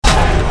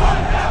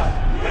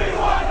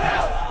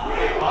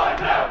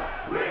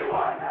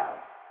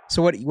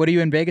So what are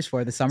you in Vegas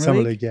for? The Summer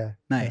League? Yeah.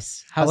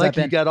 Nice. I How's like that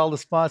been? you got all the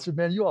sponsors,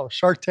 man. You all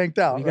Shark Tanked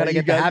out. We got to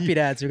get the Happy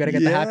Dads. We got to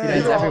get the Happy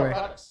Dads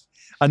everywhere.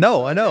 I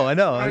know. We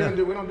don't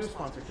do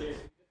sponsorships.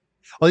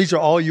 Oh, these are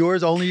all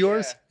yours, only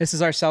yours? This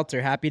is our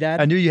seltzer, Happy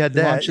Dad. I knew you had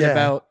We that. launched it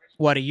about,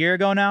 a year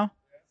ago now?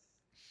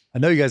 I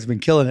know you guys have been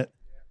killing it.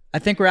 I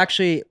think we're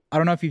actually, I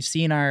don't know if you've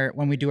seen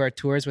when we do our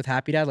tours with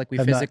Happy Dad, like we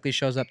physically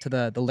shows up to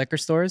the liquor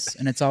stores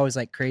and it's always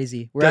like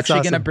crazy. We're That's actually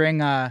awesome. going to bring,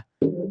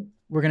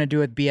 we're going to do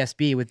it with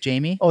BSB with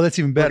Jamie. Oh, that's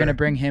even better. We're going to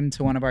bring him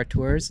to one of our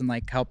tours and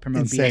like help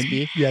promote Insane.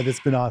 BSB. Yeah, that's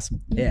been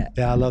awesome. Yeah.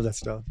 Yeah, I love that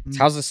stuff.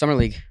 How's the Summer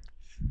League?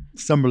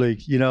 Summer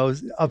League,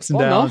 ups and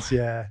downs.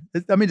 Yeah.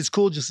 It's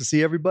cool just to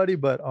see everybody,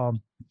 but,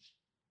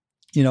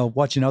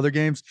 watching other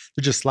games,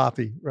 they're just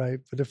sloppy, right?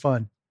 But they're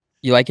fun.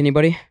 You like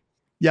anybody?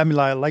 Yeah, I mean,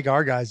 like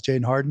our guys,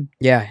 Jaden Harden.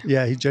 Yeah.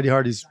 Yeah, Jetty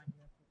Hardy's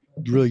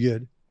really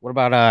good. What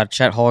about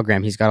Chet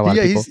Hologram? He's got a lot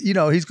of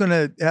people. He's going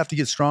to have to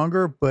get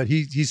stronger, but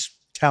he's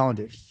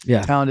talented.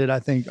 Yeah. Talented. I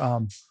think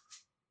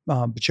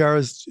Bachara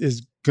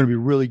is going to be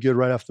really good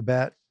right off the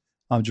bat.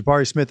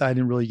 Jabari Smith, I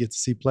didn't really get to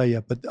see play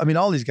yet, but I mean,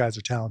 all these guys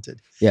are talented.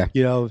 Yeah.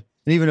 And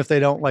even if they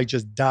don't like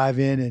just dive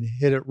in and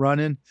hit it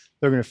running,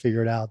 they're going to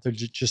figure it out. They're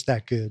just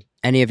that good.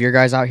 Any of your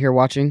guys out here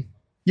watching?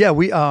 Yeah,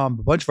 we a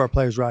bunch of our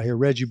players are out here.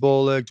 Reggie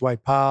Bullock,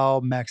 Dwight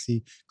Powell,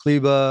 Maxi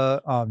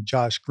Kleba,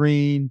 Josh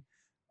Green,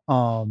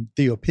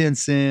 Theo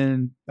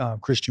Pinson,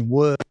 Christian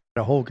Wood,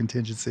 a whole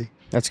contingency.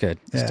 That's good.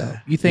 Yeah.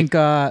 You think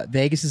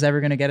Vegas is ever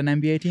going to get an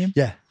NBA team?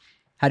 Yeah.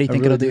 How do you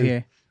think it'll do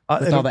here?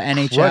 With all the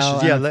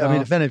NHL? Yeah, NFL?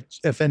 I mean,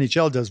 if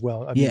NHL does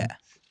well,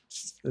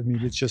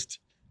 it's just,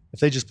 if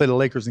they just play the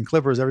Lakers and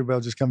Clippers, everybody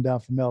will just come down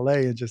from LA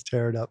and just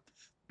tear it up.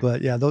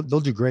 But yeah, they'll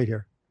do great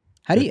here.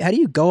 How do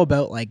you go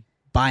about like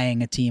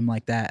buying a team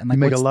like that? And like you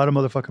make a lot of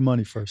motherfucking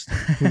money first.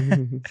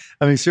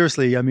 I mean,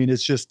 seriously,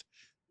 it's just,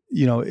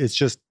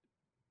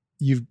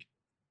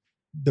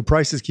 the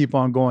prices keep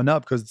on going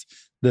up because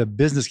the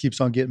business keeps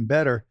on getting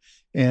better.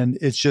 And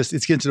it's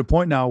getting to the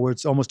point now where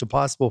it's almost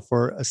impossible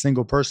for a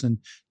single person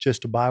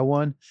just to buy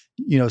one,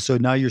 so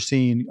now you're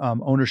seeing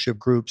ownership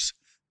groups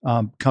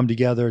come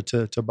together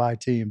to buy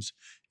teams,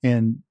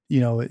 and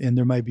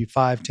there might be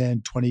 5,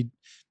 10, 20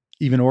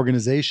 even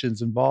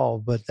organizations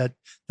involved, but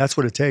that's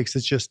what it takes.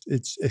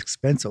 It's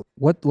expensive.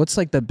 What's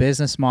like the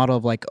business model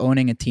of like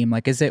owning a team?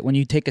 Like, is it when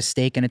you take a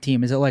stake in a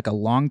team, is it like a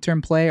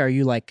long-term play? Or are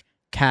you like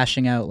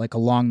cashing out like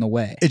along the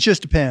way? It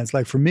just depends.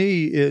 Like for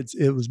me,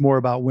 it was more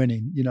about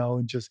winning,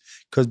 and just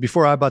because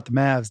before I bought the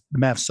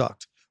Mavs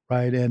sucked.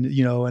 Right. And,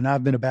 and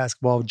I've been a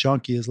basketball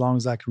junkie as long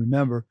as I can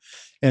remember.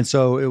 And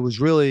so it was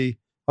really,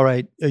 all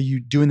right, are you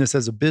doing this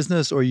as a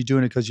business or are you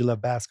doing it because you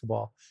love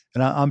basketball?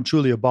 And I'm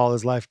truly a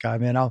baller's life guy,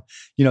 man.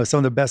 Some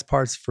of the best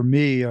parts for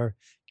me are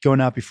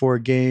going out before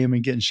a game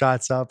and getting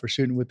shots up or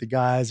shooting with the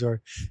guys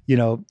or,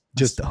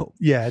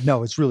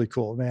 it's really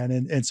cool, man.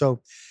 And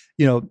so,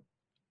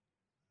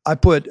 I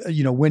put,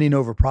 winning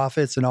over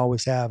profits and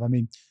always have. I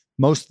mean,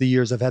 most of the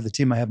years I've had the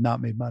team, I have not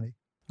made money.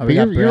 But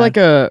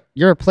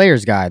you're a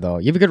players guy though.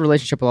 You have a good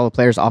relationship with all the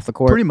players off the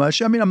court. Pretty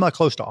much. I mean, I'm not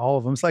close to all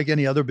of them. It's like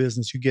any other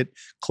business. You get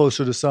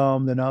closer to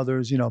some than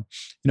others. I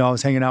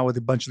was hanging out with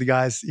a bunch of the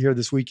guys here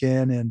this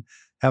weekend and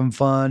having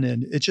fun.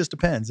 And it just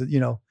depends. It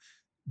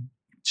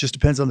just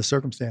depends on the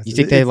circumstances. You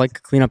think they like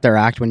to clean up their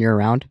act when you're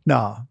around?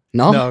 No,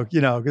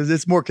 because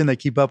it's more can they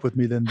keep up with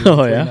me than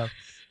yeah.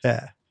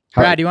 Yeah.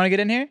 Brad, do you want to get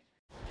in here?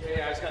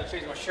 Yeah, I just got to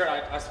change my shirt.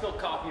 I spilled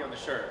coffee on the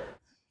shirt.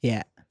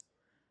 Yeah.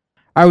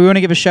 All right, we want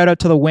to give a shout out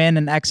to the Win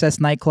and Excess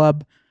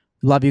Nightclub.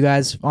 Love you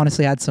guys.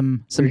 Honestly, had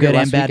some good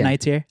and bad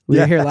nights here. We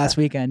were here last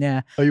weekend.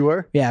 Yeah. Oh, you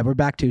were? Yeah, we're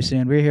back too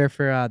soon. We're here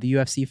for the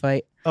UFC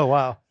fight. Oh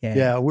wow.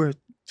 Yeah, we're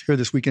here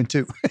this weekend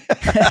too.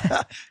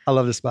 I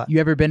love this spot. You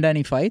ever been to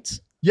any fights?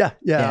 Yeah.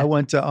 I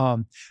went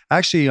to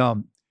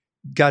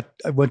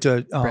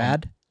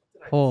Brad.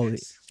 Holy.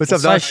 What's up,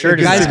 size shirt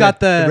is guys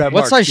got the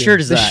what size shirt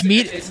is that?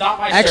 It's not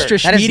my extra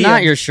shirt. That is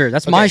not your shirt.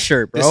 That's my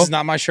shirt, bro. This is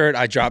not my shirt.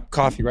 I dropped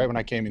coffee right when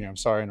I came in here. I'm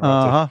sorry.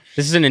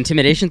 This is an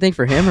intimidation thing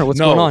for him, or what's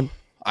going on?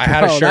 I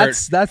had a shirt.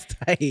 That's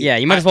tight. Yeah,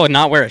 you might as well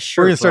not wear a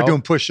shirt. We're gonna start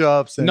doing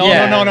push-ups. No.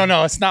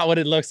 It's not what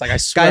it looks like. I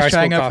swear. Guys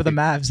trying out for the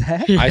Mavs.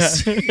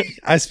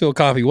 I spilled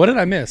coffee. What did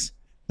I miss?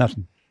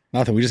 Nothing.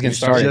 We just getting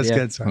started. Just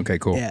getting started. Okay,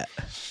 cool. Yeah.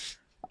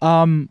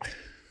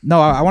 No,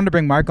 I wanted to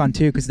bring Mark on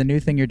too because the new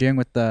thing you're doing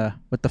with the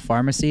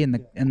pharmacy and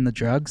the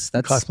drugs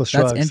that's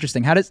drugs.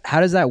 interesting. How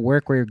does that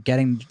work where you're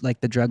getting like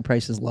the drug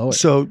prices lower?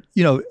 So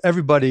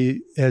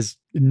everybody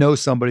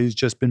knows somebody who's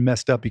just been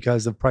messed up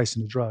because of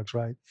pricing of drugs,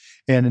 right?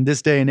 And in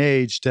this day and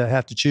age, to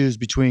have to choose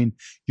between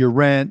your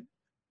rent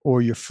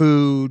or your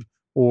food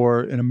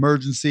or an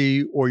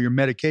emergency or your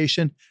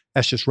medication,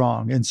 that's just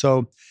wrong. And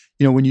so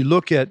when you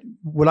look at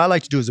what I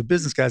like to do as a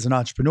business guy, as an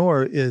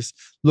entrepreneur, is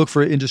look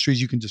for industries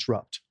you can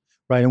disrupt.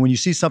 Right. And when you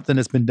see something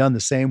that's been done the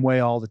same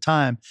way all the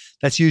time,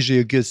 that's usually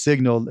a good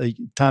signal,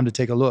 time to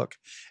take a look.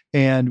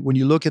 And when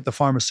you look at the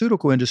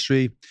pharmaceutical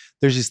industry,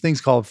 there's these things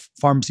called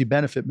pharmacy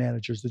benefit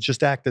managers that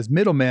just act as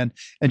middlemen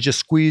and just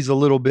squeeze a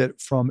little bit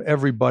from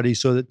everybody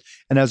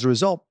and as a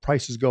result,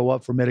 prices go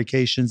up for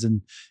medications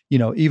and,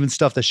 even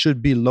stuff that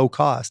should be low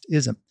cost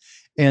isn't.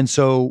 And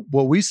so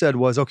what we said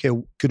was, okay,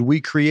 could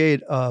we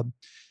create a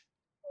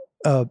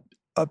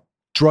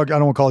drug, I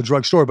don't want to call it a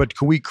drugstore, but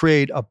could we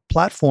create a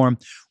platform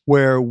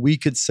where we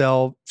could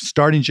sell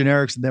starting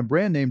generics and then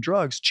brand name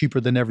drugs cheaper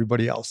than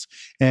everybody else?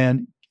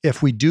 And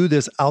if we do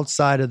this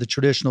outside of the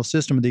traditional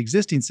system or the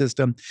existing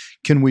system,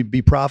 can we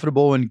be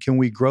profitable and can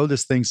we grow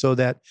this thing so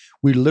that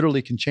we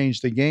literally can change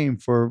the game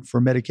for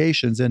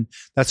medications? And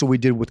that's what we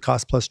did with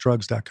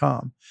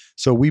costplusdrugs.com.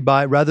 So we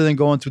buy, rather than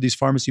going through these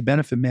pharmacy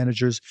benefit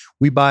managers,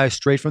 we buy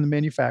straight from the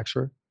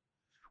manufacturer.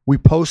 We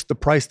post the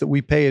price that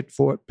we pay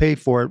for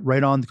it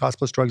right on the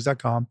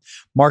costplusdrugs.com,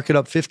 mark it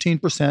up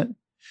 15%,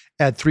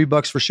 add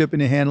 $3 for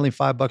shipping and handling,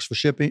 $5 for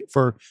shipping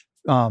for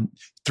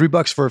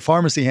 $3 for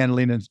pharmacy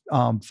handling, and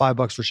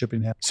 $5 for shipping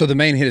and handling. So the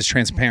main hit is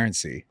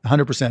transparency.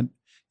 100%.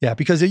 Yeah,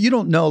 because you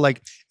don't know,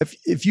 like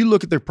if you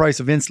look at the price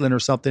of insulin or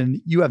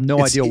something, you have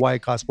no idea why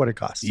it costs what it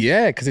costs.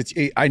 Yeah, because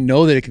I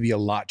know that it could be a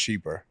lot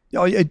cheaper.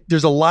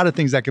 There's a lot of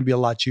things that can be a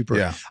lot cheaper.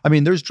 Yeah. I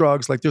mean, there's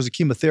drugs, like there's a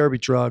chemotherapy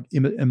drug,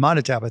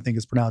 Immunotab, I think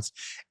it's pronounced.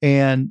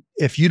 And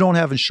if you don't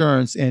have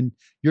insurance and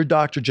your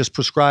doctor just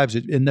prescribes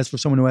it, and that's for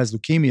someone who has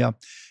leukemia,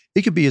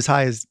 it could be as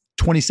high as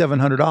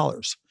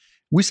 $2,700.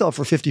 We sell it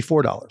for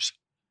 $54.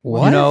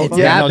 What? You know, it's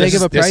that big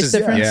of a price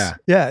difference?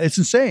 Yeah, it's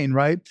insane,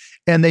 right?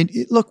 And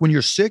look, when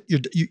you're sick, you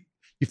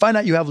find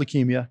out you have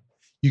leukemia,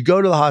 you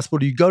go to the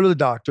hospital, you go to the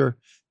doctor,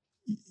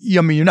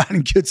 you're not in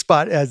a good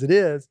spot as it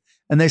is.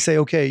 And they say,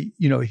 okay,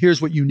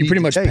 here's what you need. You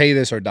pretty much take. Pay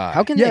this or die.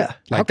 How can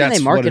they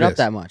mark it up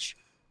that much?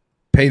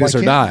 Pay this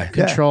or die.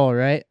 Control,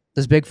 right?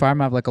 Does Big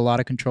Pharma have like a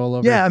lot of control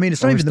over? Yeah, I mean,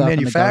 it's not even the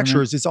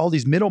manufacturers. It's all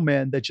these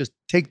middlemen that just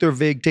take their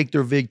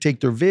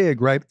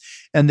VIG, right?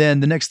 And then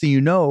the next thing you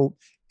know,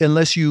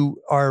 unless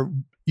you are,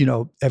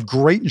 have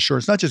great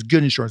insurance, not just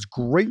good insurance,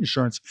 great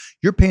insurance,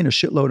 you're paying a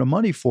shitload of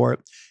money for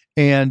it.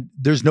 And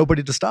there's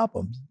nobody to stop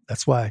them.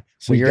 That's why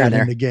we got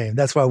in the game.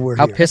 That's why we're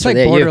here. It's like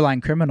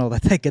borderline criminal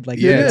that they could like.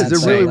 It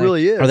is. It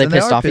really is. Are they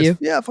pissed off at you?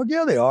 Yeah, fuck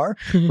yeah, they are.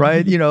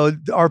 Right?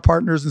 Our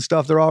partners and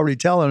stuff. They're already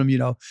telling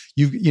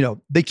them.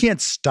 They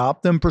can't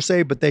stop them per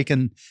se, but they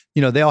can.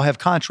 They all have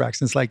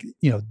contracts, and it's like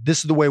this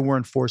is the way we're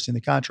enforcing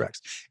the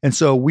contracts. And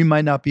so we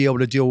might not be able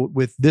to deal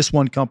with this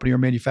one company or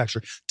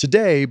manufacturer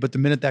today, but the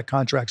minute that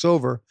contract's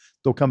over,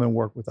 they'll come and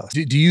work with us.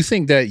 Do you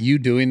think that you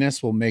doing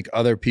this will make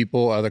other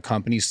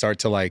companies start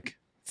to like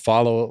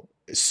follow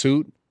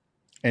suit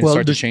and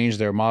start to change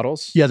their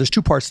models? Yeah, there's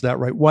two parts to that,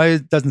 right? Why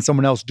doesn't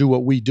someone else do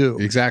what we do?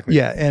 Exactly.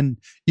 Yeah, and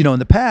in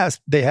the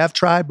past they have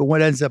tried, but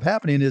what ends up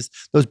happening is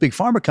those big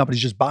pharma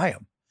companies just buy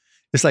them.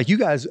 It's like you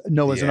guys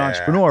know as an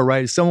entrepreneur,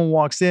 right? If someone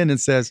walks in and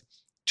says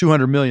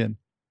 $200 million,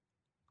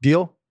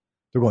 deal,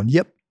 they're going,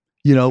 yep,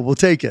 we'll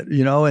take it,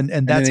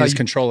 and that's how you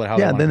control it.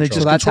 Then they just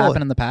so that's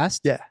happened in the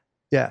past.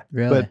 Yeah,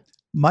 really. But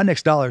my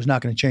next dollar is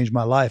not going to change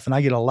my life, and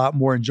I get a lot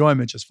more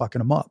enjoyment just fucking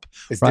them up.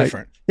 It's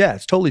different. Yeah,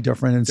 it's totally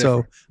different. And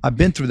so I've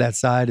been through that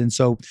side, and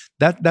so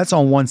that's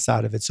on one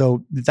side of it.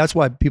 So that's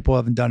why people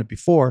haven't done it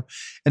before.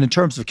 And in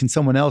terms of can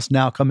someone else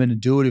now come in and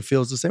do it who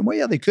feels the same way?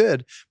 Yeah, they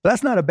could, but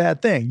that's not a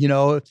bad thing.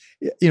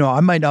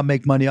 I might not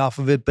make money off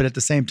of it, but at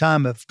the same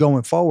time, if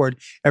going forward,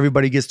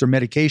 everybody gets their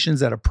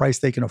medications at a price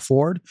they can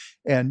afford,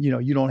 and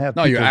you don't have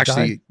you're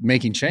actually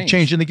making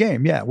changing the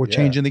game. Yeah, we're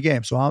changing the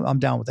game. So I'm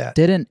down with that.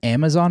 Didn't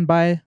Amazon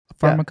buy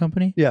pharma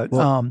company? Yeah.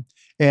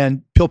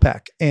 And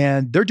PillPack,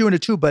 and they're doing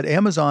it too. But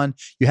Amazon,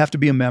 you have to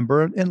be a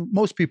member, and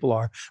most people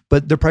are,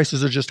 but their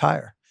prices are just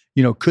higher.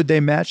 Could they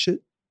match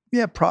it?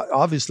 Yeah,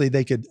 obviously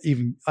they could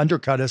even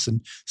undercut us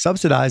and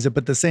subsidize it.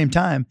 But at the same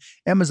time,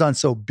 Amazon's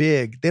so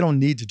big, they don't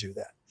need to do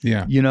that.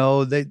 Yeah.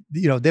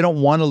 They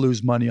don't want to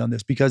lose money on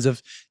this, because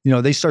if,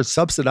 they start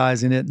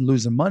subsidizing it and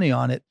losing money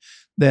on it,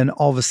 then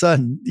all of a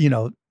sudden,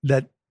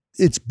 that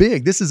it's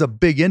big. This is a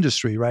big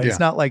industry, right? Yeah. It's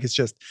not like it's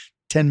just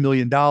 $10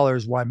 million.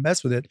 Why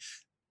mess with it?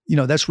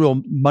 That's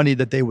real money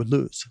that they would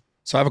lose.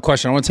 So I have a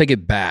question. I want to take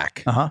it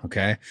back.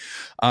 Okay.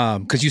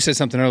 Because you said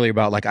something earlier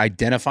about like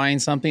identifying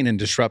something and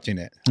disrupting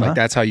it. Like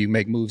that's how you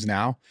make moves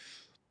now.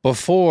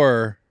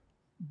 Before,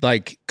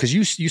 like, because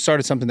you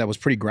started something that was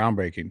pretty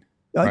groundbreaking.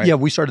 Right? Yeah,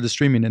 we started the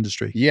streaming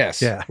industry.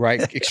 Yes. Yeah.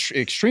 Right.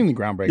 Extremely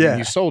groundbreaking. Yeah.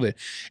 You sold it.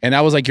 And that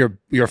was like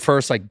your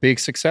first like big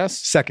success?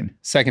 Second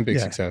big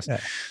success.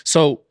 Yeah.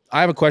 So I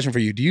have a question for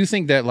you. Do you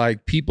think that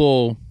like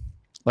people...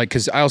 Like,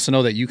 because I also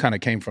know that you kind of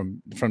came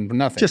from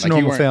nothing. Just like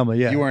a normal family,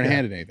 yeah. You weren't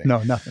handed anything.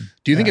 No, nothing.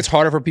 Do you think it's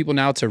harder for people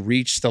now to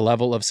reach the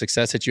level of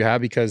success that you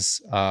have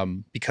because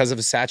of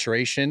a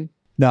saturation?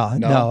 No.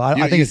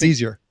 I think it's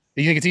easier.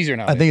 You think it's easier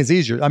now? I think it's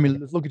easier. I mean,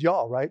 let's look at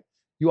y'all, right?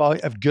 You all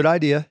have good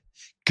idea,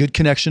 good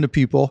connection to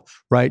people,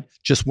 right?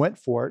 Just went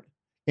for it.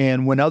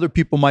 And when other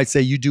people might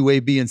say you do A,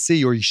 B, and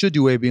C, or you should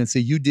do A, B, and C,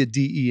 you did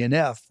D, E, and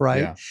F,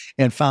 right? Yeah.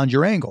 And found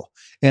your angle.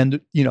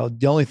 And,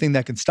 the only thing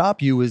that can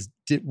stop you is,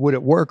 would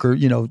it work, or,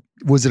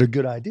 was it a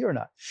good idea or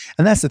not?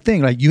 And that's the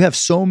thing. Like, you have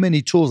so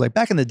many tools. Like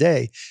back in the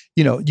day,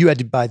 you had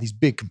to buy these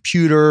big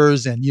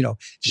computers and,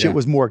 shit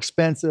was more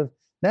expensive.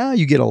 Now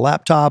you get a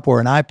laptop or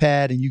an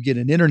iPad and you get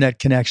an internet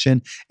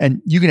connection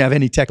and you can have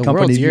any tech company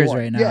world's you yours want.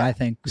 right now, Yeah. I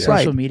think.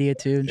 Social media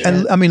too.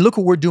 And I mean, look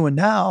what we're doing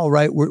now,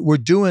 right? We're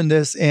doing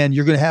this and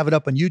you're going to have it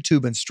up on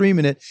YouTube and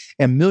streaming it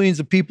and millions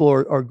of people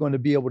are going to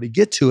be able to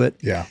get to it.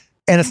 Yeah.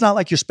 And it's not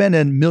like you're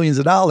spending millions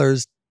of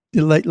dollars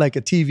like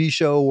a TV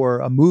show or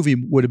a movie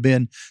would have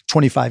been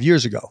 25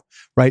 years ago,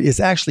 right? It's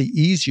actually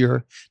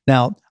easier.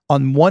 Now,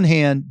 on one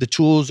hand, the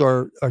tools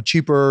are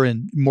cheaper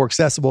and more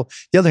accessible.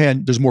 The other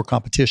hand, there's more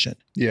competition.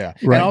 Yeah.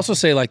 Right. And also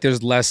say like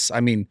there's less,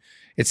 I mean,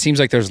 it seems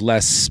like there's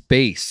less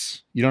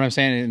space. You know what I'm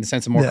saying? In the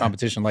sense of more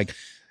competition. Like,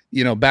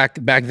 you know, back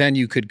then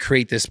you could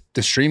create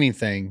the streaming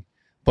thing,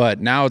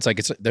 but now it's like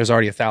there's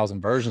already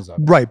 1,000 versions of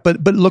it. Right.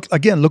 But look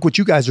what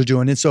you guys are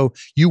doing. And so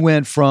you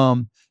went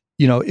from,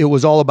 you know, it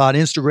was all about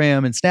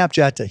Instagram and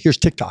Snapchat to here's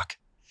TikTok.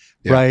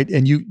 Yeah. Right.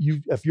 And you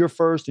if you're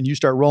first and you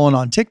start rolling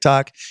on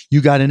TikTok,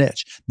 you got an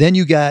edge. Then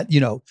you got, you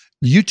know,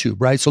 YouTube,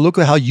 right? So look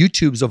at how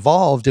YouTube's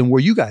evolved and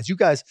where you guys,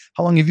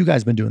 how long have you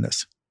guys been doing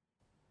this?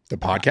 The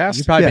podcast?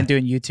 You've probably been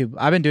doing YouTube.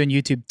 I've been doing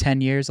YouTube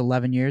 10 years,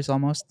 11 years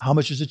almost. How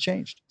much has it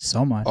changed?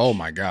 So much. Oh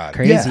my God.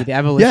 Crazy. Yeah. The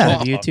evolution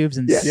of YouTube's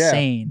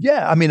insane.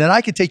 Yeah. I mean, and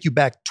I could take you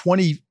back to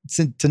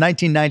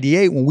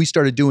 1998 when we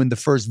started doing the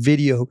first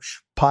video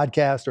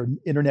podcast or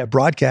internet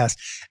broadcast.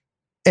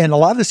 And a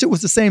lot of this, it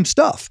was the same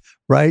stuff,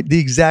 right?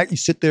 You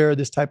sit there,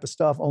 this type of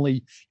stuff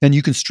and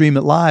you can stream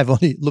it live,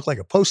 only look like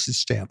a postage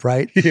stamp,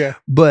 right? Yeah.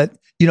 But,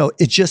 you know,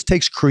 it just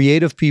takes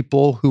creative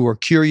people who are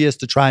curious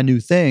to try new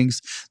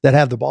things that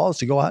have the balls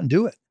to go out and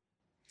do it.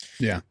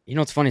 Yeah. You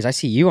know what's funny is I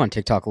see you on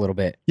TikTok a little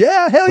bit.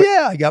 Yeah, hell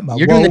yeah. I got my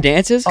You're doing the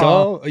dances?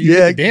 Yeah.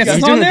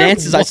 He's doing the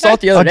dances. I saw it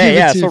the other day.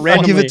 Yeah, so randomly.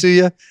 I'll give it to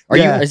you.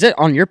 Is it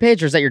on your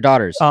page or is that your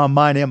daughter's?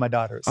 Mine and my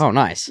daughter's. Oh,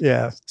 nice.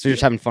 Yeah. So you're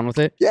just having fun with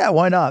it? Yeah,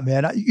 why not,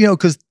 man? You know,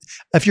 because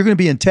if you're going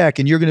to be in tech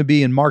and you're going to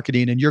be in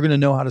marketing and you're going to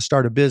know how to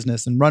start a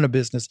business and run a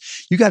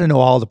business, you got to know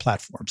all the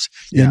platforms.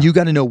 Yeah. And you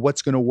got to know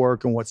what's going to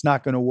work and what's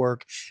not going to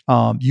work.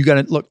 You got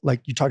to look,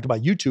 like you talked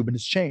about YouTube and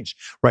it's changed,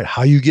 right?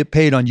 How you get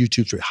paid on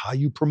YouTube, right? How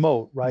you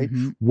promote, right?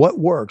 Mm-hmm. What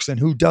works and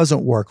who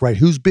doesn't work, right?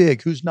 Who's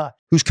big, who's not,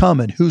 who's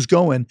coming, who's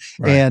going.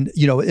 Right. And,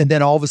 you know, and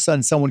then all of a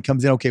sudden someone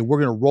comes in, okay, we're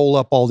going to roll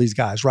up all these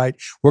guys, right?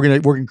 We're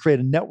going to create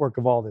a network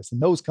of all this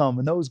and those come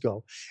and those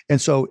go. And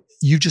so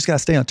you just got to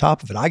stay on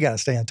top of it. I got to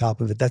stay on top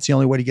of it. That's the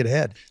only way to get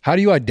ahead. How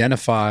do you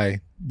identify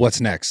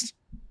what's next?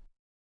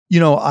 You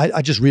know,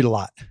 I just read a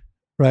lot,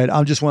 right?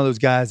 I'm just one of those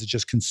guys that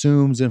just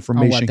consumes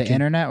information. On what, the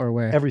internet or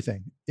where?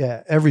 Everything.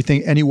 Yeah,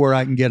 everything, anywhere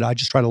I can get it. I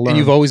just try to learn. And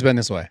you've always been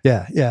this way?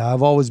 Yeah.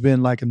 I've always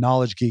been like a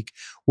knowledge geek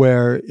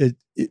where it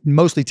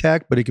mostly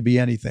tech, but it could be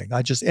anything.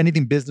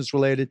 Anything business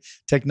related,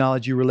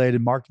 technology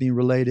related, marketing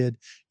related,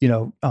 you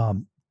know,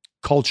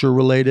 culture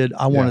related.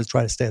 I want to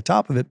try to stay on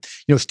top of it.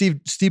 You know,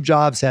 Steve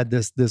Jobs had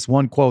this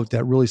one quote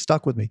that really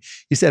stuck with me.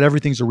 He said,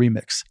 everything's a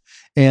remix.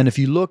 And if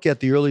you look at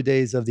the early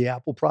days of the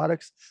Apple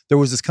products, there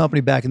was this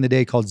company back in the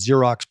day called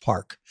Xerox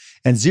PARC.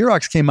 And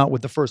Xerox came out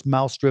with the first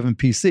mouse-driven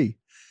PC.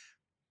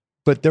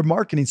 But their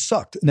marketing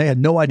sucked and they had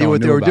no idea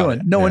what they were doing.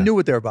 No one knew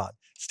what they were about.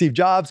 Steve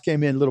Jobs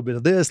came in, a little bit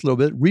of this, a little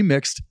bit,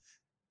 remixed,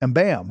 and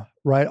bam,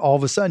 right? All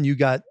of a sudden you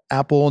got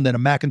Apple and then a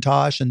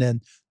Macintosh and then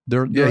he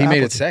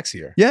made it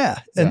sexier. Yeah.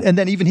 And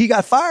then even he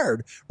got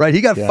fired, right? He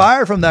got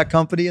fired from that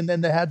company and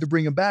then they had to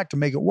bring him back to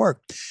make it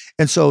work.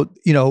 And so,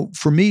 you know,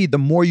 for me, the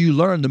more you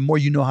learn, the more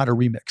you know how to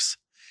remix.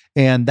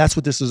 And that's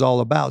what this is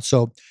all about.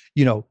 So,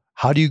 you know,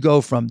 how do you go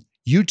from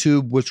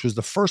YouTube, which was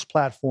the first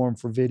platform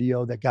for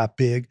video that got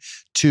big,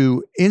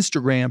 to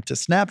Instagram, to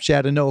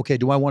Snapchat, and know, okay,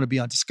 do I want to be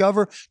on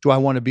Discover? Do I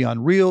want to be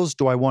on Reels?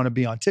 Do I want to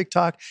be on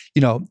TikTok?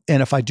 You know,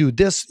 and if I do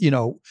this, you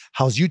know,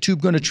 how's YouTube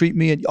going to treat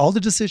me? And all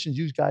the decisions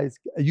you guys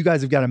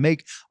have got to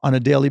make on a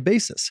daily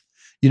basis.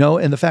 You know,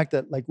 and the fact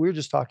that, like we were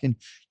just talking,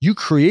 you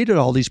created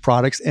all these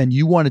products and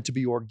you want it to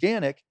be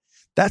organic.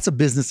 That's a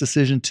business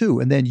decision too.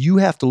 And then you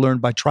have to learn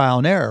by trial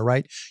and error,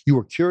 right? You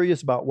were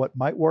curious about what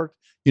might work.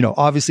 You know,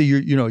 obviously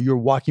you're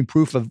walking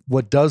proof of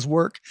what does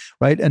work,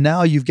 right? And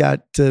now you've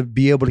got to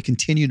be able to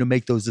continue to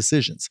make those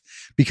decisions,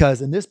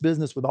 because in this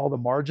business with all the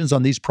margins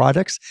on these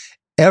products,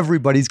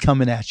 everybody's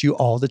coming at you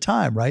all the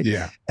time, right?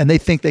 Yeah. And they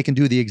think they can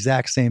do the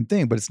exact same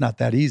thing, but it's not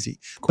that easy.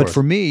 But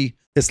for me,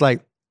 it's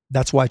like,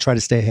 that's why I try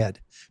to stay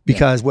ahead,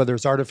 because whether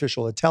it's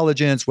artificial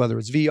intelligence, whether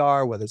it's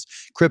VR, whether it's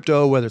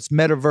crypto, whether it's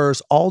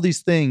metaverse, all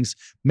these things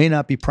may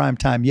not be prime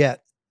time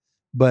yet.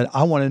 But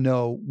I want to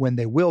know when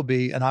they will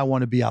be, and I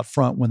want to be out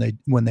front when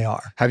they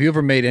are. Have you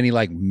ever made any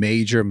like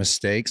major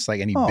mistakes,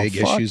 like any big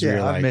issues where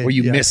you're like, where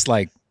you missed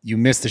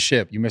the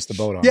ship, you missed the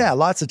boat on? Yeah,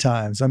 lots of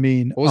times. I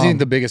mean, what was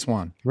the biggest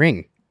one?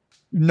 Ring.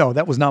 No,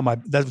 that was not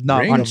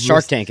on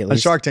Shark Tank at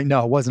least. On Shark Tank,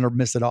 no, it wasn't a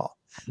miss at all.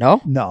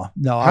 No.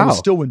 How? I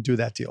still wouldn't do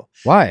that deal.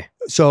 Why?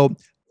 So,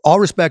 all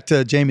respect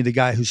to Jamie, the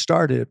guy who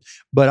started it,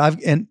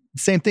 but and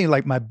same thing.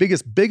 Like my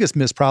biggest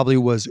miss probably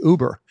was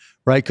Uber.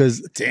 Right,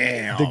 because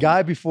the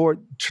guy before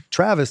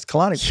Travis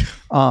Kalanick,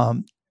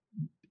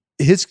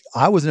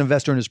 I was an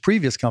investor in his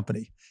previous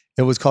company.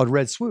 It was called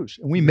Red Swoosh,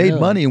 and we made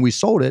money and we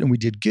sold it and we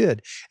did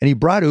good. And he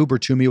brought Uber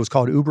to me. It was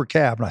called Uber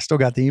Cab, and I still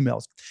got the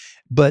emails.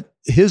 But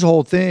his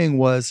whole thing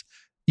was,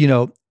 you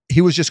know,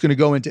 he was just going to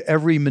go into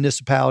every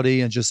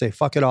municipality and just say,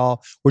 fuck it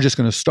all. We're just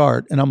going to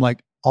start. And I'm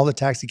like, all the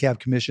taxi cab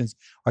commissions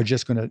are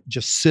just going to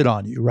just sit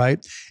on you,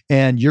 right?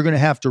 And you're going to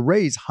have to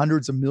raise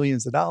hundreds of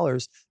millions of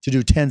dollars to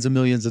do tens of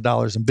millions of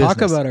dollars in business.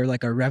 Talk about it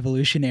like a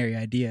revolutionary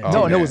idea.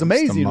 No, and it was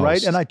amazing,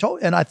 right? And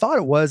I thought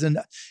it was, and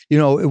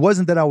it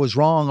wasn't that I was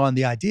wrong on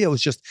the idea. It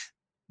was just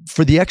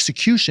for the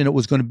execution,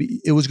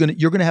 you're going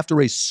to have to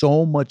raise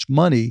so much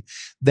money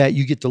that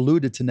you get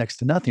diluted to next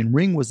to nothing.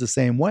 Ring was the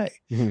same way,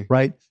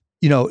 right?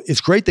 It's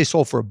great they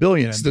sold for $1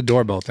 billion. It's the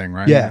doorbell thing,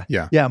 right?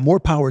 Yeah. More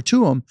power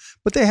to them.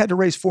 But they had to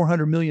raise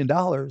 $400 million.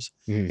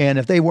 And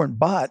if they weren't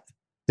bought,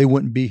 they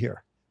wouldn't be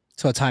here.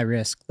 So it's high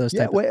risk.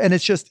 And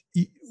it's just,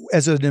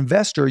 as an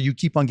investor, you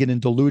keep on getting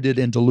diluted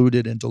and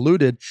diluted and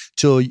diluted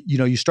till,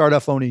 you start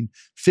off owning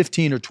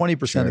 15 or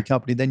 20% of the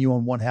company. Then you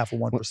own 1/2 of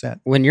 1%.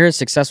 When you're as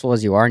successful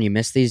as you are and you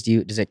miss these,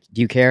 do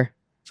you care?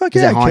 Fuck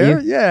yeah, I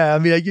care. Yeah. I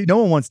mean, no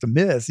one wants to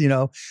miss,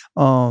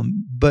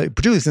 but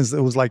particularly since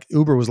it was like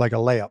Uber was like a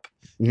layup,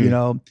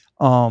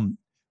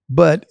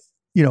 but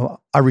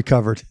I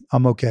recovered.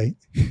 I'm okay.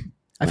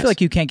 I feel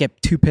like you can't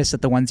get too pissed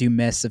at the ones you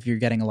miss if you're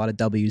getting a lot of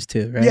W's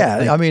too, right?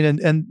 Yeah. I mean,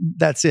 and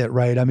that's it,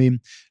 right? I mean,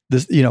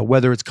 this,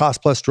 whether it's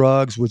cost plus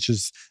drugs, which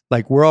is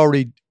like, we're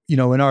already, in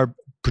our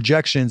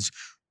projections,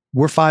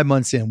 we're 5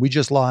 months in. We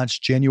just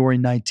launched January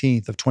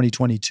 19th of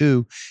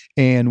 2022.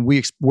 And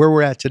where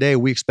we're at today,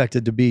 we expect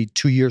it to be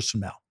 2 years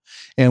from now.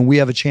 And we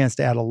have a chance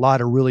to add a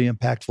lot of really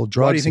impactful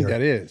drugs. Why do you think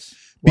that is?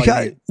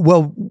 Because,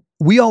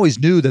 we always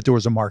knew that there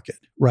was a market,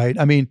 right?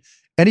 I mean,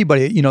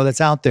 anybody,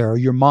 that's out there, or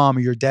your mom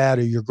or your dad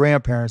or your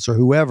grandparents or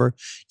whoever,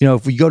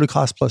 if we go to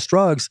cost plus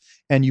drugs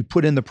and you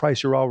put in the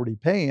price you're already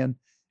paying,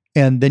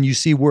 and then you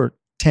see we're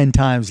 10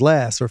 times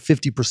less or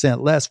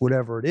 50% less,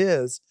 whatever it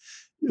is,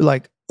 you're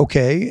like,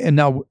 okay. And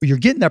now you're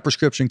getting that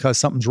prescription because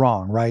something's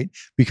wrong, right?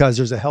 Because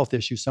there's a health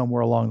issue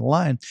somewhere along the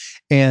line.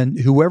 And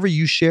whoever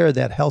you share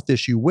that health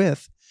issue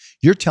with,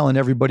 you're telling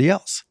everybody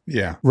else.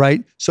 Yeah.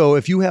 Right. So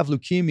if you have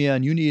leukemia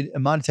and you need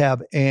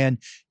imatinib, and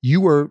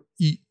you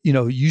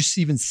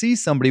even see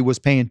somebody was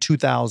paying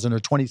 $2,000 or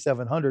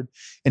 $2,700,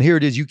 and here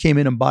it is, you came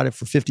in and bought it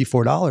for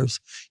 $54.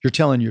 You're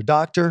telling your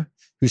doctor,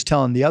 who's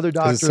telling the other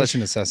doctor. It's such a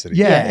necessity.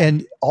 Yeah.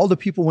 And all the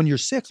people, when you're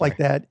sick like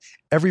that,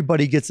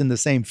 everybody gets in the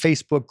same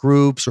Facebook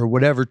groups or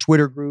whatever,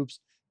 Twitter groups,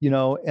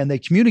 and they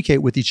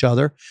communicate with each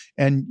other,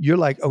 and you're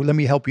like, oh, let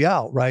me help you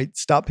out, right?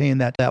 Stop paying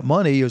that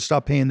money, or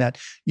stop paying that,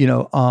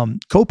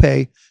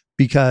 copay,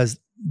 because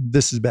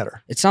this is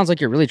better. It sounds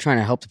like you're really trying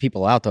to help the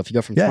people out, though. If you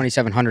go from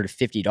 $2,700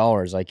 to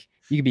 $50, like,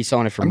 you could be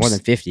selling it for more than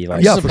 50.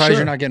 Like, I'm surprised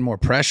you're not getting more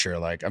pressure.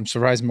 Like, I'm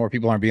surprised more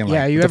people aren't being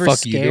like, are you what ever the fuck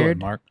scared? are you doing,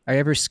 Mark? Are you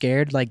ever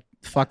scared, like,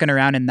 fucking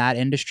around in that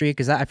industry?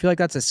 Because I feel like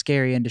that's a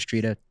scary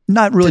industry to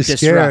not really to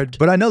scared, disrupt.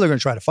 but I know they're going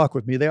to try to fuck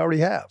with me. They already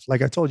have,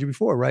 like I told you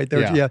before, right?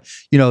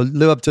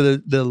 Live up to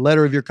the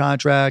letter of your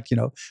contract.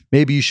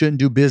 Maybe you shouldn't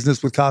do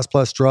business with cost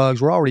plus drugs.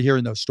 We're already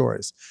hearing those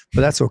stories,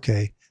 but that's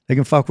okay. They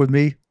can fuck with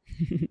me.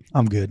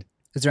 I'm good.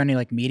 Is there any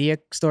like media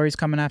stories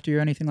coming after you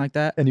or anything like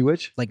that? Any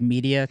which? Like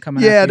media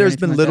coming after you? Yeah, there's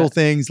been little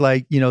things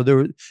like,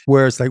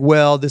 where it's like,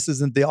 well, this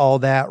isn't all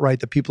that, right,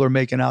 that people are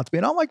making out to be.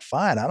 And I'm like,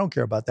 fine, I don't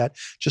care about that.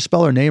 Just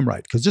spell her name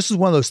right. Because this is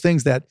one of those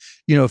things that,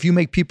 if you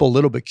make people a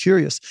little bit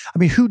curious, I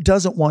mean, who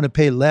doesn't want to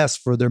pay less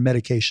for their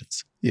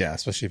medications? Yeah,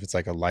 especially if it's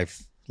like a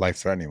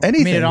life-threatening one.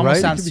 Anything, it almost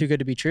right? sounds too good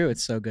to be true.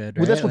 It's so good. Right?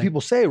 Well, that's what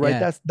people say, right?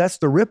 Yeah. That's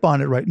the rip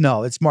on it, right?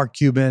 No, it's Mark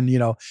Cuban.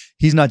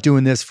 He's not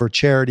doing this for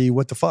charity.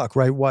 What the fuck,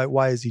 right?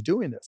 Why is he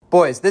doing this?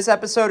 Boys, this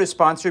episode is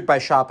sponsored by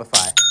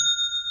Shopify.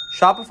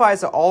 Shopify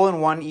is an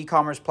all-in-one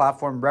e-commerce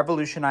platform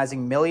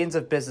revolutionizing millions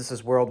of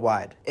businesses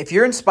worldwide. If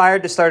you're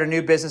inspired to start a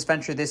new business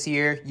venture this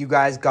year, you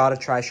guys gotta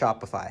try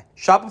Shopify.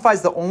 Shopify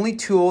is the only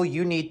tool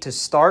you need to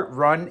start,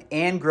 run,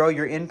 and grow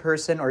your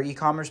in-person or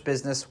e-commerce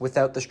business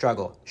without the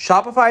struggle.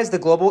 Shopify is the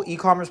global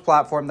e-commerce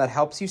platform that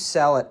helps you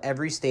sell at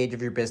every stage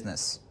of your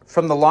business.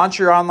 From the launch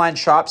your online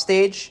shop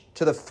stage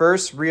to the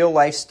first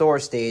real-life store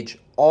stage,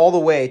 all the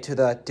way to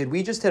the did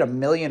we just hit 1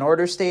 million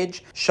order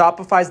stage,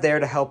 Shopify's there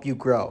to help you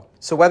grow.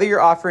 So whether you're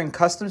offering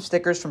custom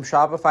stickers from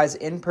Shopify's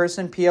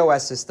in-person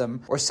POS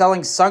system or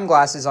selling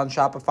sunglasses on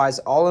Shopify's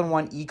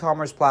all-in-one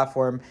e-commerce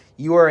platform,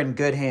 you are in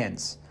good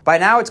hands. By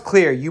now it's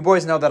clear you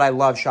boys know that I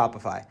love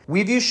Shopify.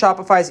 We've used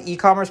Shopify's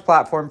e-commerce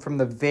platform from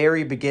the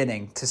very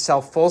beginning to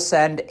sell full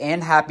send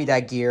and Happy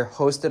Dad gear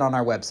hosted on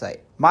our website.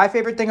 My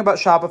favorite thing about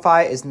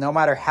Shopify is no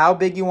matter how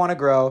big you want to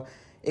grow,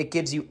 it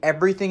gives you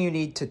everything you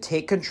need to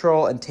take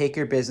control and take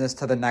your business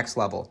to the next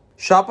level.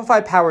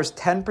 Shopify powers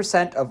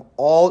 10% of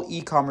all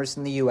e-commerce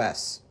in the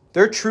US.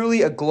 They're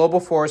truly a global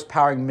force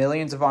powering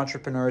millions of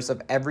entrepreneurs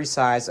of every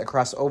size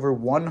across over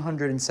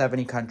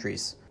 170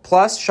 countries.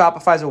 Plus,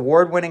 Shopify's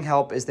award-winning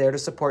help is there to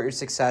support your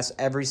success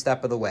every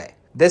step of the way.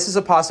 This is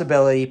a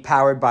possibility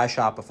powered by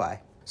Shopify.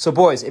 So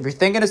boys, if you're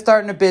thinking of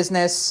starting a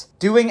business,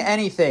 doing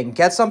anything,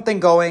 get something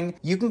going,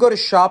 you can go to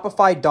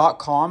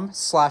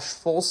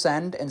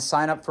shopify.com/fullsend and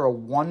sign up for a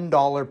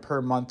 $1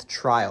 per month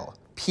trial,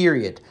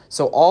 period.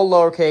 So all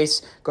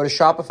lowercase, go to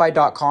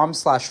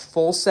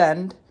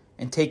shopify.com/fullsend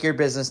and take your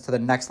business to the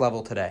next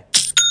level today.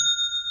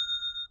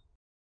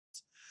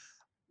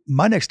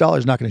 my next dollar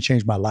is not going to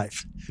change my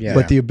life. Yeah.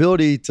 But the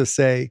ability to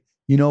say,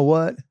 you know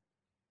what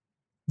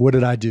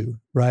did I do?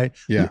 Right.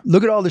 Yeah.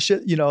 Look at all the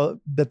shit,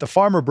 that the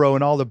farmer bro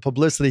and all the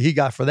publicity he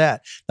got for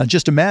that. Now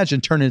just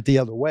imagine turning it the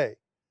other way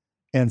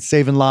and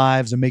saving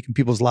lives and making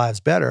people's lives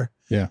better.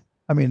 Yeah.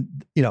 I mean,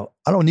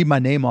 I don't need my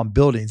name on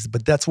buildings,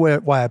 but that's why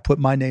I put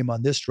my name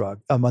on this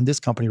on this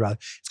company rather.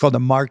 It's called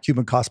the Mark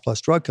Cuban Cost Plus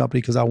Drug Company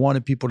because I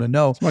wanted people to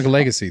know. It's like a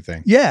legacy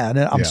thing. Yeah, and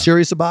I'm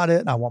serious about it,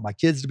 and I want my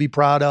kids to be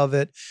proud of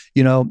it.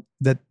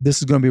 That this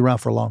is going to be around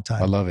for a long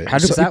time. I love it. How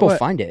do people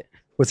find it?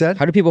 What's that?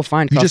 How do people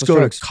find? You Cost just Plus go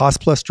Drugs? to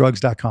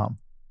costplusdrugs.com.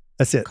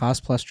 That's it.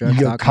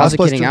 Costplusdrugs.com. How's it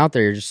getting out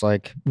there? You're just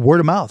like word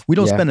of mouth. We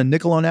don't spend a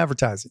nickel on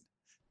advertising.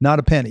 Not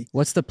a penny.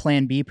 What's the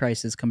Plan B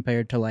prices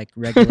compared to like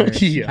regular?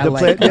 Yeah.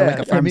 Like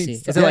a pharmacy.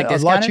 Is it like a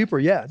lot cheaper?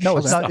 Yeah. No,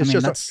 it's not. It's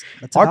just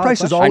that's our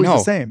price is always I know.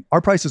 the same.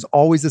 Our price is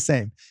always the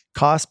same.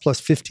 Cost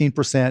plus 15%,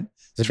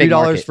 It's a big $3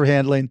 market. for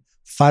handling,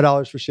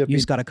 $5 for shipping. You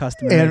just got a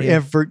customer. right here.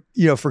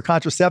 and for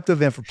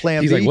contraceptive and for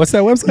Plan He's B. like, what's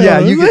that website?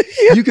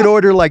 Yeah, you could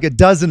order like a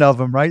dozen of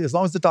them, right? As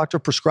long as the doctor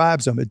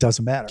prescribes them, it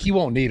doesn't matter. He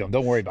won't need them.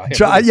 Don't worry about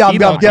him. I'm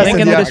guessing. Link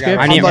in the Yeah. description.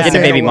 I'm getting a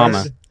baby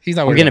mama. He's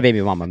not. I'm worried getting a about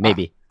baby mama.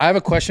 Maybe. I have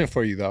a question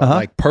for you though, Uh-huh.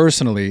 like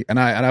personally, and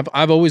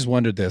I've always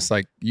wondered this.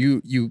 Like you're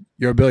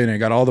a billionaire, you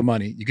got all the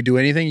money, you can do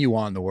anything you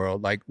want in the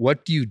world. Like,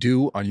 what do you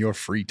do on your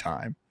free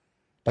time?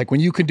 Like when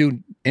you can do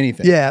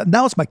anything. Yeah,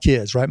 now it's my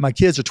kids, right? My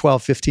kids are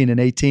 12, 15, and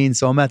 18.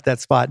 So I'm at that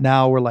spot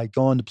now where like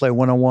going to play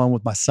one-on-one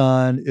with my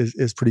son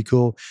is pretty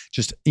cool.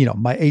 Just,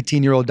 my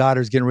 18-year-old daughter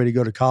is getting ready to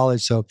go to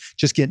college. So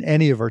just getting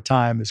any of her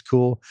time is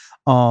cool.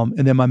 And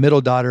then my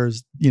middle daughter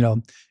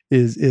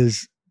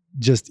is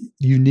just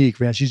unique,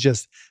 man.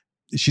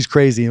 She's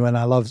crazy and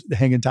I love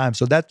hanging time.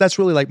 So that's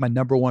really like my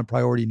number one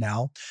priority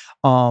now.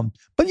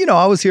 But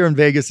I was here in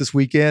Vegas this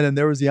weekend and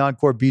there was the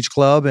Encore Beach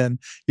Club and,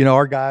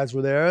 our guys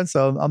were there. And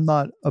so I'm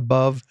not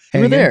above You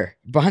were hanging. there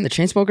behind the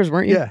Chainsmokers,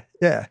 weren't you?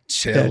 Yeah.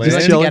 Chilling. just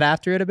Did chilling. you get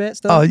after it a bit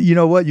still? Oh, you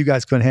know what? You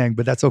guys couldn't hang,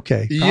 but that's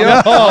okay.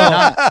 Yeah.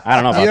 I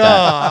don't know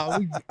about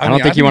that. I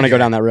don't think you want to go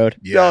down that road.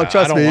 Yeah, No,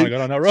 trust I me. don't want to go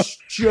down that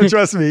road.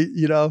 Trust me,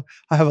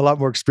 I have a lot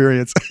more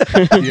experience.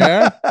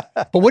 Yeah.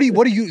 But what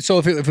do you, so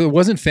if it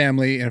wasn't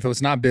family and if it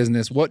was not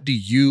business, what do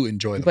you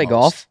enjoy You the play most?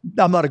 golf?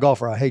 I'm not a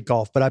golfer. I hate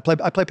golf, but I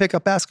play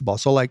pickup basketball.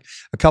 So like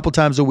a couple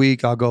times a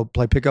week, I'll go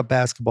play pickup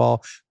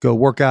basketball, go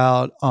work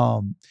out,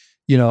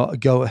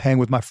 go hang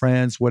with my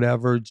friends,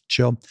 whatever,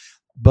 chill.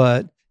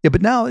 But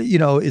now,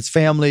 it's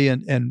family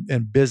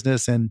and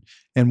business and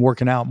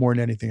working out more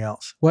than anything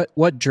else.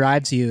 What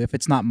drives you if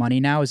it's not money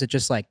now? Is it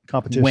just like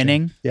Competition.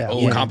 winning? Yeah. Oh,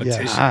 Yeah.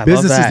 competition. Yeah. Ah, I love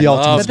Business is that. the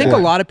ultimate Love I think a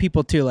sport. lot of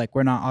people too, like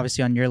we're not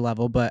obviously on your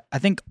level, but I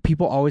think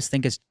people always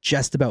think it's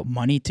just about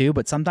money too,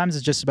 but sometimes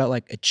it's just about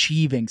like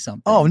achieving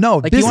something. Oh no,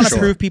 Like you want to business-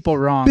 prove people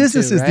wrong.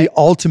 Business too, is right? the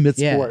ultimate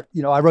Yeah. sport.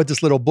 I wrote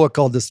this little book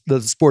called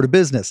The Sport of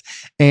Business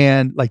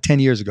and like 10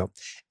 years ago.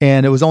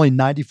 And it was only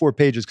 94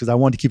 pages because I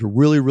wanted to keep it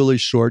really, really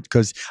short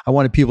because I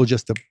wanted people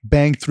just to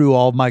bang through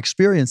all of my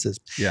experiences.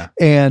 Yeah.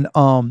 And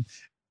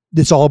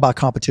it's all about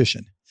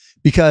competition.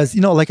 Because,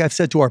 like I've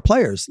said to our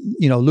players,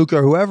 Luca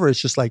or whoever, it's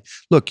just like,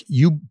 look,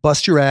 you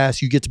bust your ass,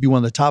 you get to be one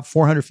of the top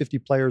 450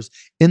 players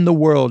in the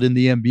world in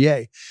the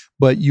NBA,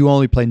 but you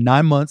only play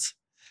 9 months.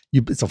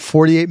 It's a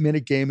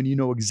 48-minute game and you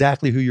know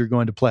exactly who you're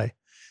going to play.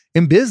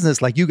 In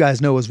business, like you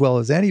guys know as well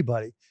as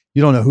anybody,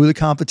 you don't know who the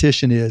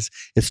competition is.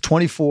 It's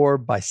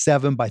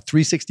 24/7 by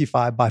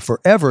 365 by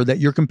forever that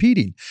you're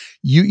competing.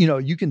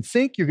 You can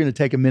think you're going to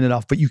take a minute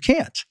off, but you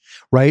can't,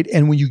 right?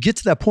 And when you get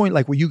to that point,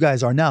 like where you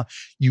guys are now,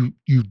 you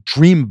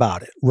dream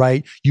about it,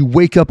 right? You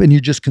wake up and you're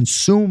just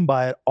consumed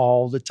by it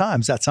all the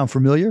time. Does that sound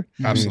familiar?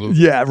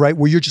 Absolutely. Yeah, right.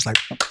 Where you're just like,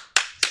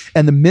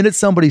 and the minute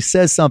somebody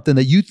says something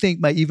that you think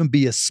might even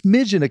be a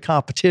smidgen of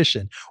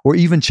competition or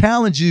even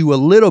challenge you a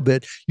little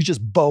bit, you just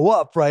bow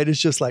up, right? It's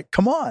just like,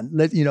 come on,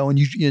 but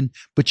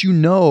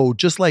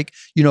just like,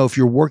 if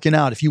you're working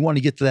out, if you want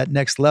to get to that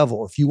next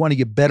level, if you want to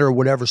get better at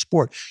whatever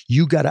sport,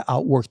 you got to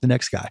outwork the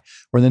next guy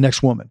or the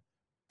next woman.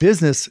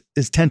 Business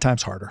is 10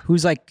 times harder.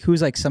 Who's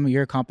like some of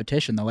your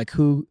competition though? Like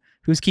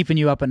who's keeping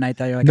you up at night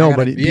that you're like,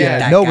 Nobody. I gotta beat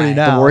that nobody guy?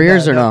 now. The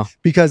Warriors or no?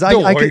 Because I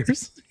could,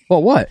 Warriors.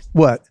 Well, what?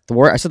 what?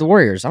 I said the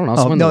Warriors. I don't know. Oh,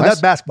 Someone in no, the that's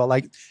West? basketball.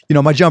 Like,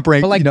 my jump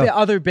rank, But like the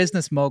other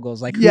business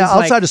moguls, like yeah, who's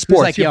like- outside of who's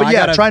sports. like, Yeah, yo, but I yeah,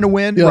 gotta- trying to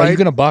win, Yeah, right? are you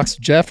gonna box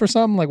Jeff or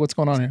something? Like what's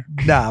going on here?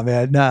 Nah,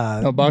 man,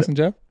 nah. No boxing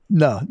Jeff?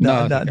 No. okay.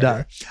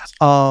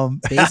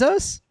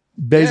 Bezos?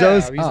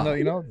 Bezos?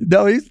 Yeah, Oh.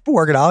 No, he's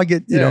working out. I'll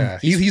get, yeah.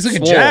 He's looking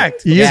Swole.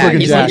 jacked. He is looking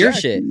he's jacked. like your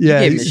shit. Yeah, You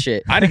gave him he's- the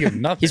shit. I didn't give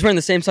him nothing. He's wearing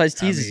the same size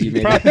tees as you,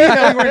 man. Probably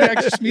wearing the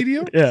extra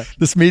medium. Yeah.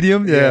 This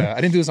medium? Yeah.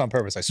 I didn't do this on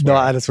purpose. I swear.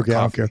 No, that's okay.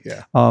 I don't Coffee,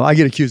 care. Yeah. I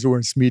get accused of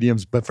wearing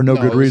mediums, but for no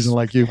good it was- reason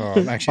like you. Oh,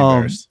 I'm actually Um,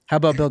 embarrassed. How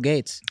about Bill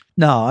Gates?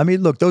 No, I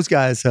mean, look, those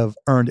guys have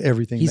earned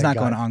everything. He's they not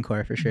got. going to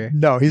Encore for sure.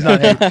 No, he's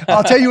not.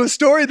 I'll tell you a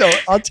story, though.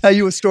 I'll tell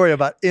you a story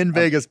about in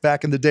Vegas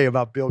back in the day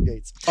about Bill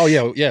Gates. Oh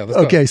yeah. Let's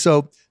go. Okay,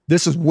 so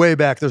this is way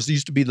back. There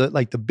used to be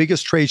the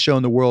biggest trade show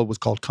in the world was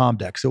called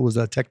Comdex. It was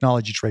a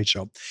technology trade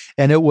show,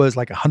 and it was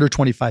like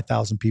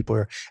 125,000 people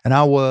here. And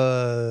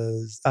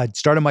I'd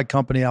started my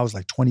company. I was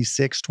like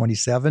 26,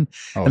 27,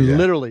 Oh, and yeah.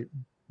 literally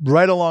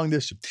right along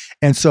this.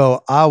 And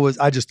so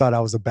I just thought I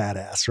was a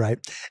badass, right?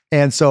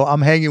 And so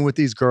I'm hanging with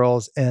these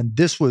girls, and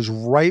this was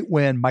right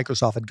when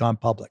Microsoft had gone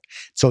public.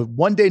 So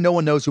one day no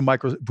one knows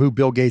who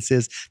Bill Gates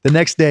is. The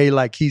next day,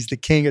 like he's the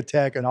king of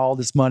tech and all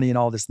this money and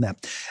all this and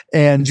that.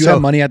 And did you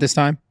have money at this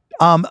time?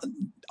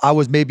 I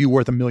was maybe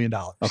worth $1 million.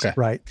 Okay.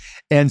 Right.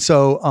 And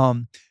so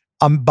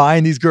I'm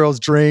buying these girls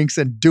drinks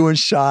and doing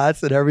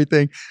shots and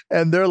everything.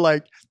 And they're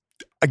like,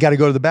 I got to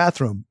go to the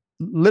bathroom.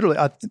 Literally,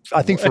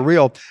 I think for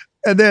real.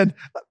 And then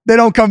they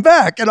don't come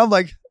back. And I'm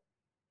like,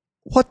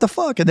 what the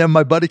fuck? And then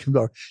my buddy comes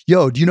over.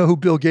 Yo, do you know who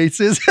Bill Gates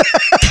is?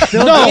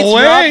 Bill Gates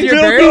robbed your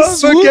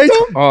berries? Bill Gates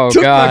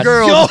took God. my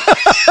girl.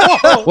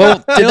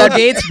 Well, Bill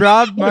Gates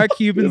robbed Mark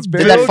Cuban's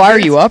berries. did that fire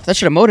you up? That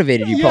should have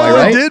motivated you, probably,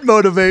 right? It did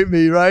motivate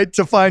me, right?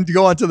 To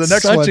go on to the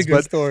next one. Such a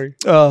good story.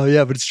 Oh,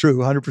 yeah, but it's true.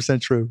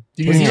 100% true.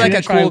 Was he like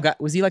a cool guy?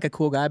 Was he like a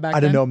cool guy back then? I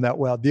didn't know him that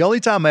well. The only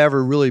time I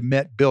ever really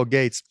met Bill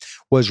Gates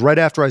was right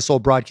after I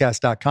sold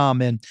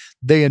broadcast.com, and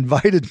they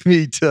invited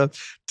me to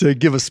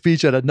give a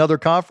speech at another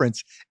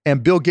conference,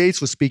 and Bill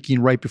Gates was speaking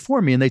right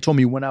before me, and they told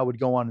me when I would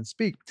go on and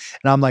speak.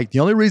 And I'm like, the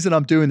only reason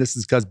I'm doing this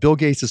is because Bill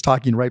Gates is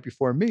talking right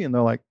before me. And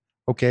they're like,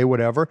 okay,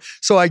 whatever.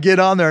 So I get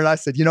on there and I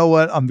said, you know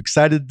what? I'm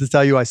excited to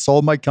tell you I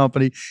sold my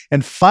company.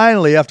 And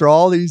finally, after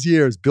all these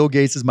years, Bill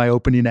Gates is my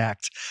opening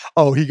act.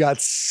 Oh, he got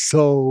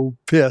so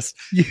pissed.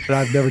 And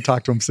I've never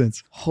talked to him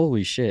since.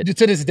 Holy shit.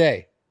 To this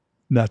day.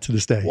 Not to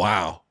this day.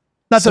 Wow.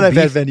 Not that I've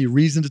had any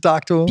reason to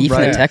talk to him. Beef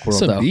right? in the tech world,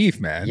 Some though. beef,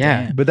 man.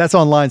 Yeah. Damn. But that's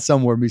online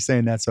somewhere, me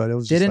saying that. So it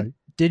was just like,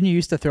 Didn't you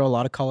used to throw a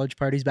lot of college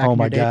parties back oh in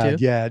my your day God.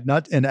 too? Yeah.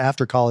 And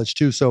after college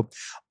too. So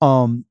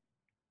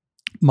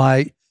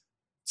my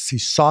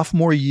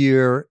sophomore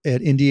year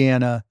at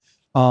Indiana,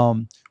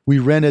 we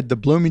rented the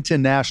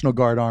Bloomington National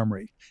Guard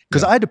Armory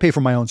because I had to pay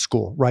for my own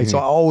school, right? So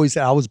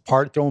I was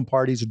throwing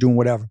parties or doing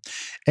whatever.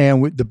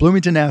 And the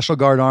Bloomington National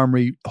Guard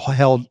Armory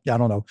held,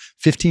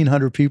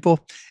 1,500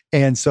 people.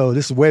 And so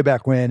this is way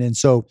back when. And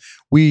so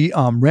we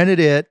rented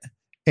it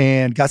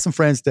and got some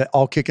friends that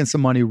all kick in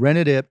some money,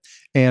 rented it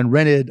and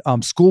rented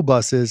school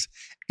buses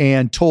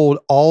and told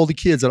all the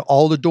kids at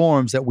all the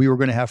dorms that we were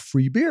going to have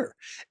free beer.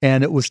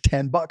 And it was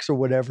 $10 or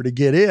whatever to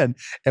get in.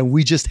 And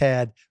we just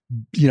had,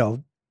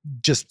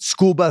 just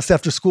school bus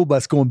after school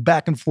bus going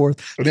back and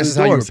forth. This is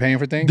how you were paying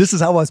for things? This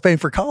is how I was paying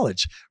for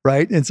college,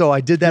 right? And so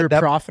I did that. You were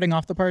profiting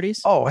off the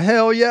parties? Oh,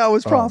 hell yeah. I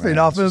was profiting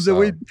off of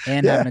it.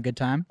 And having a good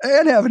time?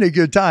 And having a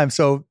good time.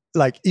 So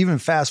like even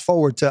fast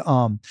forward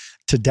to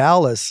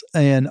Dallas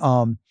and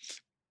 8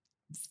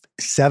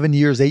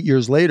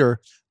 years later,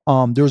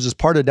 there was this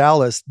part of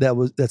Dallas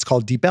that's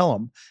called Deep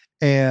Ellum,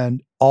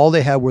 and all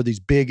they had were these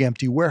big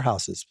empty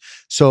warehouses.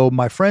 So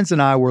my friends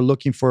and I were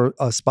looking for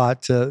a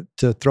spot to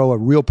throw a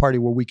real party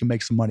where we can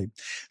make some money.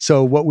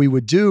 So what we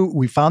would do,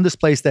 we found this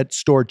place that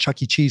stored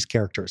Chuck E. Cheese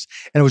characters,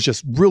 and it was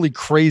just really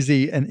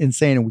crazy and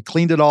insane. And we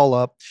cleaned it all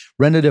up,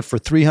 rented it for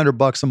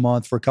 $300 a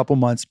month for a couple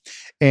months,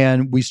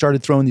 and we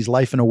started throwing these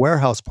life in a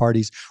warehouse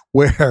parties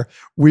where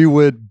we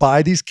would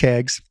buy these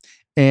kegs.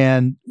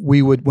 And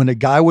we would, when a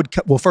guy would,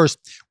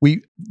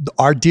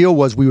 our deal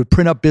was we would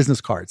print up business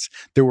cards.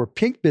 There were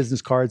pink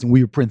business cards and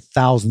we would print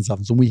thousands of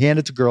them. So we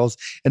handed to girls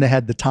and it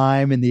had the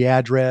time and the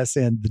address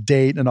and the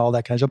date and all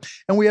that kind of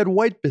stuff. And we had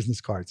white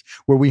business cards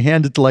where we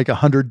handed to like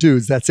 100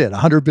 dudes. That's it,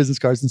 100 business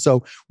cards. And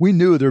so we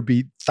knew there'd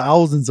be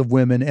thousands of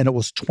women and it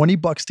was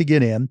 $20 to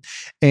get in.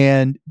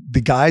 And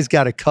the guys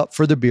got a cup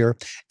for the beer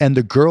and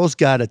the girls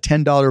got a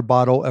 $10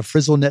 bottle of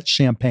Frizzle-Net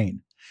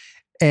champagne.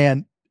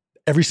 And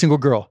every single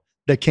girl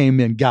that came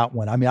in got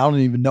one. I mean, I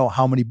don't even know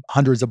how many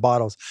hundreds of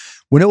bottles.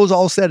 When it was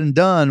all said and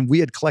done, we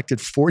had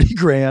collected 40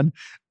 grand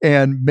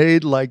and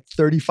made like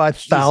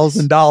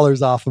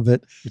 $35,000 off of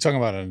it. You're talking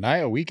about a night,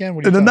 a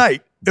weekend?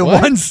 In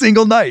one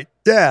single night.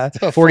 Yeah.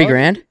 40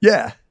 grand?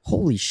 Yeah.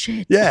 Holy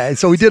shit. Yeah. And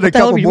so we did a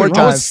couple more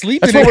times.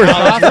 Sleeping That's what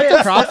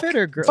in Profit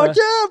or Fuck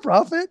yeah,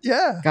 profit.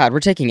 Yeah. God,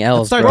 we're taking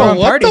L's, Start bro. throwing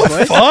parties,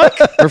 boys. Fuck?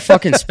 We're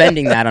fucking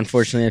spending that,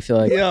 unfortunately, I feel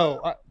like.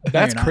 Yo,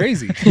 that's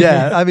crazy.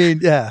 Yeah. I mean,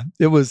 yeah,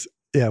 it was.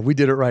 Yeah, we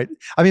did it right.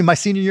 I mean, my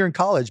senior year in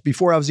college,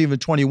 before I was even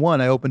 21,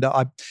 I opened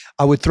up.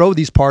 I would throw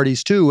these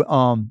parties too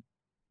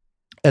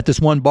at this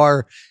one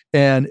bar,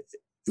 and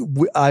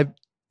we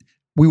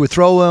would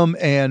throw them,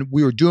 and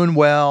we were doing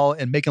well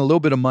and making a little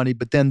bit of money.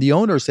 But then the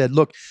owner said,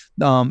 "Look,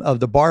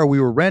 of the bar we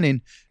were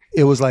renting,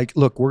 it was like,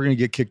 look, we're going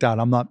to get kicked out.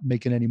 I'm not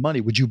making any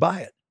money. Would you buy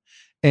it?"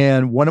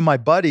 And one of my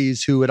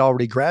buddies who had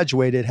already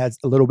graduated had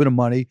a little bit of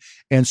money.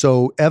 And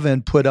so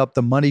Evan put up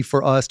the money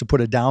for us to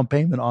put a down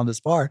payment on this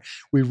bar.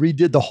 We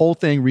redid the whole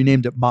thing,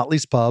 renamed it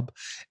Motley's Pub.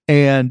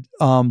 And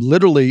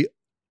literally,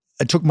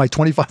 I took my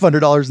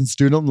 $2,500 in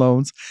student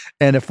loans.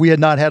 And if we had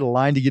not had a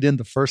line to get in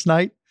the first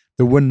night,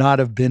 there would not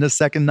have been a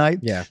second night.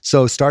 Yeah.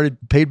 So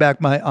paid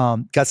back my,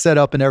 got set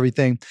up and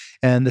everything.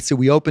 And let's see,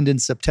 we opened in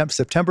September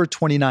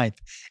 29th.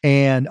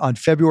 And on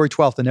February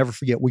 12th, I'll never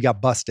forget, we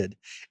got busted.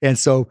 And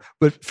so,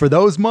 but for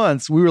those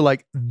months, we were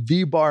like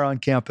the bar on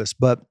campus.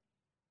 But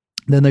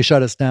then they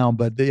shut us down.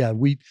 But yeah,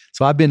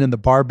 so I've been in the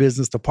bar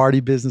business, the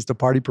party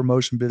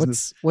promotion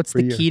business. What's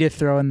the key to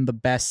throwing the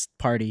best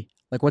party?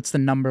 Like, what's the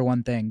number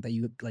one thing that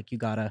you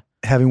gotta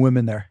having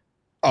women there.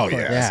 Oh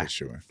yeah, that's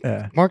sure.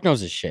 Yeah, Mark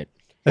knows his shit.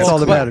 That's all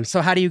that matters.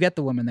 So how do you get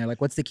the women there?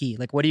 Like, what's the key?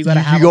 Like, what do you gotta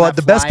have? You go on out.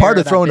 that The best part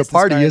flyer, of throwing a that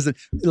party business card?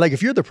 isn't like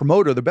if you're the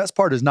promoter. The best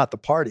part is not the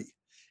party.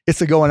 It's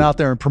the going out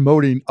there and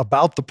promoting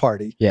about the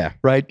party. Yeah.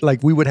 Right.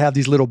 Like we would have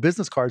these little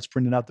business cards,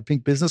 printing out the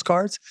pink business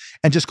cards,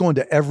 and just going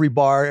to every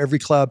bar, every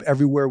club,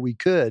 everywhere we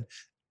could,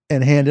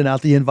 and handing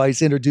out the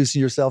invites,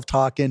 introducing yourself,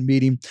 talking,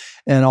 meeting,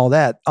 and all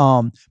that.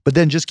 But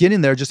then just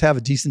getting there, just have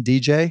a decent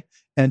DJ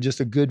and just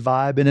a good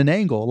vibe and an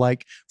angle.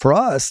 Like for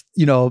us,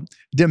 you know,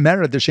 it didn't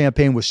matter that the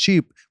champagne was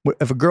cheap.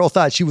 If a girl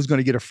thought she was going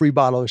to get a free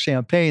bottle of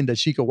champagne that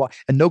she could walk,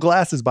 and no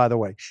glasses, by the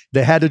way,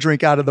 they had to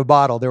drink out of the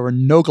bottle. There were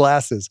no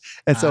glasses.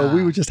 And so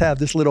we would just have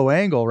this little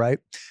angle, right?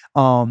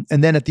 And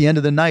then at the end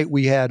of the night,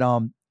 we had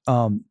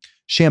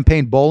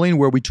champagne bowling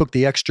where we took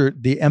the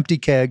empty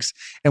kegs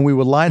and we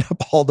would line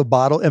up all the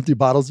empty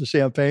bottles of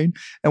champagne,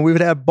 and we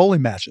would have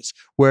bowling matches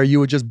where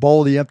you would just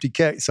bowl the empty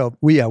keg. So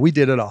we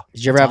did it all.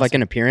 Did you ever have like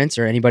an appearance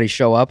or anybody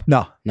show up?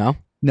 No, No?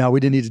 we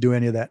didn't need to do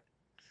any of that.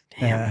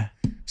 Damn.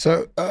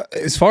 So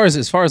as far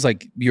as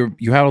like you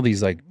had all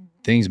these like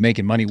things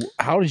making money,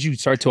 how did you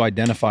start to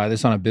identify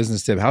this on a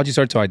business tip? How did you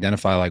start to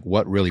identify like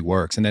what really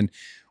works? And then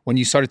when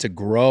you started to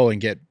grow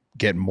and get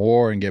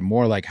more,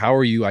 like how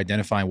are you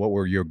identifying what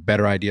were your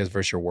better ideas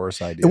versus your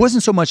worst ideas? It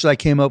wasn't so much that I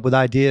came up with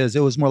ideas.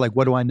 It was more like,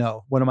 what do I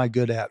know? What am I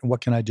good at? And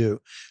what can I do?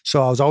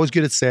 So I was always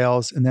good at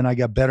sales. And then I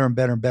got better and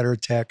better and better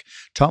at tech,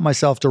 taught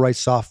myself to write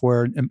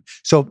software. And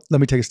so let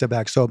me take a step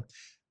back. So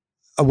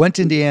I went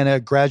to Indiana,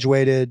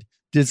 graduated,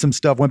 did some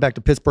stuff, went back to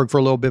Pittsburgh for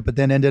a little bit, but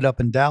then ended up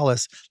in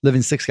Dallas,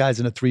 living 6 guys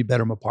in a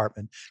 3-bedroom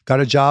apartment.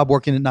 Got a job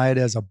working at night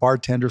as a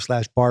bartender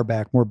 /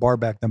 barback, more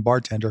barback than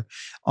bartender.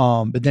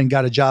 But then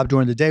got a job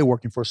during the day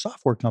working for a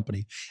software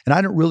company. And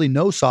I didn't really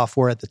know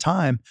software at the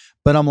time,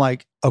 but I'm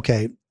like,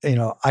 okay, you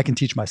know, I can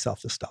teach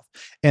myself this stuff.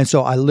 And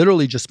so I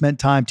literally just spent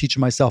time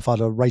teaching myself how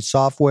to write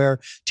software,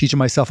 teaching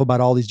myself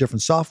about all these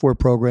different software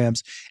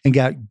programs, and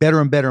got better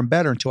and better and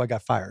better until I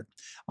got fired.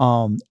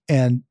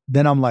 And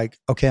then I'm like,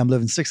 okay, I'm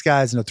living 6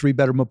 guys in a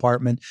 3-bedroom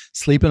apartment,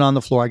 sleeping on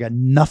the floor. I got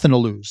nothing to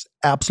lose,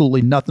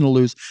 absolutely nothing to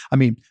lose. I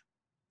mean,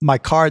 my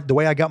car, the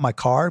way I got my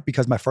car,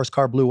 because my first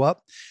car blew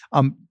up,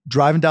 I'm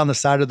driving down the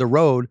side of the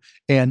road,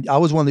 and I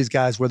was one of these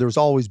guys where there was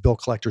always bill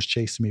collectors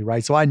chasing me,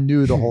 right? So I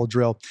knew the whole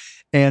drill.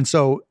 And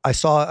so I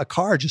saw a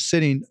car just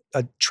sitting,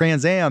 a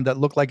Trans Am that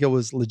looked like it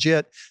was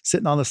legit,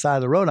 sitting on the side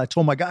of the road. And I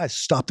told my guys,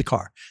 stop the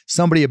car.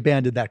 Somebody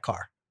abandoned that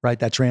car, right?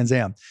 That Trans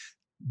Am.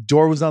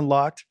 Door was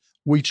unlocked.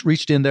 We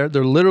reached in there.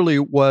 There literally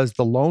was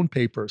the loan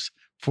papers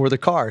for the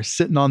car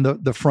sitting on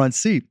the front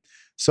seat.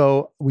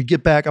 So we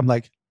get back. I'm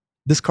like,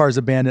 this car is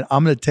abandoned.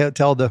 I'm going to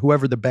tell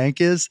whoever the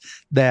bank is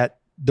that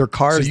their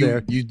car is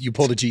there. You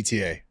pulled a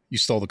GTA. You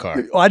stole the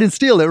car. I didn't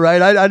steal it,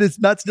 right? I did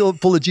not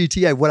pull a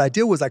GTA. What I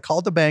did was I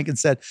called the bank and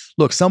said,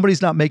 look,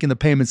 somebody's not making the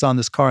payments on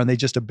this car and they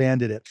just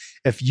abandoned it.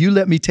 If you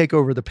let me take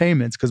over the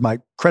payments, because my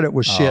credit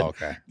was shit. Oh,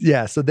 okay.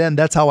 Yeah. So then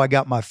that's how I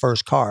got my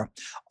first car.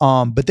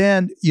 But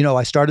then, you know,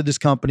 I started this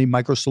company,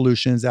 Micro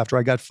Solutions, after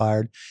I got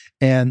fired.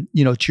 And,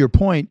 you know, to your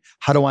point,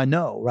 how do I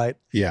know, right?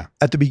 Yeah.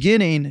 At the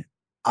beginning,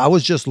 I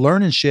was just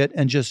learning shit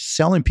and just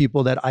selling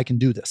people that I can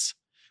do this.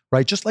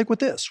 Right? Just like with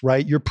this,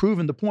 right? You're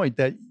proving the point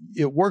that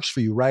it works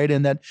for you, right?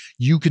 And that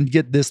you can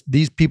get this,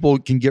 these people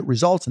can get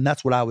results. And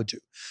that's what I would do,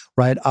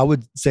 right? I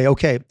would say,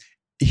 okay,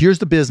 here's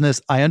the business.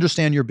 I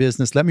understand your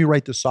business. Let me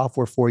write the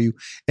software for you.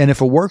 And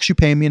if it works, you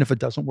pay me. And if it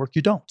doesn't work,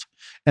 you don't.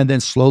 And then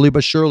slowly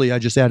but surely, I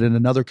just added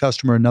another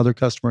customer, another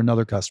customer,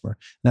 another customer.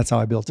 And that's how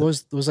I built it.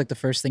 What was like the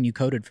first thing you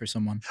coded for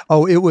someone?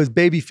 Oh, it was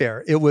Baby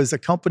Fair. It was a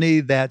company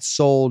that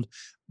sold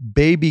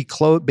babies'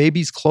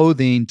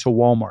 clothing to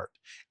Walmart.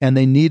 And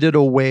they needed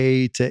a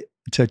way to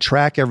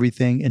track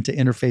everything and to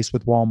interface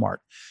with Walmart.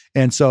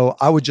 And so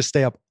I would just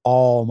stay up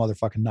all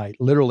motherfucking night,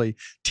 literally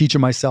teaching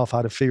myself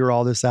how to figure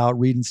all this out,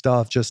 reading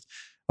stuff, just,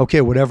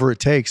 okay, whatever it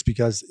takes,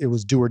 because it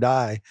was do or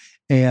die.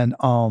 And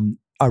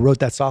I wrote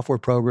that software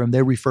program.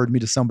 They referred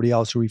me to somebody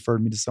else who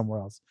referred me to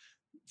somewhere else.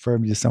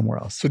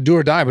 So do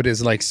or die, but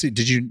is like,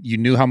 did you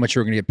knew how much you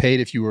were going to get paid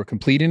if you were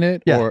completing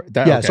it? Yeah. Or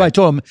that, yeah. Okay. So I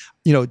told them,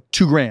 you know,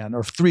 $2,000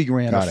 or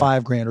 $3,000 Got or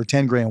it. $5,000 or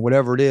 $10,000,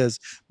 whatever it is.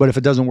 But if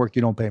it doesn't work,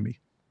 you don't pay me.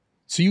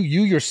 So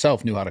you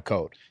yourself knew how to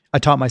code. I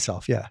taught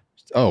myself. Yeah.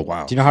 Oh,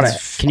 wow. Do you know how to,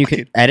 can you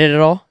edit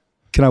at all?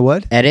 Can I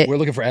what? Edit? We're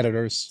looking for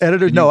editors.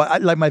 Editors? No, I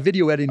like my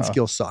video editing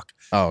skills suck.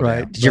 Oh, okay.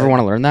 right. Did you ever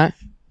want to learn that?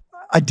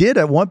 I did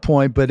at one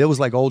point, but it was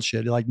like old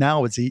shit. Like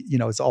now it's, you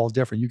know, it's all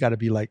different. You got to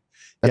be like,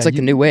 That's like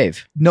the new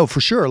wave. No,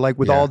 for sure. Like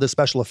with Yeah. all the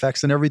special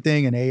effects and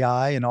everything and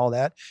AI and all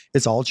that,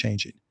 it's all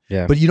changing.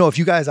 Yeah. But you know, if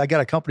you guys, I got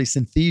a company,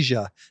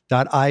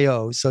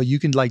 synthesia.io, so you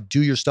can like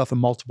do your stuff in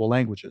multiple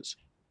languages.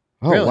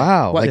 Oh, Really?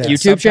 wow. What, Like yeah,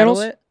 YouTube subtitle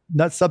channels? it?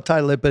 Not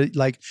subtitle it, but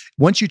like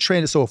once you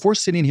train it. So if we're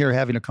sitting here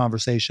having a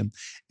conversation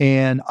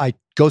and I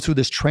go through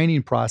this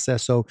training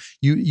process, so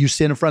you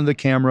sit in front of the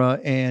camera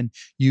and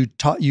you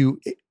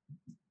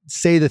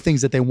say the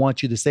things that they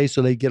want you to say,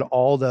 so they get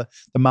all the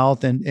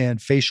mouth and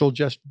facial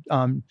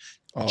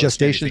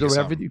gestations or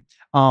everything.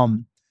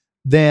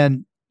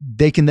 Then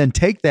they can then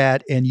take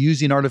that and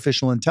using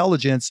artificial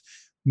intelligence,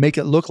 make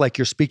it look like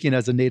you're speaking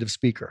as a native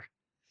speaker.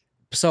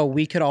 So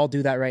we could all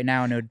do that right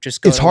now, and it would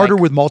just go. It's harder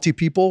with multi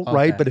people,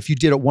 right? Okay. But if you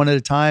did it one at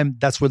a time,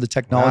 that's where the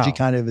technology Wow.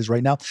 kind of is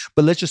right now.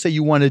 But let's just say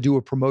you want to do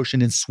a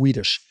promotion in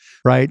Swedish,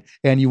 right?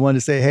 And you want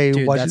to say, hey,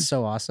 Dude, watch that's it.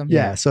 so awesome.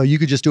 Yeah. So you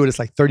could just do it. It's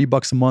like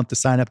 $30 a month to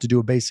sign up to do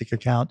a basic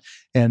account.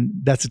 And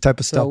that's the type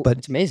of stuff. So But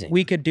It's amazing.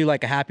 we could do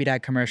like a Happy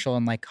Dad commercial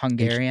in like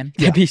Hungarian.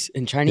 Could be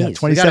in Chinese. Yeah,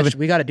 27.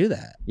 We got to do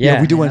that.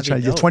 yeah, we do man, one in that'd be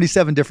Chinese. Yeah, dope.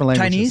 27 different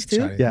languages. Chinese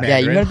too? Yeah. Yeah,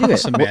 you got to do it.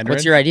 Some What's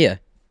Mandarin. your idea?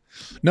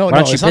 No, Why no,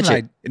 don't you it's not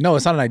pitch an no,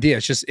 it's not an idea.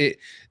 It's just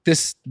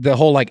the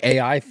whole like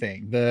AI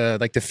thing,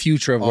 the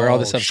future of where all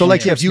this stuff. So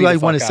like if you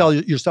like want to sell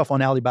your stuff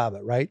on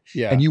Alibaba, right?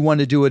 Yeah. And you want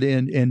to do it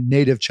in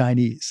native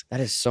Chinese. That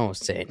is so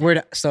insane.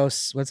 So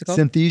what's it called?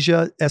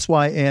 Synthesia,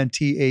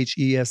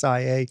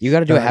 Synthesia. You got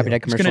to do a Happy Dad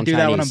I'm just commercial gonna in do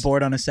that when I'm Chinese.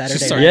 bored on a Saturday.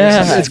 Just night. start-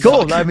 Yeah. It's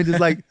cool. I mean, it's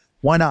like,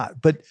 why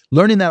not? But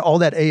learning that all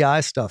that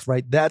AI stuff,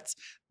 right? That's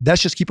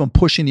just keep on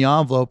pushing the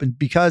envelope. And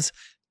because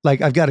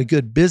like I've got a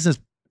good business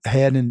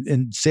head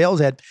and sales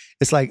head,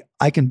 it's like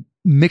I can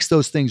mix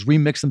those things,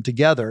 remix them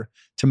together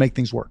to make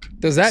things work.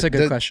 Does that? That's a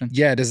good question.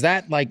 Yeah. Does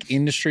that like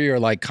industry or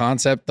like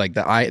concept like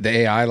the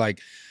AI like?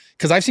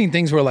 Because I've seen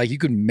things where like you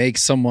could make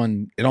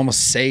someone it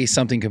almost say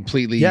something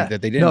completely that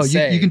they didn't No,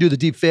 say. you can do the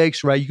deep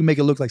fakes, right? You can make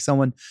it look like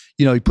someone,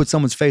 you put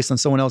someone's face on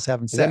someone else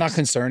having Is sex. that not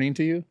concerning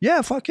to you?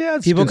 Yeah, fuck yeah.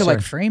 It's People could like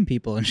concerning. frame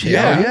people and shit.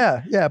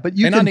 Yeah. Yeah. But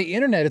you And can, on the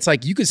internet, it's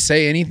like you could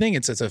say anything.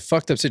 It's a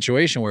fucked up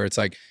situation where it's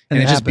like, and And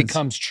it it just happens.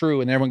 becomes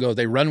true, and everyone goes,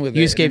 they run with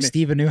You it. just gave And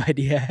Steve a new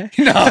idea.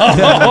 no,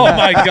 oh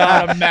my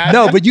god, imagine.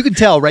 no, but you can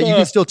tell, right? You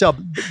can still tell.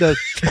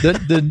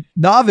 The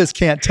novice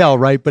can't tell,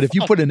 right? But if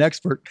you put an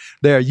expert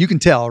there, you can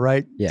tell,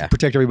 right? Yeah. To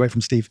protect everybody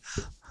from Steve.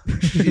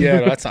 Yeah,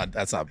 no, that's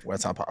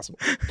not possible.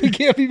 We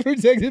can't be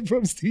protected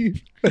from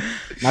Steve.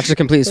 Not to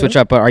completely switch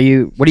up, but what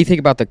do you think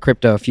about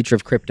the future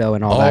of crypto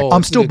and all that? Oh,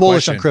 I'm that's a still good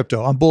bullish question. on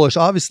crypto. I'm bullish.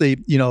 Obviously,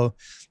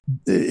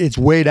 it's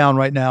way down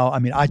right now. I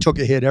mean, I took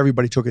a hit.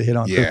 Everybody took a hit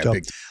on Yeah, crypto.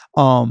 big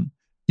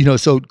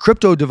So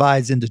crypto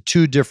divides into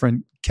two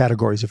different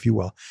categories, if you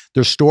will.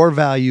 There's store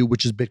value,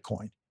 which is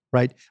Bitcoin,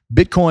 right?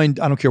 Bitcoin,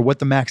 I don't care what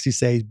the maxi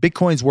says,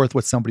 Bitcoin's worth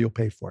what somebody will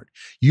pay for it.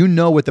 You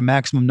know what the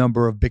maximum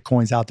number of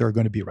Bitcoins out there are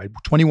going to be, right?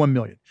 21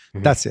 million.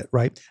 Mhm. That's it,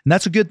 right? And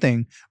that's a good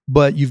thing,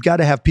 but you've got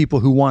to have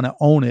people who want to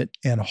own it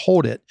and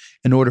hold it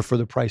in order for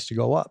the price to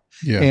go up.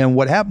 Yeah. And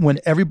what happened when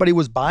everybody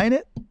was buying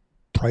it,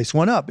 price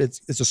went up.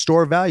 It's a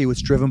store value.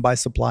 It's driven by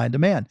supply and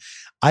demand.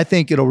 I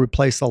think it'll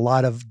replace a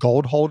lot of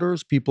gold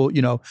holders, people,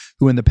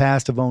 who in the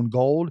past have owned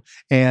gold.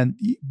 And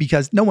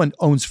because no one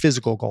owns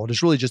physical gold,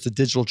 it's really just a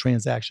digital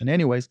transaction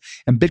anyways.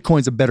 And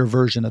Bitcoin's a better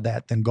version of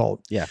that than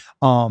gold. Yeah.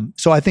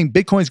 So I think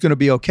Bitcoin's going to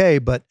be okay,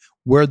 but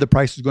where the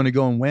price is going to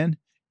go and when,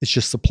 it's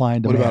just supply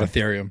and What demand. about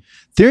Ethereum?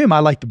 Ethereum, I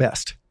like the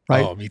best,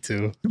 right? Oh, me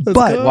too. But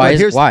Why?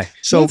 here's- Why?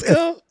 So Let's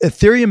go.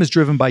 Ethereum is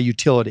driven by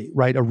utility,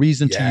 right? A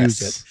reason to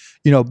use it.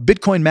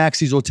 Bitcoin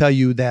maxis will tell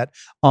you that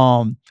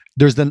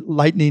there's the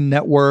Lightning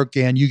Network,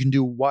 and you can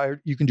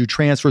do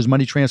transfers,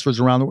 money transfers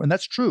around the world, and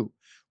that's true,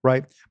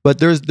 right? But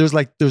there's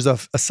a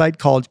site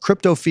called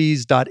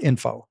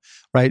cryptofees.info,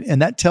 right?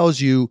 And that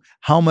tells you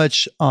how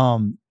much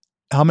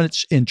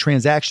in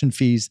transaction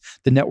fees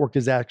the network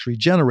is actually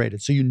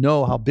generated, so you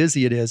know how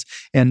busy it is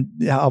and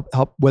how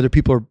whether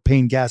people are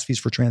paying gas fees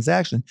for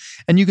transaction.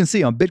 And you can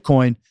see on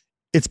Bitcoin,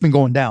 it's been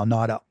going down,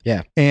 not up.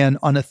 Yeah. And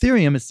on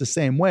Ethereum, it's the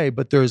same way,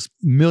 but there's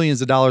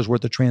millions of dollars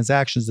worth of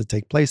transactions that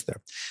take place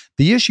there.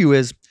 The issue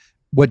is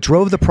what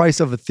drove the price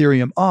of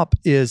Ethereum up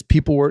is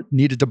people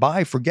needed to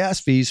buy for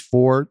gas fees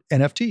for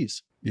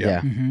NFTs,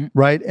 Yeah. Mm-hmm.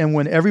 right? And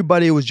when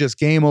everybody was just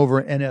game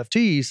over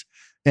NFTs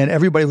and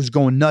everybody was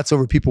going nuts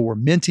over people were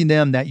minting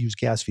them, that used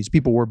gas fees.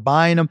 People were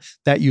buying them,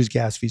 that used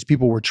gas fees.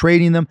 People were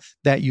trading them,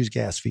 that used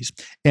gas fees.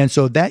 And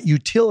so that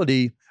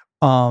utility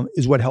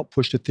is what helped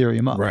push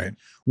Ethereum up. Right.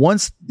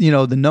 Once,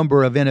 the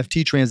number of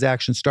NFT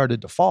transactions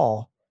started to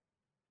fall,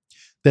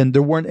 then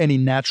there weren't any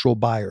natural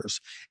buyers.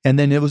 And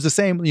then it was the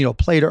same,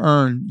 play to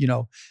earn,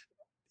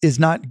 is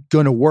not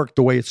going to work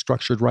the way it's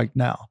structured right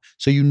now.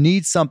 So you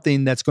need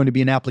something that's going to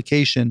be an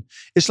application.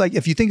 It's like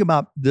if you think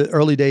about the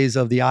early days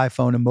of the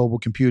iPhone and mobile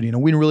computing,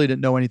 and we really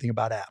didn't know anything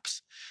about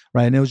apps,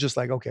 right? And it was just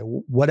like, okay,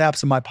 what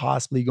apps am I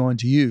possibly going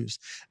to use?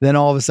 Then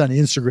all of a sudden,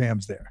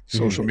 Instagram's there.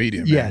 Social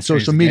media. Man. Yeah, Changed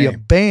social the media,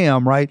 game.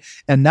 bam, right?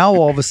 And now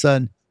all of a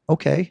sudden,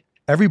 okay,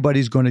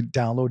 everybody's going to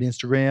download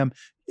Instagram.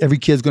 Every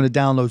kid's going to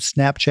download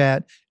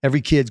Snapchat.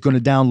 Every kid's going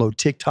to download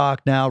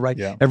TikTok now, right?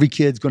 Yeah. Every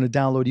kid's going to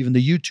download even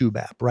the YouTube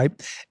app, right?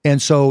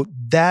 And so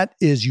that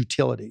is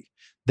utility.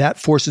 That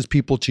forces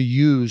people to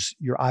use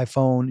your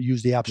iPhone,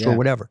 use the App Store, Yeah.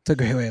 whatever. It's a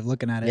great way of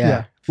looking at it.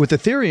 Yeah. With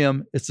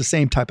Ethereum, it's the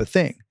same type of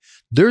thing.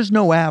 There's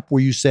no app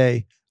where you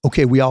say,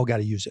 okay, we all got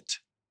to use it.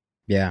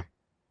 Yeah.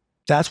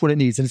 That's what it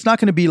needs. And it's not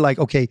going to be like,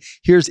 okay,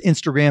 here's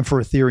Instagram for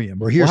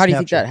Ethereum or here's Well, how do you Snapchat.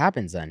 think that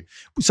happens then?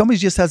 Somebody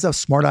just has a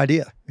smart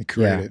idea. They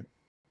created.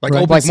 Like,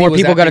 Right. OpenSea Like more was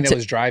people that gotta thing that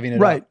was driving it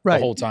Right, up right.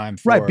 the whole time.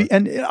 Right. for-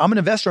 And I'm an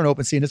investor in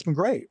OpenSea and it's been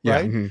great. Yeah.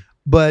 Right. Mhm.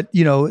 But,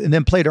 and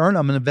then Play to Earn,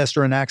 I'm an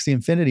investor in Axie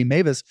Infinity,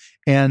 Mavis.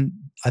 And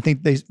I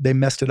think they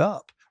messed it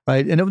up. Right.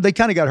 right? And they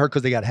kind of got hurt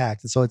because they got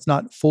hacked. So it's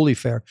not fully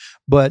fair.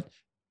 But,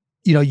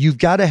 you've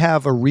got to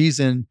have a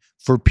reason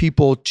for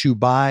people to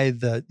buy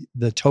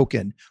the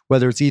token,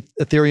 whether it's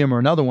Ethereum or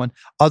another one,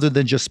 other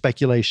than just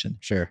speculation.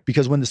 Sure.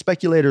 Because when the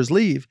speculators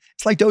leave,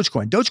 it's like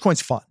Dogecoin.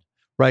 Dogecoin's fun,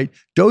 right?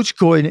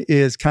 Dogecoin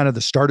is kind of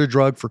the starter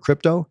drug for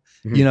crypto.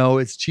 Mm-hmm.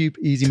 It's cheap,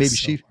 easy, maybe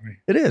cheap. Funny.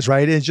 It is,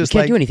 right? It's just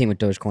you can't do anything with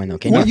Dogecoin though,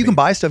 can you? you? You can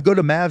buy stuff. Go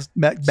to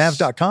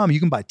Mavs.com. You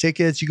can buy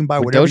tickets. You can buy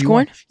whatever Dogecoin? You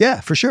want. Yeah,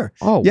 for sure.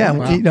 Oh, yeah.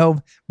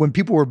 Wow. When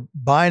people were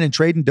buying and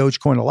trading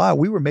Dogecoin a lot,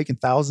 we were making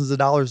thousands of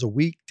dollars a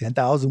week,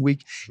 10,000 a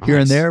week here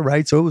and there,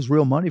 right? So it was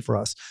real money for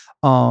us.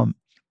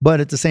 But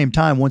at the same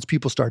time, once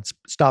people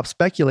stop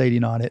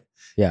speculating on it,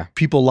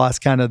 people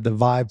lost kind of the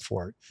vibe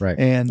for it. Right.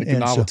 And the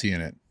novelty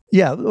in it.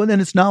 Yeah. Well, then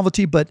it's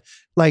novelty, but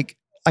like,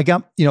 I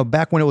got,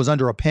 back when it was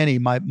under a penny,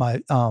 my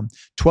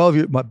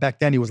 12-year, back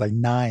then he was like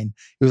 9.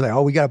 He was like,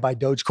 oh, we got to buy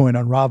Dogecoin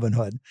on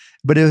Robinhood.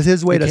 But it was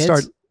his way to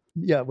start.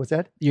 Yeah. What's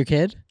that? Your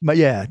kid? But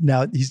yeah,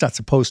 now he's not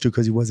supposed to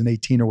because he wasn't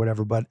 18 or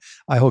whatever, but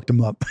I hooked him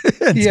up.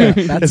 Yeah.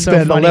 That's so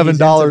spent funny.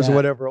 $11 or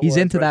whatever. He's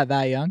into that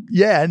young?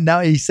 Yeah. And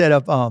now he set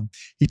up,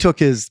 he took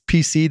his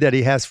PC that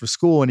he has for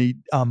school and he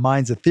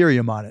mines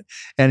Ethereum on it.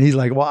 And he's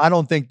like, well, I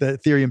don't think the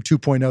Ethereum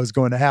 2.0 is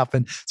going to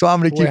happen. So I'm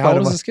going to keep how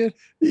old is this kid?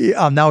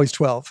 Now he's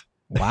 12.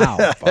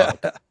 Wow.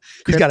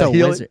 He's got a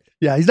wizard.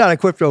 Yeah, he's not a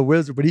crypto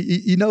wizard, but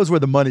he knows where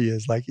the money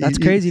is. Like that's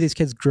crazy. These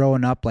kids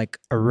growing up like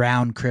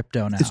around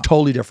crypto now. It's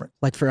totally different.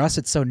 Like for us,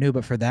 it's so new,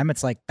 but for them,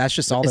 it's like that's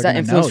just all. Is they're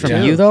that gonna influence know.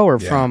 from you though, or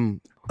from?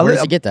 Where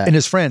does he get that? And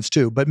his friends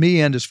too, but me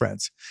and his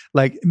friends.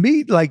 Like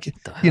me,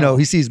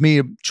 he sees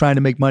me trying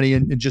to make money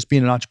and just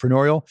being an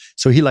entrepreneurial,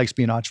 so he likes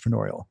being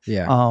entrepreneurial.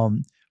 Yeah.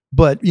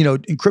 But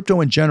in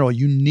crypto in general,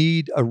 you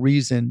need a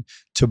reason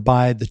to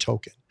buy the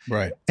token.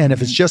 Right. And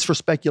if it's just for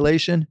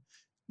speculation,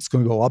 it's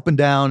going to go up and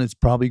down. It's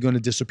probably going to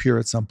disappear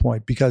at some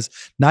point because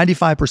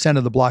 95%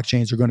 of the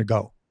blockchains are going to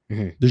go.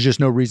 Mm-hmm. There's just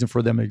no reason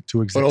for them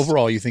to exist. But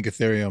overall, you think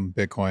Ethereum,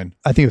 Bitcoin?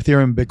 I think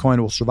Ethereum and Bitcoin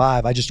will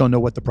survive. I just don't know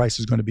what the price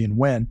is going to be and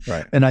when.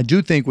 Right. And I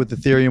do think with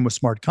Ethereum, with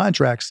smart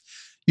contracts,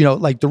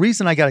 like the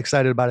reason I got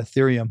excited about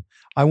Ethereum,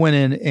 I went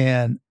in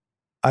and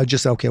I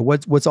just said, okay,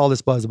 what's all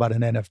this buzz about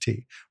an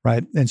NFT,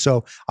 right? And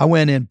so I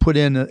went and put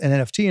in an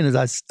NFT, and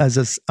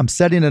as I'm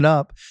setting it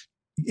up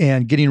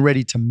and getting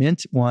ready to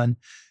mint one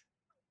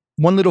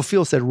little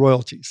field said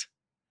royalties,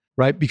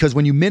 right? Because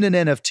when you mint an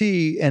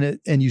NFT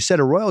and you set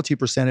a royalty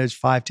percentage,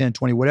 5, 10,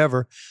 20,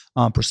 whatever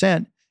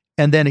percent,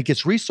 and then it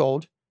gets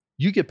resold,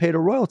 you get paid a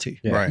royalty.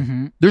 Yeah. Right.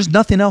 Mm-hmm. There's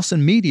nothing else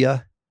in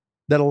media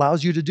that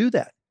allows you to do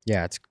that.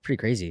 Yeah, it's pretty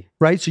crazy.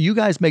 Right. So you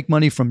guys make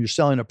money from your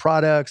selling of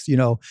products,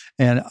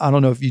 and I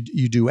don't know if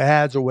you do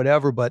ads or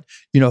whatever, but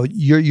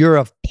you're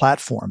a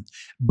platform.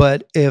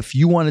 But if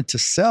you wanted to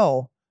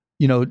sell,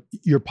 your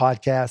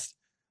podcast,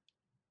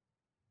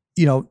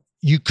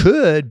 you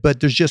could, but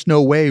there's just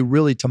no way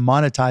really to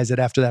monetize it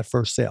after that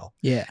first sale.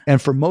 Yeah.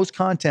 And for most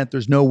content,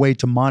 there's no way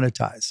to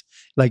monetize.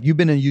 Like you've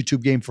been in a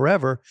YouTube game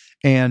forever,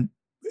 and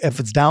if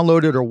it's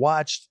downloaded or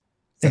watched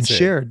and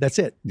shared, that's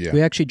it. Yeah.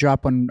 We actually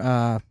dropped one.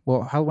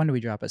 When did we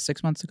drop it?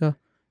 6 months ago?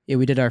 Yeah,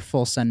 we did our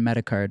full send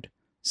meta card.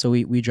 So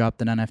we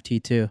dropped an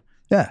NFT too.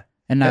 Yeah.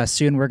 And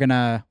soon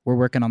we're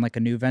working on like a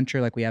new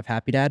venture. Like we have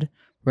Happy Dad.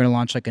 We're gonna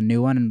launch like a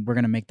new one, and we're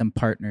gonna make them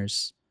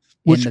partners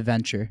in the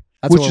venture.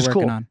 That's what we're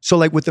working on. So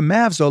like with the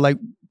Mavs though, like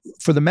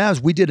for the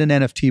Mavs, we did an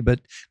NFT, but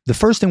the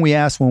first thing we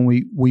asked when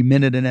we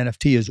minted an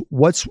NFT is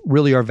what's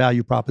really our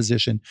value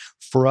proposition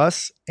for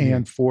us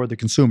and for the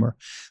consumer.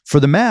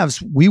 For the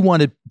Mavs, we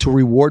wanted to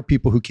reward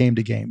people who came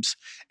to games,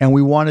 and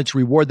we wanted to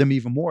reward them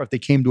even more if they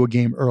came to a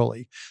game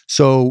early.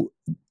 So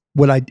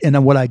what I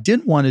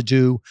didn't want to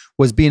do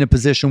was be in a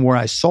position where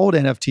I sold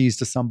NFTs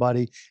to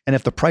somebody, and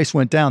if the price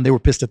went down, they were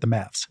pissed at the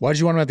Mavs. Why did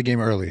you want them at the game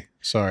early?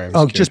 Sorry.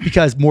 Just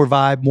because more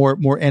vibe,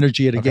 more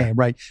energy at a game,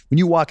 right? When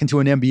you walk into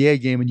an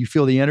NBA game and you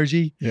feel the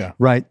energy,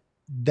 right?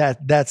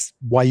 That's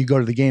why you go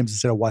to the games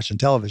instead of watching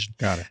television.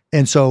 Got it.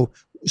 And so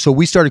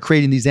we started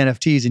creating these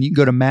NFTs, and you can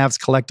go to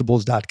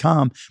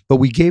mavscollectibles.com, but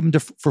we gave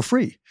them for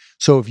free.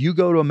 So if you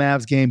go to a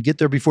Mavs game, get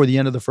there before the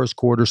end of the first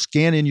quarter,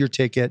 scan in your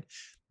ticket,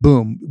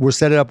 boom, we're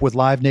set it up with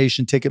Live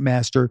Nation,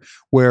 Ticketmaster,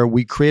 where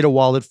we create a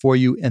wallet for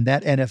you, and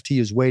that NFT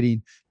is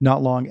waiting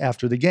not long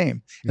after the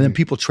game. And then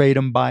people trade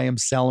them, buy them,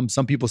 sell them.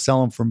 Some people sell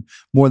them for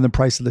more than the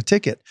price of the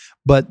ticket.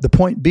 But the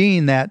point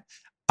being that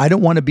I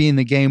don't want to be in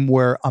the game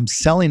where I'm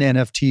selling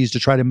NFTs to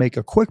try to make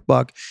a quick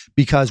buck,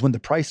 because when the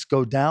price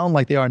go down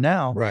like they are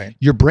now, right,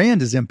 your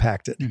brand is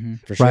impacted,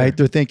 for sure. right?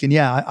 They're thinking,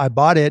 I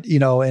bought it,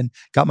 and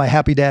got my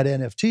Happy Dad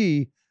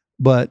NFT,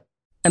 but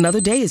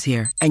another day is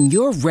here, and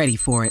you're ready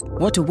for it.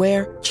 What to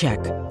wear? Check.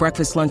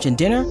 Breakfast, lunch, and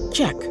dinner?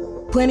 Check.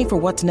 Planning for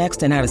what's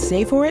next and how to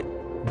save for it?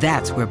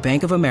 That's where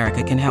Bank of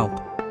America can help.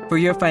 For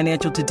your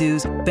financial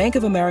to-dos, Bank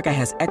of America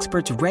has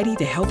experts ready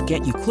to help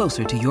get you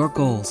closer to your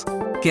goals.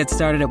 Get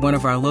started at one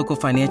of our local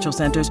financial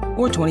centers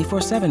or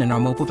 24/7 in our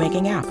mobile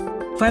banking app.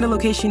 Find a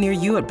location near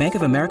you at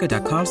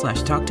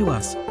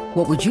bankofamerica.com/talktous.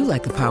 What would you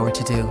like the power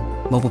to do?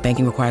 Mobile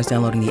banking requires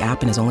downloading the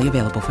app and is only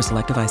available for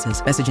select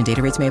devices. Message and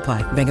data rates may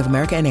apply. Bank of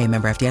America NA,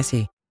 member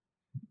FDIC.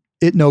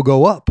 it no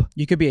go up.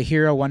 You could be a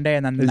hero one day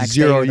and then the next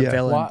zero, day you're the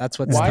villain. Why, That's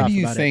what's why tough do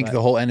you about think it,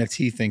 the whole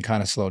NFT thing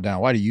kind of slowed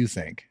down? Why do you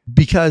think?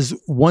 Because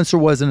once there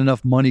wasn't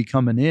enough money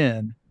coming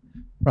in,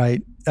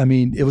 right? I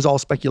mean, it was all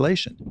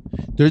speculation.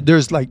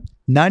 There's like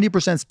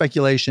 90%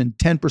 speculation,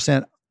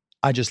 10%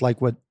 I just like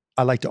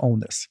I like to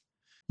own this.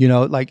 You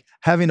know, like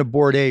having a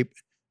Bored Ape,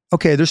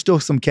 okay, there's still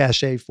some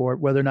cachet for it,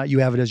 whether or not you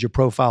have it as your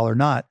profile or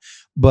not.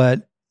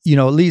 But, you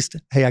know, at least,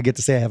 hey, I get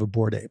to say I have a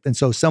Bored Ape. And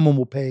so someone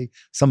will pay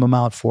some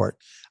amount for it.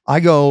 I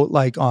go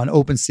like on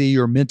OpenSea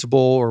or Mintable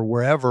or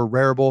wherever,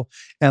 Rarible,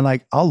 and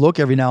like I'll look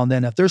every now and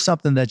then. If there's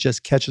something that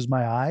just catches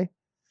my eye,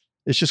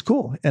 it's just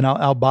cool. And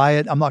I'll buy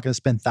it. I'm not going to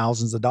spend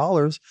thousands of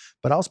dollars,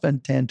 but I'll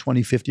spend $10, $20,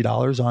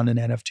 $50 on an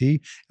NFT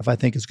if I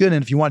think it's good.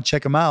 And if you want to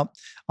check them out,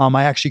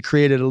 I actually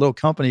created a little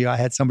company. I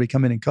had somebody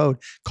come in and code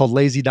called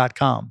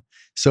lazy.com.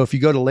 So if you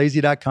go to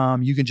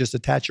lazy.com, you can just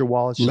attach your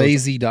wallet.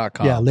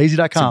 Lazy.com. Yeah,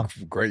 lazy.com.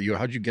 Great.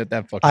 How'd you get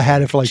that fucking? I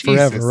had it for like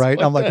forever,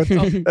 right? I'm like,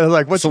 what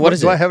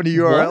do I have any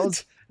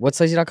URLs? What's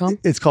lazy.com?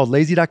 It's called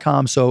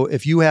lazy.com. So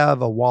if you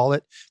have a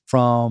wallet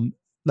from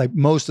like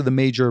most of the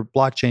major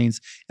blockchains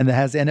and that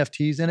has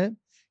NFTs in it,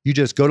 you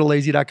just go to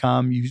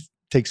lazy.com. You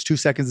takes 2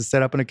 seconds to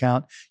set up an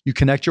account. You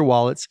connect your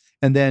wallets.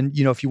 And then,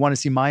 you know, if you want to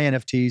see my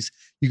NFTs,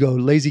 you go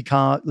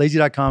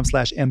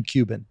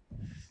lazy.com/mcuban.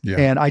 Yeah.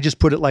 And I just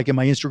put it like in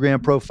my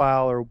Instagram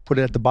profile or put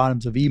it at the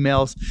bottoms of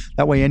emails.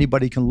 That way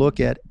anybody can look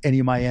at any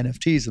of my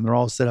NFTs and they're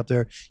all set up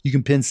there. You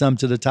can pin some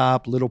to the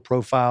top, little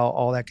profile,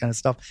 all that kind of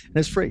stuff. And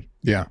it's free.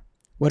 Yeah.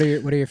 What are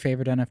your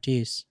favorite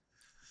NFTs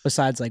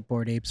besides like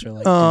Bored Apes or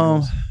like?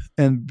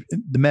 And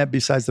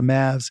besides the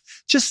Mavs,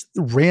 just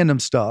random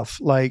stuff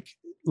like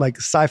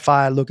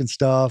sci-fi looking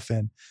stuff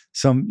and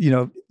some, you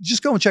know,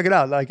 just go and check it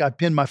out. Like I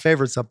pinned my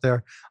favorites up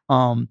there.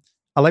 I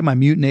like my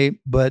Mutant Ape,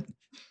 but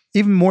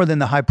even more than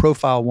the high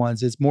profile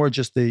ones, it's more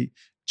just the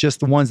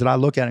ones that I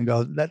look at and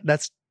go,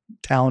 that's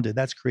talented,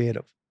 that's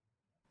creative.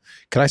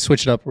 Can I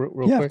switch it up real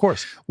quick? Yeah, of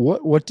course.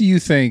 What do you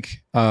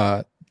think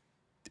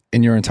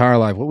in your entire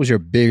life? What was your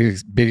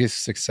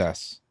biggest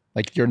success?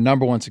 Like your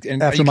number one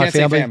success after my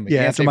family?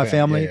 Yeah, after my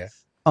family. Yeah.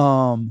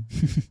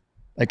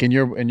 Like in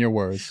your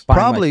words,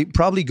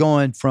 probably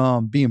going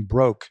from being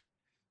broke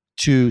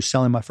to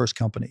selling my first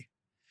company,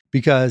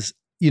 because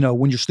you know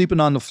when you're sleeping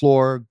on the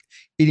floor,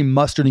 eating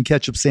mustard and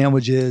ketchup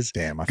sandwiches,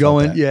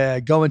 going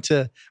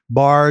to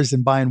bars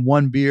and buying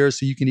one beer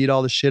so you can eat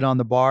all the shit on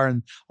the bar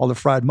and all the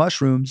fried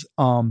mushrooms.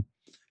 You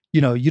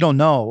know, you don't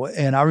know.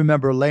 And I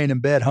remember laying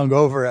in bed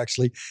hungover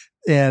actually,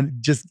 and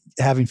just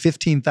having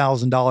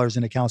 $15,000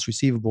 in accounts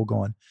receivable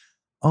going,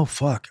 oh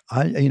fuck,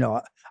 I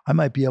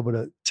might be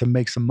able to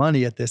make some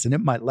money at this and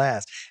it might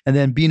last. And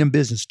then being in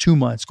business 2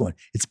 months going,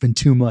 it's been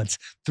 2 months,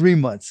 3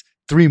 months,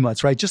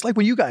 right? Just like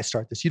when you guys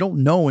start this, you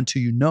don't know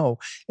until you know.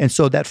 And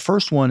so that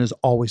first one is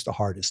always the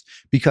hardest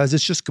because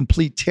it's just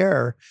complete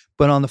terror.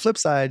 But on the flip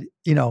side,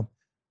 you know,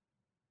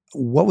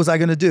 what was I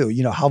going to do?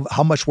 You know,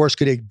 how much worse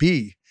could it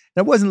be?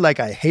 And it wasn't like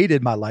I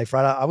hated my life,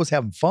 right? I was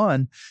having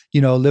fun,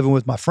 you know, living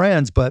with my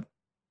friends, but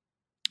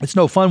it's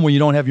no fun when you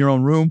don't have your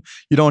own room,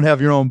 you don't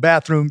have your own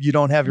bathroom, you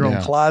don't have your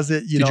own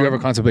closet. Did you ever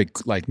contemplate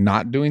like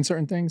not doing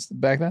certain things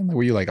back then? Like,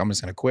 were you like, I'm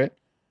just going to quit?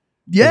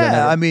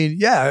 Yeah, I mean,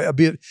 yeah,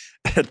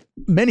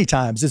 many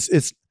times.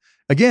 It's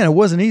again, it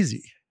wasn't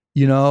easy,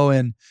 you know,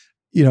 and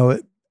you know,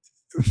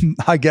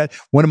 I get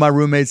one of my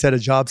roommates had a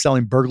job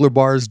selling burglar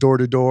bars door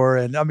to door,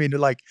 and I mean,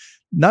 like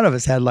none of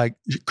us had like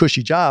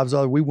cushy jobs,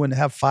 or we wouldn't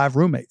have 5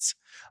 roommates.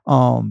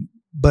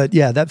 But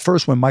yeah, that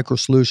first one, Micro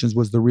Solutions,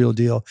 was the real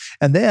deal.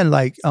 And then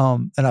like,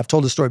 and I've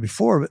told this story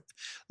before, but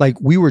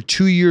like we were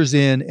 2 years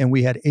in and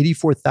we had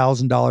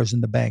 $84,000 in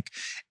the bank.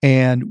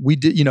 And we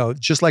did, you know,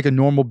 just like a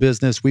normal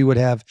business, we would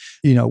have,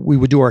 you know, we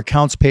would do our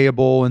accounts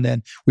payable and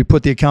then we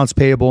put the accounts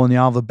payable in the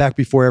envelope back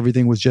before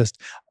everything was just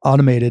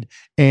automated.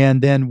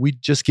 And then we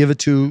just give it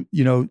to,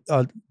 you know,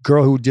 a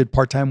girl who did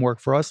part-time work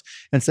for us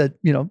and said,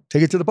 you know,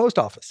 take it to the post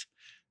office.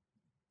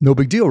 No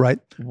big deal, right?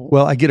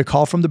 Well, I get a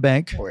call from the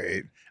bank.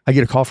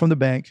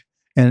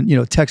 And, you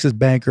know, Texas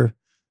banker,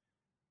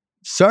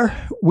 sir,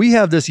 we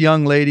have this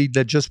young lady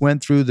that just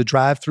went through the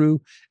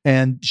drive-through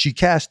and she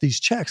cashed these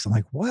checks. I'm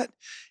like, what?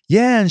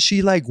 Yeah. And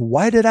she like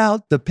whited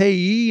out the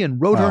payee and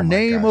wrote her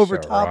name over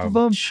top of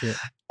them. Shit.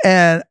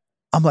 And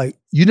I'm like,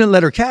 you didn't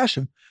let her cash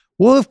them?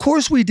 Well, of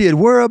course we did.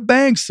 We're a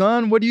bank,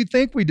 son. What do you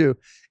think we do?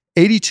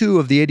 82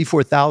 of the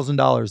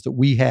 $84,000 that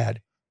we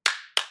had,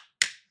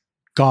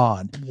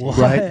 gone. What?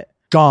 Right?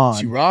 Gone.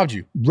 She robbed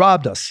you.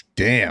 Robbed us.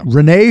 Damn.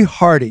 Renee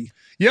Hardy.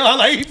 Yeah,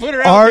 like he put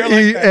her out there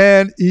like that.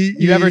 R-E-N-E-E.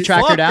 You ever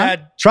track her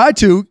down? Tried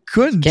to,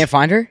 couldn't. Can't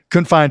find her?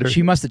 Couldn't find her.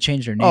 She must have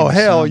changed her name. Oh,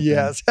 hell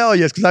yes. Hell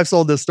yes. Because I've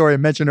sold this story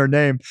and mentioned her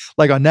name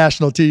like on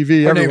national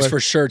TV. Her name's for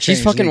sure changed.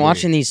 She's fucking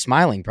watching these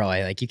smiling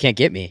probably. Like, you can't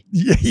get me.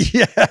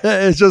 Yeah.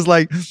 It's just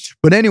like,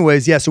 but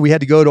anyways, yeah. So we had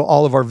to go to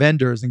all of our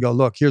vendors and go,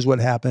 look, here's what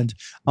happened.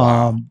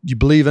 Wow. You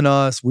believe in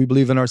us. We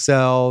believe in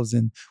ourselves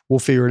and we'll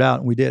figure it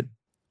out. And we did.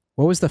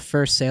 What was the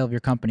first sale of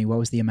your company? What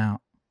was the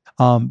amount?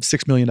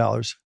 $6 million.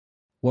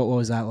 What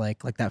was that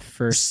like? Like that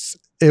first?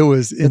 It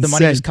was Did insane. the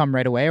money just come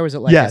right away, or was it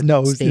like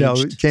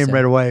it came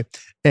right away.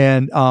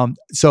 And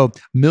so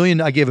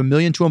I gave $1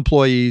 million to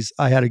employees.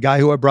 I had a guy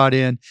who I brought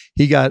in,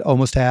 he got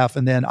almost half,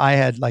 and then I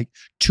had like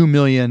 $2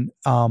 million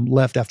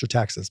left after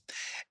taxes.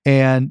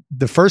 And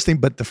the first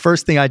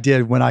thing I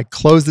did when I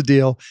closed the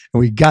deal and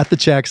we got the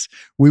checks,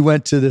 we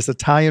went to this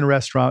Italian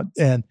restaurant,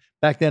 and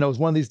back then it was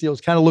one of these deals,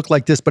 kind of looked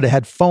like this, but it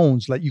had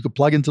phones that you could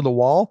plug into the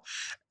wall.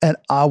 And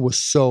I was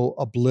so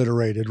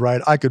obliterated,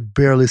 right? I could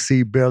barely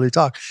see, barely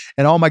talk.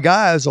 And all my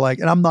guys are like,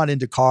 and I'm not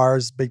into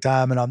cars big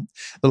time. And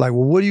they're like,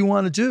 well, what do you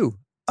want to do?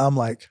 I'm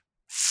like,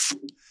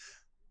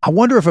 I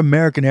wonder if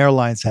American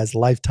Airlines has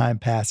lifetime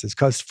passes.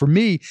 Because for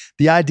me,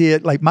 the idea,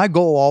 like my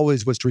goal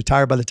always was to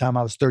retire by the time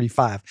I was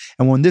 35.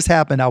 And when this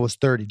happened, I was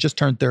 30, just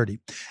turned 30.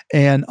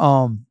 And,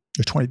 or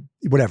 20,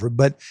 whatever.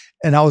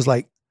 And I was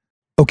like,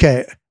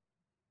 okay.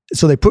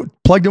 So they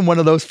plugged in one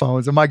of those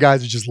phones, and my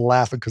guys are just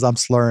laughing because I'm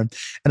slurring.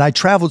 And I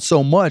traveled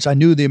so much, I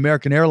knew the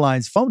American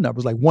Airlines phone number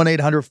was like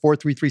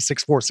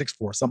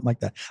 1-800-433-6464, something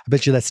like that. I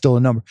bet you that's still a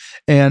number.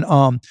 And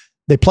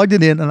they plugged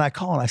it in, and I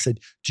called and I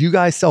said, do you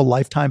guys sell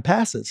lifetime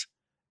passes?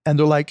 And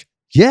they're like,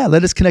 yeah,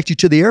 let us connect you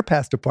to the Air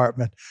Pass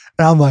department.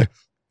 And I'm like,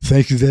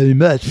 thank you very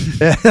much.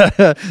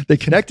 They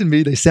connected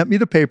me. They sent me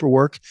the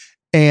paperwork,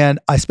 and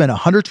I spent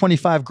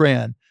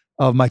 $125,000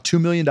 of my $2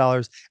 million.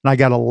 And I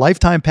got a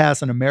lifetime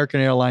pass on American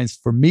Airlines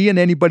for me and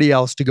anybody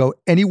else to go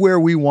anywhere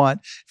we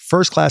want,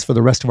 first class for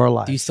the rest of our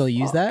lives. Do you still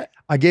use that?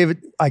 I gave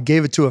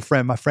it to a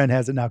friend. My friend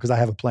has it now because I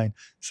have a plane.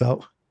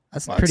 So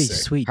that's a pretty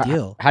sweet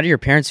deal. How do your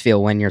parents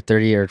feel when you're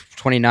 30 or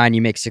 29,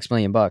 you make $6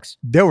 million?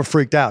 They were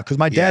freaked out because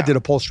my dad did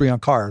upholstery on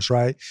cars,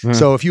 right? Mm-hmm.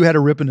 So if you had a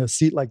rip in a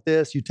seat like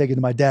this, you take it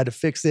to my dad to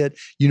fix it.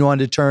 You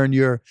wanted to turn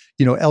your,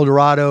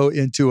 Eldorado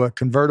into a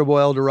convertible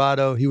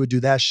Eldorado. He would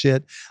do that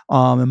shit.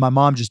 And my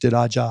mom just did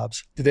odd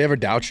jobs. Did they ever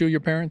doubt you, your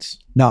parents?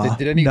 No.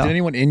 Did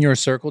anyone in your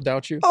circle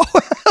doubt you? Oh,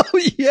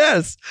 hell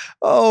yes.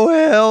 Oh,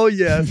 hell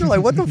yes. They're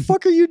like, what the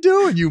fuck are you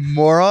doing, you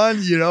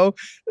moron?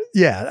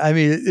 Yeah, I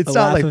mean, it's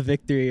not like a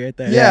victory right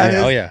there.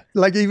 Yeah, yeah.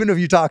 Like even if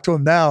you talk to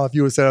him now, if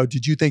you would say, "Oh,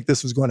 did you think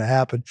this was going to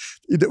happen?"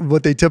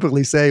 What they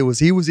typically say was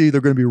he was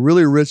either going to be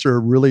really rich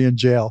or really in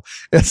jail.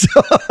 And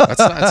so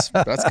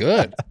that's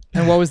good.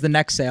 And what was the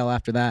next sale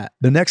after that?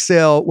 The next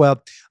sale,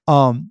 well,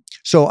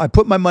 so I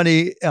put my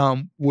money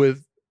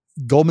with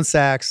Goldman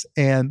Sachs,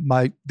 and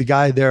the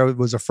guy there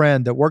was a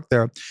friend that worked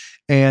there.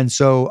 And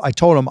so I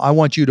told him, I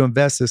want you to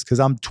invest this because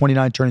I'm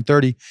 29, turning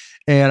 30,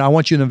 and I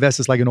want you to invest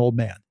this like an old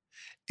man.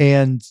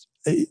 And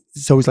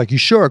so he's like, you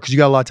sure? Because you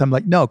got a lot of time. I'm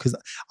like, no, because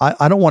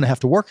I don't want to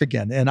have to work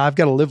again. And I've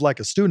got to live like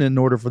a student in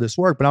order for this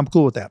work, but I'm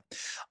cool with that.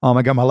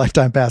 I got my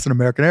lifetime pass on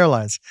American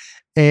Airlines.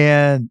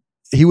 And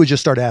he would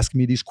just start asking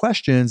me these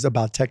questions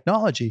about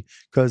technology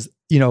because,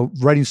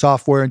 writing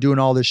software and doing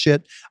all this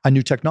shit, I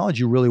knew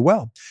technology really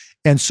well.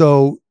 And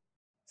so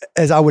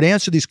as I would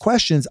answer these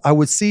questions, I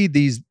would see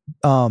these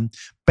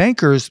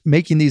bankers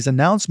making these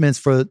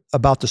announcements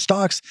about the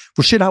stocks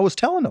for shit I was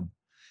telling them.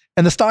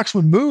 And the stocks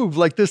would move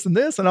like this and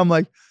this. And I'm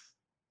like,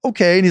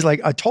 okay. And he's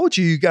like, I told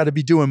you got to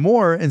be doing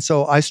more. And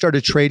so I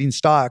started trading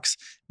stocks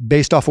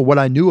based off of what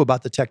I knew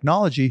about the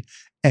technology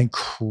and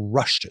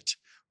crushed it.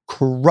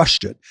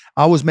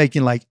 I was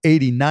making like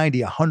 80,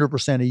 90,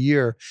 100% a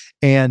year.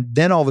 And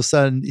then all of a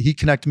sudden he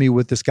connected me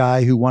with this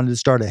guy who wanted to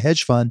start a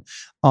hedge fund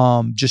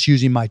just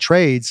using my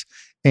trades.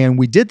 And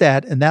we did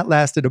that, and that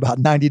lasted about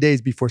 90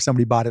 days before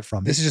somebody bought it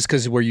from me. This is just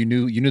because where you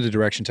knew the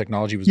direction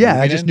technology was. Yeah,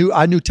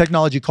 I knew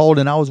technology cold,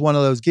 and I was one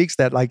of those geeks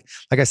that, like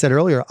I said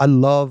earlier, I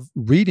love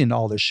reading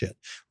all this shit,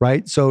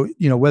 right? So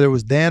whether it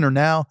was then or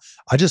now,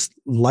 I just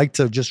like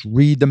to just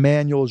read the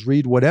manuals,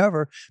 read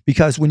whatever,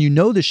 because when you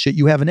know this shit,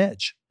 you have an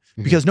edge,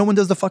 because no one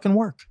does the fucking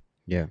work.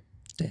 Yeah.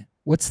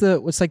 What's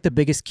like the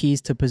biggest keys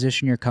to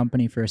position your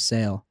company for a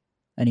sale?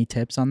 Any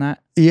tips on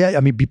that? Yeah, I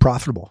mean, be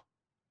profitable.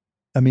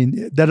 I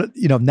mean, that,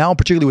 now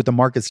particularly with the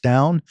markets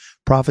down,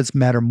 profits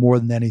matter more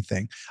than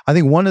anything. I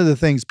think one of the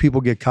things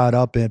people get caught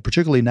up in,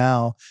 particularly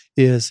now,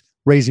 is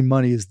raising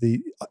money is the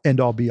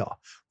end all be all.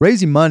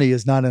 Raising money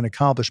is not an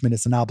accomplishment,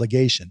 it's an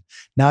obligation.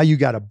 Now you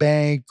got a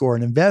bank or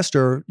an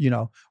investor,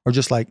 are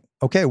just like,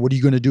 okay, what are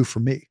you going to do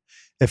for me?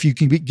 If you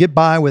can get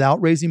by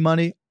without raising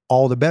money,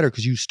 all the better,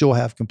 because you still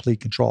have complete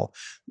control.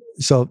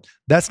 So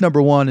that's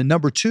number one. And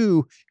number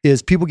two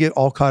is people get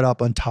all caught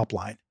up on top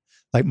line.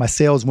 Like my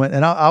sales went,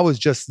 and I was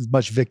just as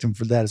much victim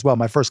for that as well.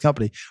 My first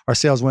company, our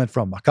sales went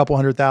from a couple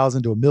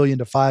 100,000 to $1 million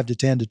to 5 to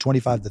 10 to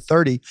 25 to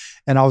 30.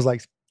 And I was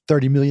like,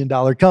 $30 million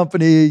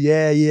company.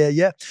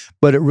 Yeah.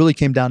 But it really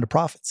came down to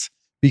profits,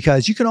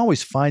 because you can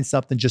always find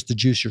something just to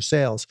juice your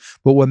sales.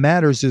 But what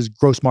matters is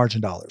gross margin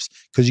dollars,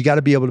 because you got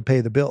to be able to pay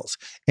the bills.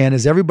 And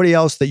as everybody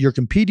else that you're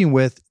competing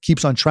with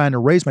keeps on trying to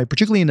raise money,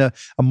 particularly in a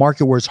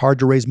market where it's hard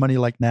to raise money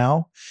like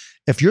now,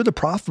 if you're the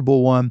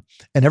profitable one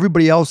and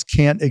everybody else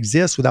can't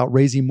exist without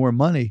raising more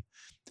money,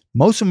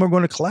 most of them are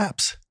going to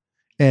collapse,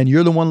 and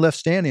you're the one left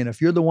standing.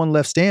 If you're the one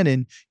left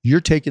standing,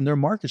 you're taking their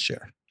market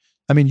share.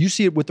 I mean, you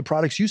see it with the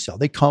products you sell.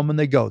 They come and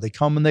they go. They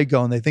come and they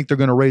go, and they think they're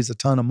going to raise a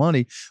ton of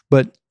money.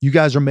 But you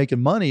guys are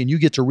making money, and you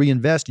get to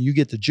reinvest, and you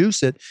get to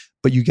juice it.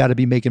 But you got to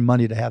be making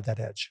money to have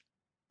that edge.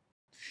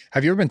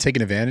 Have you ever been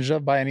taken advantage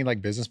of by any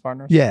like business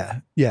partners?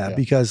 Yeah.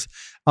 Because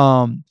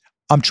I'm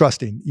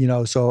trusting.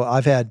 So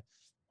I've had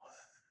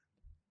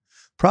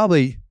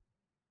probably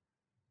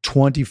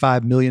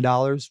 $25 million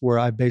where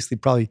I basically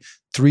probably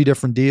 3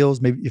 different deals,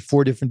 maybe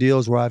 4 different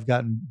deals where I've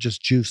gotten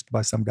just juiced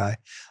by some guy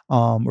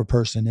or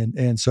person.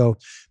 And so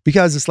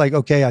because it's like,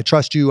 okay, I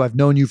trust you. I've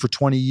known you for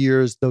 20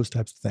 years, those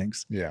types of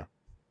things. Yeah.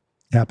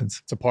 Happens.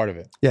 It's a part of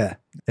it. Yeah.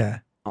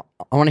 I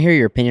want to hear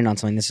your opinion on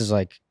something. This is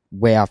like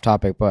way off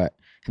topic, but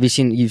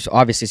you've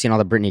obviously seen all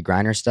the Brittany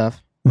Griner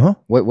stuff. Uh-huh.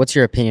 What's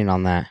your opinion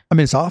on that? I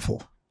mean, it's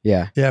awful.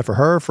 Yeah. Yeah. For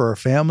her, for her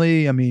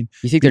family. I mean,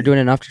 you think they're doing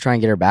enough to try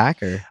and get her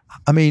back, or?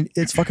 I mean,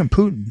 it's fucking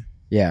Putin.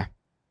 Yeah.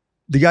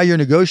 The guy you're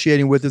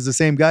negotiating with is the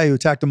same guy who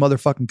attacked the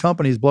motherfucking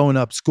companies, blowing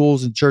up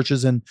schools and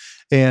churches and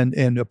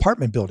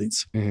apartment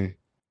buildings. Mm-hmm.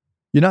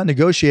 You're not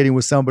negotiating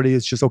with somebody.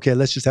 It's just, okay,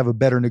 let's just have a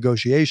better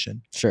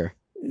negotiation. Sure.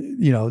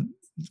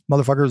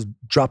 Motherfuckers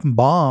dropping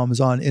bombs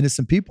on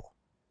innocent people.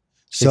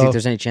 So you think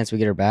there's any chance we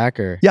get her back,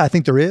 or? Yeah, I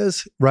think there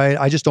is, right?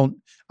 I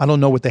don't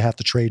know what they have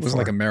to trade for. Was it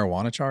like a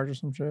marijuana charge or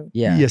some shit?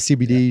 Yeah. Yeah,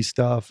 CBD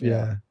stuff.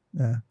 Yeah.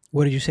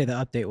 What did you say the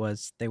update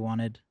was they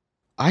wanted?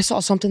 I saw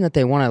something that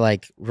they want to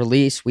like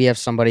release. We have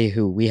somebody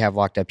who we have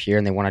locked up here,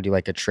 and they want to do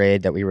like a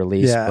trade that we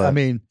release. Yeah, but I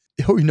mean,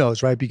 who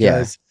knows, right?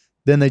 Because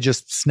then they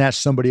just snatch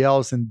somebody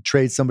else and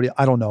trade somebody.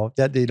 I don't know.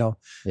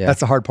 That's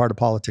the hard part of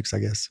politics, I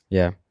guess.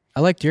 Yeah. I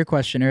liked your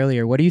question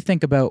earlier. What do you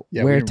think about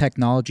where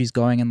technology's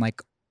going and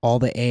like all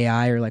the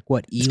AI or like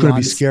what Elon's it's going to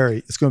be scary.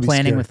 It's going to be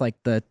planning scary. with like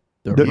the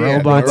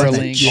robots and the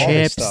Neuralink,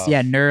 chips. all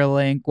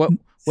Neuralink. What's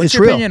It's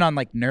your real. opinion on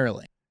like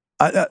Neuralink?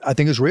 I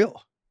think it's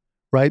real,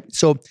 right?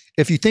 So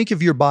if you think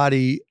of your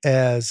body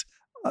as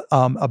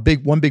one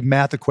big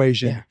math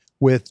equation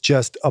with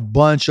just a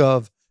bunch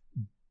of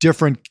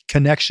different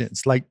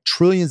connections, like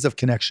trillions of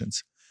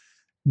connections,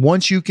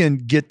 once you can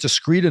get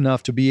discrete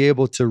enough to be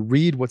able to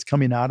read what's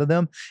coming out of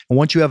them, and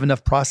once you have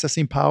enough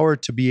processing power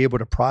to be able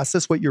to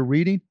process what you're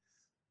reading,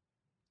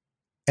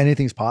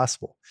 anything's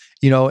possible.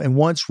 And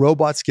once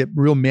robots get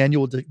real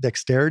manual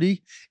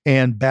dexterity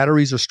and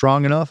batteries are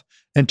strong enough,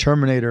 and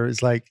Terminator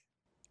is like,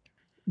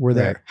 we're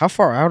there. Right. How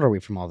far out are we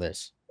from all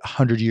this?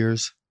 100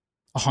 years.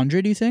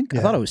 100, you think? Yeah.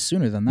 I thought it was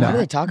sooner than Why that. do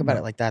they talk about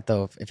it like that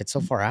though? If it's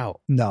so far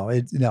out? No,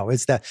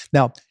 it's that.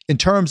 Now, in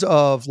terms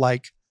of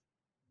like,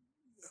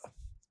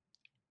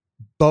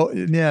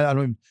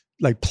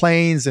 like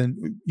planes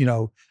and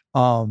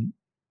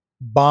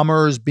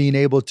bombers being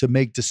able to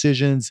make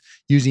decisions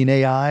using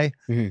AI,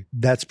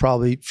 that's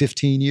probably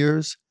 15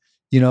 years.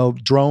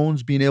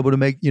 Drones being able to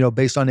make,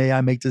 based on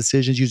AI, make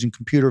decisions using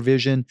computer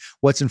vision,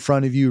 what's in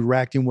front of you,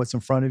 reacting what's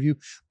in front of you.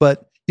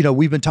 But,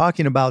 we've been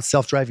talking about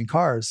self-driving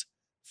cars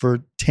for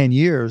 10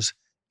 years,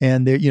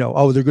 and they're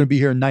going to be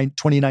here in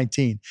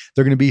 2019.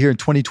 They're going to be here in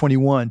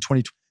 2021,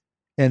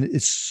 and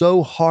it's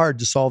so hard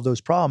to solve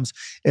those problems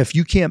if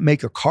you can't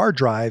make a car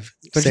drive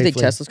Don't safely. you think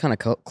Tesla's kind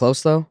of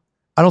close though?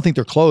 I don't think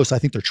they're close. I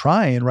think they're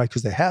trying, right?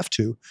 Because they have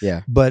to.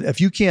 Yeah. But if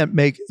you can't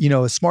make,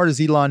 as smart as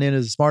Elon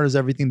is, as smart as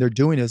everything they're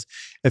doing is,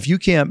 if you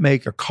can't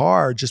make a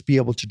car just be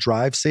able to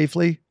drive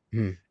safely,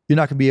 you're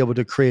not going to be able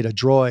to create a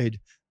droid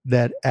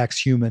that acts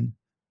human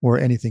or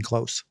anything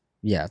close.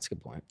 Yeah, that's a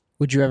good point.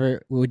 Would you ever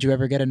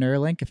get a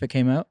Neuralink if it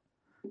came out?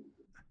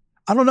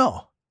 I don't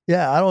know.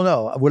 Yeah, I don't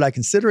know. Would I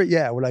consider it?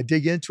 Yeah. Would I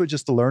dig into it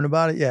just to learn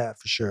about it? Yeah,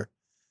 for sure.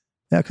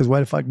 Yeah, because why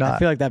the fuck not? I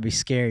feel like that'd be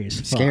scary as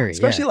fuck. Scary,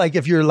 especially like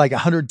if you're like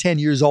 110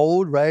 years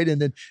old, right?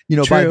 And then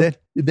by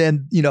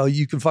then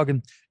you can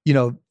fucking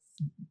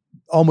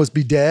almost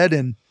be dead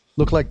and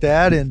look like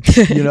that, and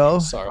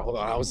Sorry, hold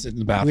on. I was in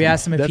the bathroom. We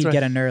asked him if That's he'd right.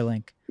 get a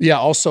Neuralink. Yeah.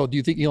 Also, do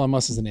you think Elon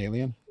Musk is an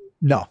alien?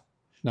 No.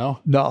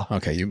 No.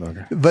 Okay, you.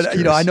 Okay.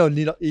 But I know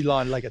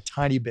Elon like a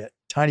tiny bit,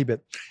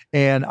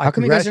 and How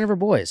come you guys are never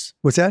boys?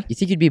 What's that? You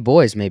think you'd be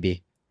boys,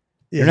 maybe?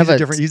 Yeah, he's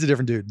a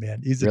different dude,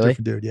 man. He's a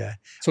different dude. Yeah.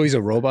 So he's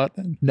a robot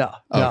then? No,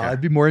 Okay.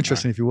 it'd be more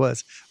interesting if he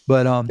was.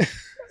 But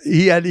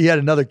he had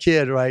another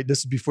kid, right? This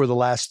is before the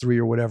last 3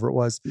 or whatever it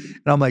was.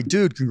 And I'm like,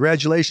 dude,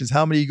 congratulations.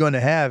 How many are you going to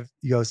have?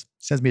 He goes,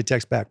 sends me a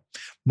text back.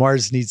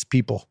 Mars needs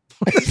people.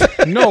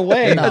 No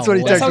way. That's what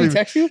he That's how he texted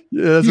me. texted you?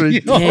 Yeah, that's what he.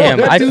 Damn,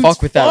 that I dude's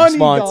fuck with that funny,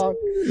 response. dog.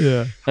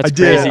 Yeah, That's I did.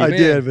 crazy. I Man.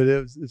 did, but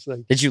it's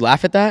like, Did you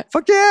laugh at that?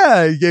 fuck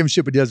yeah. He gave him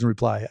shit, but he doesn't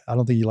reply. I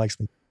don't think he likes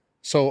me.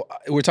 So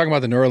we're talking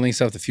about the Neuralink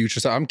stuff, the future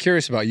stuff. I'm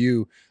curious about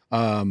you.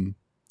 How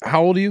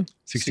old are you?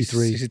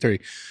 63. 63.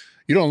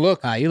 You don't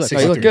look. You look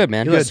 63. You look good,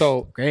 man. Yeah,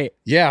 so great.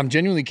 yeah, I'm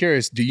genuinely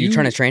curious. Do you You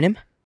trying to train him?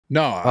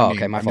 No. Oh, I mean,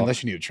 okay, my fault.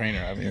 unless you need a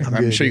trainer. I mean, I'm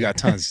I'm good, sure you yeah. got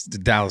tons. The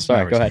Dallas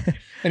Sorry, Mavericks. go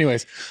ahead.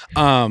 Anyways,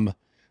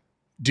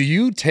 do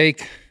you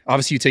take?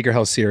 Obviously, you take your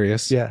health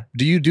serious. Yeah.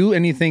 Do you do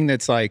anything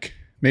that's like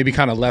maybe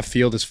kind of left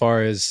field as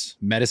far as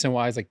medicine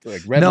wise, like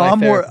red No, light I'm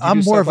therapy? more. Do you do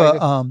I'm more stuff of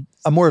like a.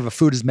 I'm more of a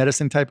food as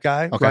medicine type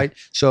guy, Okay. right?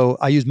 So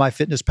I use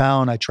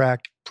MyFitnessPal and I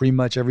track pretty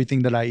much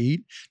everything that I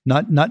eat.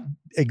 Not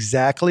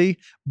exactly,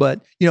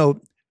 but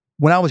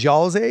when I was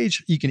y'all's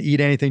age, you can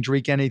eat anything,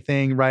 drink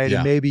anything, right? Yeah.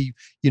 And maybe,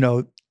 you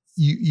know,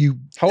 you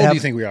How old do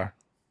you think we are?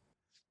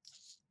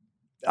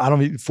 I don't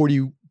mean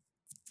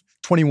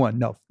 21.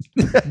 No.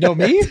 No,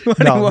 me?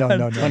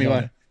 No.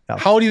 21. No.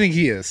 How old do you think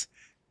he is?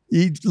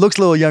 He looks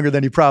a little younger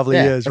than he probably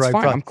is, that's right?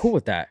 fine. I'm cool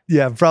with that.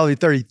 Yeah, probably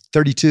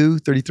 32,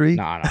 33.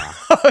 No.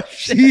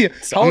 Shit.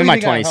 I'm in my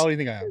 20s. How old do you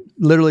think I am?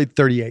 Literally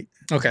 38.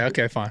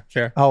 Okay, fine.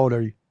 Fair. How old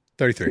are you?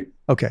 33.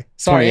 Okay.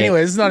 Sorry, 28.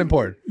 anyway, this is not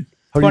important.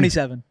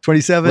 27.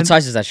 27? What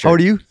size is that shirt? How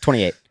old are you?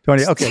 28.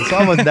 20. Okay, so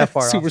I wasn't that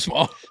far Super off.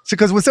 small. So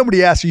because when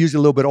somebody asks, you're usually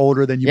a little bit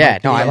older than you Yeah,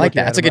 might no, be I like looking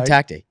that. at That's a them, good right?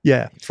 tactic.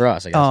 Yeah. For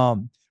us, I guess.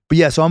 But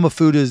yeah, so I'm a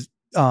food is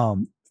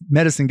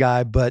medicine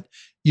guy, but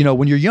you know,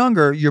 when you're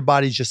younger, your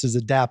body's just as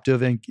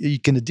adaptive and you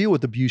can deal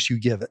with abuse you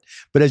give it.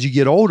 But as you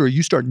get older,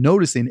 you start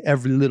noticing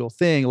every little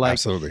thing. Like,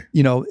 Absolutely.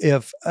 you know,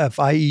 if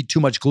I eat too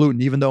much gluten,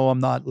 even though I'm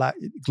not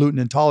gluten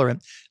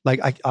intolerant,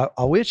 like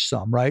I'll itch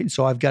some, right?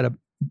 So I've got to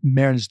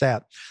manage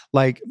that.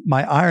 Like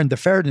my iron, the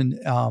ferritin,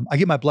 I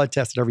get my blood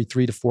tested every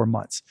 3 to 4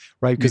 months,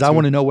 right? Because I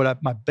want to know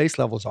what my base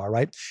levels are,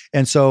 right?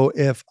 And so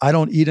if I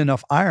don't eat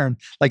enough iron,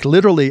 like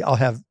literally I'll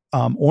have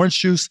orange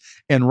juice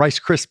and Rice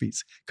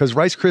Krispies, because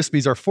Rice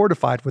Krispies are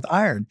fortified with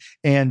iron,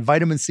 and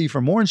vitamin C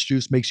from orange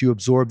juice makes you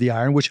absorb the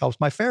iron, which helps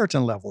my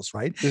ferritin levels,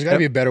 right? There's got to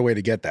be a better way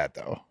to get that,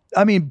 though.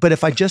 I mean, but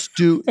if I just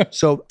do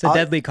so, It's a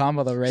deadly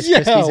combo though, Rice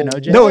Yeah, Krispies and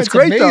OJ. no, it's It's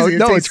great though. amazing. It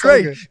No, tastes it's so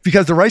great good.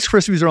 because the Rice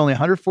Krispies are only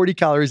 140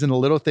 calories in a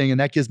little thing, and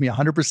that gives me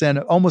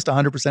 100%, almost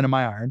 100% of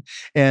my iron.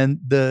 And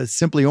the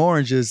Simply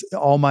Orange is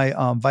all my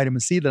vitamin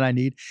C that I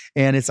need,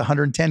 and it's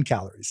 110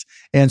 calories.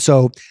 And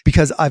so,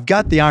 because I've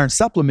got the iron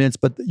supplements,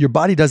 but your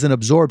body doesn't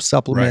absorb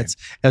supplements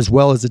as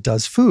well as it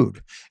does food,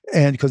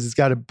 and because it's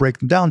got to break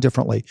them down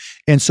differently.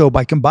 And so,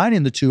 by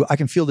combining the two, I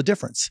can feel the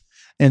difference.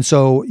 And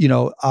so, you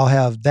know, I'll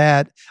have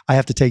that. I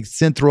have to take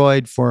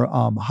Synthroid for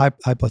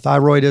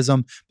hypothyroidism.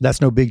 But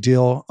that's no big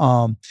deal.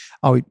 I'll,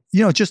 you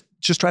know, just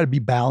try to be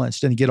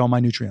balanced and get all my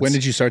nutrients. When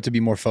did you start to be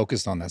more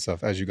focused on that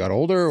stuff? As you got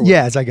older? Or?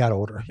 Yeah, as I got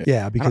older.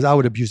 Yeah, because I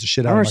would abuse the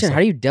shit I out don't of understand. myself.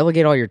 How do you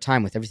delegate all your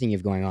time with everything you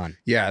have going on?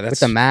 Yeah,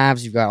 that's With the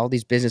Mavs, you've got all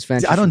these business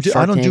ventures. I don't from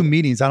Shark do Tank.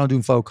 meetings. I don't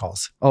do phone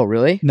calls. Oh,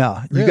 really? No,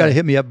 you Really? got to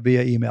hit me up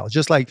via email.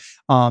 Just like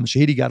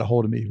Shahidi got a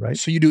hold of me, right?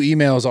 So you do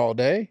emails all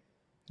day?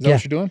 Is that Yeah.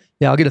 what you're doing?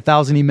 Yeah, I'll get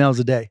 1,000 emails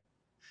a day.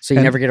 So you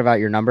And- never give out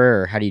your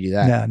number, or how do you do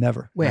that? Nah,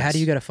 never. Wait, how Nice. do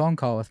you get a phone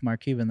call with Mark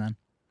Cuban then?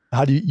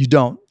 How do you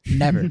don't?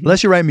 Never.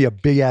 Unless you write me a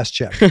big ass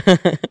check,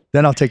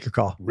 then I'll take your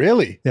call.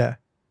 Really? Yeah.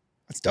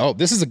 That's dope.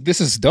 This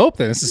is dope.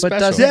 Then this is But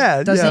special. does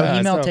Yeah, does yeah. the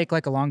email So- take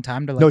like a long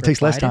time to like No, it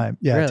takes less reply to? time.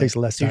 Yeah, it Really? takes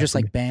less So you time just for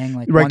like me. bang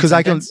like Right, one because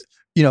I can, sentence?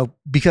 you know,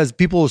 because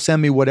people will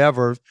send me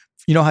whatever.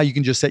 You know how you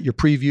can just set your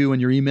preview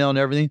and your email and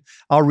everything?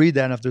 I'll read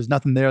that, and if there's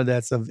nothing there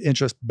that's of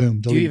interest, boom,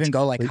 Do delete. you even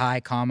go like Delete. hi,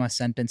 comma,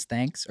 sentence,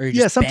 thanks? Or you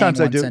Yeah, just sometimes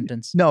bang I one do.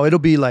 sentence? No, it'll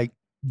be like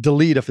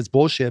delete if it's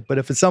bullshit. But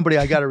if it's somebody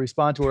I got to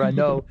respond to or I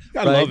know,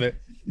 I right, love it.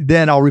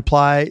 then I'll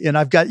reply. And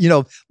I've got, you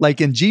know,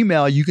 like in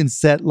Gmail, you can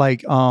set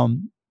like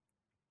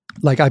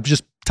I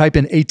just type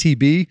in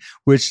ATB,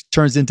 which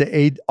turns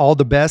into all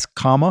the best,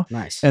 comma,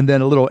 Nice. and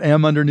then a little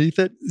M underneath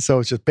it. So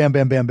it's just bam,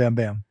 bam, bam, bam,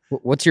 bam.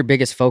 What's your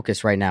biggest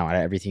focus right now out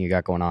of everything you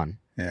got going on?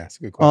 Yeah, that's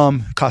a good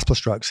question. Cost plus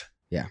drugs.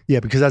 Yeah.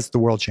 Yeah, because that's the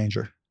world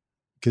changer.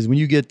 Because when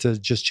you get to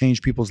just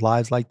change people's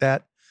lives like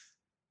that,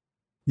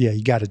 yeah,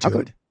 you got to do Okay.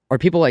 it. Are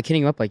people like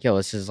hitting you up like, yo,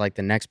 this is like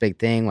the next big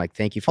thing? Like,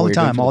 thank you for All what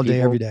the you're doing time, for all the day,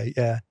 people? every day.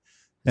 Yeah.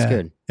 That's yeah.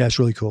 good. Yeah, it's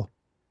really cool.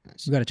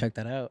 You got to check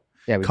that out.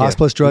 Yeah, we do.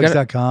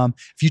 Costplusdrugs.com.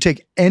 If you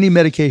take any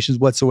medications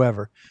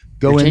whatsoever,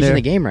 go You're in changing there.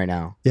 the game right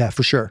now. Yeah,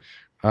 for sure.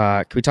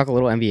 Can we talk a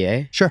little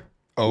NBA? Sure.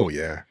 Oh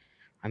yeah.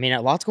 I mean,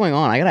 a lot's going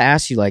on. I got to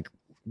ask you, like,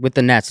 with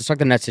the Nets, let's talk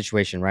the Nets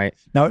situation, right?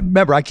 Now,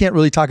 remember, I can't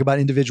really talk about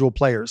individual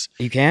players.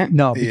 You can't?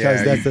 No,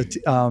 because Yeah, that's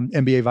an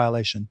NBA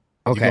violation.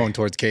 You going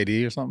towards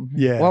KD or something?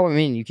 Yeah. Well, I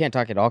mean, you can't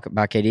talk at all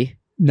about KD.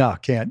 No,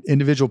 can't.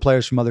 Individual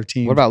players from other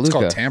teams. What about It's Luka?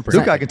 called tampering.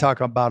 Luka? I can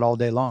talk about all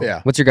day long. Yeah.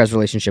 What's your guys'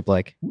 relationship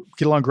like?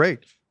 Get along great.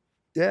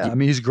 Yeah, I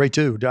mean, he's a great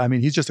dude. I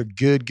mean, he's just a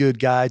good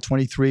guy,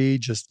 23,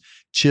 just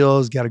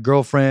chills, got a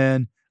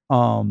girlfriend,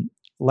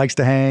 likes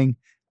to hang,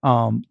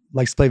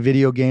 likes to play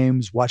video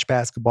games, watch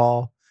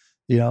basketball.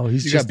 You know,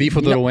 he's You just got beef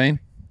with Lil Wayne?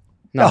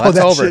 No, Oh, that's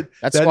that over. shit-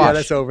 That's that- squashed. Yeah,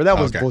 that's over. That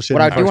was Okay. bullshit.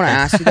 What I in the do first want to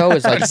place. ask you, though,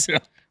 is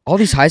like all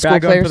these high school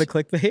Back on players. for the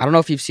clickbait. I don't know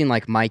if you've seen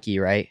like Mikey,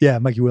 right? Yeah,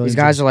 Mikey Williams.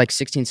 These guys are like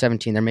 16,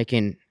 17. They're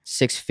making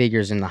 6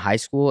 figures in the high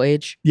school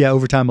age. Yeah,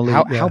 overtime elite.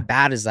 How, yeah. how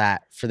bad is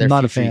that for their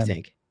Not a future, you fan.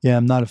 think? Yeah,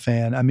 I'm not a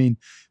fan. I mean,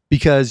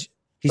 because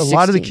He's a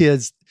lot of the 16.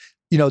 kids,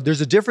 you know, there's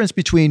a difference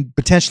between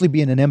potentially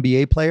being an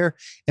NBA player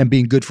and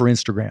being good for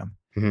Instagram,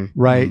 Mhm.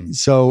 right?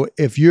 So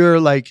if you're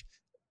like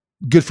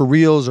good for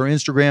Reels or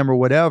Instagram or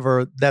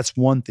whatever, that's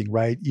one thing,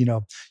 right? You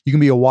know, you can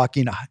be a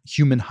walking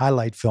human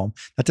highlight film.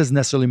 That doesn't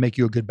necessarily make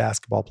you a good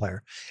basketball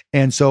player.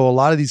 And so a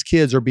lot of these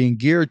kids are being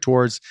geared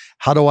towards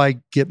how do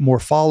I get more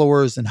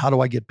followers and how do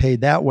I get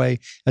paid that way,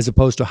 as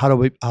opposed to how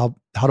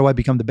do I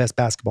become the best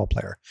basketball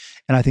player?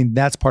 And I think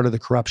that's part of the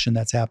corruption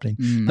that's happening.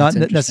 Not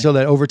That's necessarily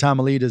that Overtime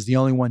Elite is the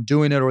only one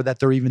doing it or that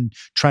they're even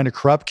trying to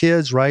corrupt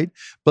kids, right?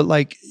 But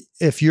like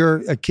if you're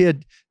a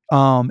kid,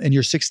 and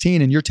you're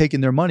 16 and you're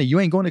taking their money, you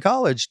ain't going to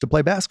college to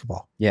play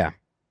basketball. Yeah.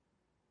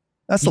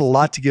 That's a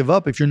lot to give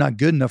up if you're not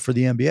good enough for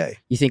the NBA.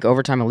 You think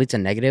overtime elite's a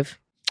negative?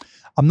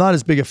 I'm not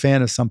as big a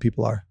fan as some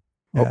people are.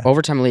 Yeah.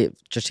 Overtime elite,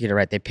 just to get it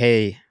right, they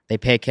pay a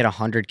kid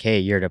 $100K a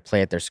year to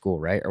play at their school,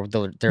 right? Or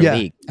their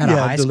league. At a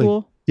high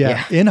school?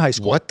 Yeah, in high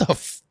school. What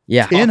the?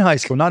 Yeah. In high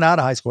school, not out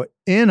of high school,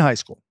 in high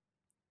school.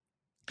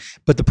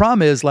 But the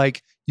problem is,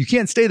 like, you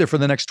can't stay there for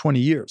the next 20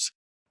 years.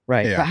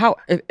 Right. Yeah. But how,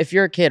 if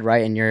you're a kid,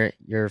 right, and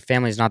your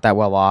family's not that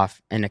well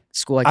off, and a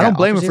school like that I don't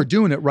blame offers him for you-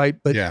 doing it, right?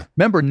 But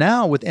remember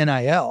now with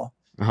NIL,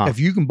 if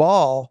you can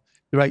ball,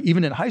 right,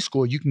 even in high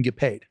school, you can get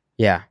paid.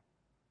 Yeah.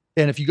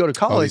 And if you go to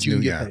college, you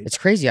can get paid. It's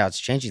crazy how it's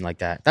changing like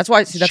that. That's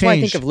why. That's why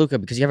I think of Luka,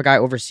 because you have a guy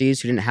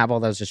overseas who didn't have all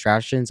those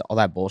distractions, all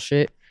that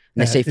bullshit,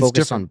 and they stay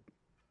focused on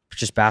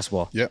just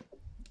basketball. Yep.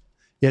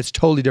 Yeah, it's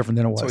totally different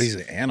than it was. So he's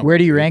an animal. Where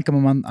do you rank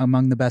him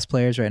among the best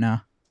players right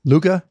now?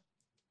 Luka,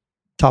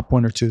 top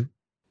 1 or 2.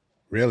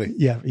 Really?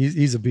 Yeah,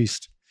 he's a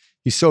beast.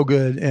 He's so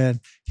good, and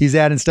he's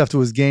adding stuff to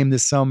his game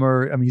this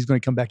summer. I mean, he's going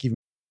to come back even.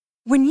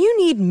 When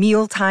you need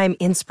mealtime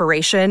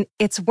inspiration,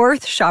 it's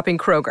worth shopping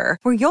Kroger,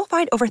 where you'll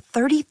find over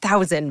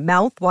 30,000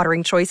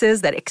 mouth-watering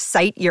choices that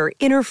excite your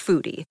inner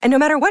foodie. And no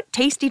matter what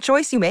tasty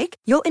choice you make,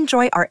 you'll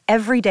enjoy our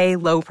everyday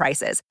low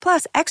prices,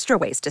 plus extra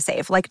ways to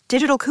save, like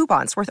digital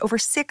coupons worth over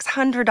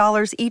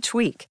 $600 each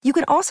week. You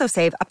can also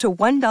save up to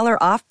 $1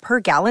 off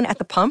per gallon at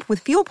the pump with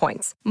fuel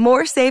points.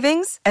 More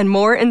savings and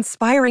more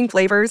inspiring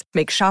flavors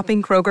make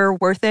shopping Kroger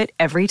worth it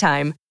every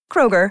time.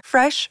 Kroger,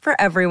 fresh for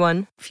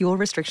everyone. Fuel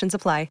restrictions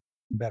apply.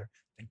 Better.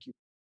 Thank you.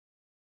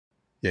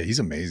 Yeah, he's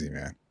amazing,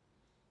 man.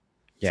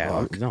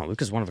 Yeah, no,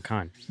 Luka's one of a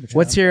kind.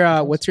 What's your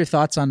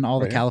thoughts on all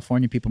the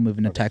California people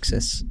moving to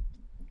Texas?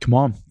 Come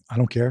on, I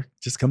don't care.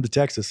 Just come to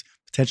Texas.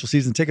 Potential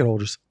season ticket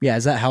holders. Yeah,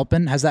 is that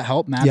helping? Has that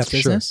helped Matt's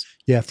business?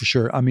 Sure. Yeah, for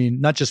sure. I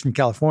mean, not just from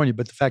California,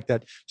 but the fact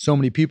that so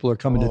many people are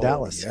coming to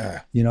Dallas.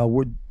 Yeah. You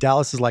know,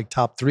 Dallas is like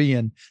top 3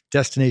 in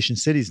destination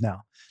cities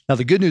now. Now,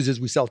 the good news is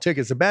we sell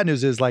tickets. The bad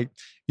news is, like,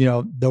 you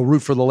know, they'll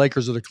root for the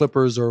Lakers or the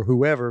Clippers or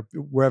whoever,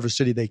 wherever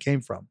city they came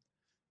from.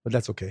 But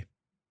that's okay.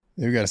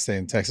 You got to stay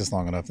in Texas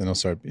long enough, then they'll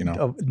start, you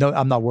know. No,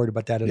 I'm not worried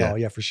about that at all.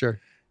 Yeah, for sure.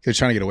 They're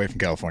trying to get away from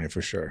California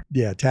for sure.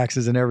 Yeah,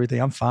 taxes and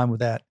everything. I'm fine with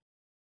that.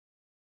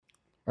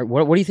 Right,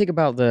 what do you think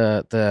about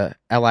the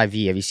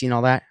LIV? Have you seen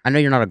all that? I know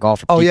you're not a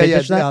golfer. Oh, yeah.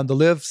 The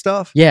live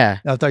stuff? Yeah.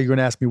 I thought you were going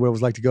to ask me what it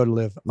was like to go to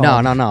live. No.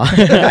 I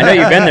know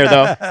you've been there,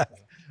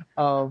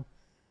 though.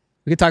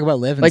 We could talk about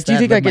live. Like, do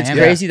you think it's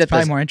crazy that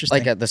probably more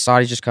interesting? Like the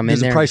Saudis just come in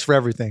there? There's a price for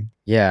everything.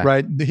 Yeah.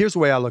 Right. Here's the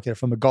way I look at it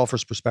from a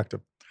golfer's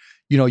perspective.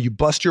 You know, you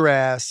bust your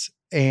ass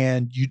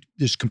and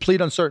there's complete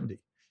uncertainty.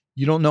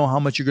 You don't know how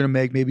much you're going to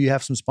make. Maybe you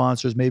have some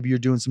sponsors. Maybe you're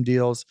doing some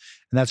deals,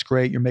 and that's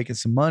great. You're making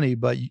some money,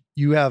 but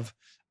you have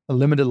a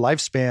limited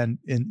lifespan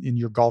in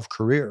your golf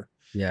career.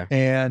 Yeah.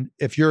 And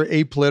if you're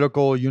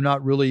apolitical, you're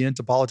not really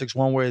into politics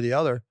one way or the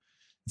other,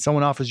 and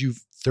someone offers you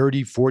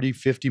 30, 40,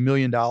 $50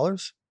 million,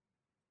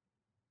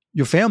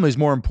 your family is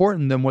more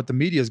important than what the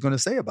media is going to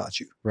say about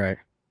you. Right.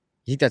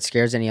 You think that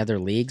scares any other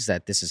leagues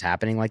that this is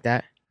happening like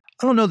that?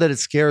 I don't know that it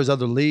scares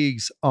other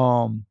leagues,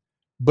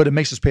 but it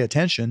makes us pay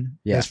attention.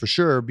 Yeah. That's for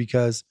sure,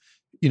 because,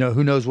 you know,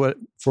 who knows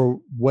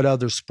what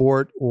other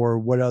sport or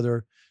what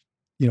other,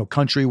 you know,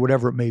 country,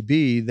 whatever it may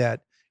be,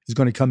 that is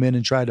going to come in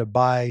and try to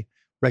buy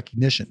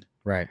recognition.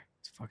 Right.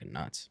 It's fucking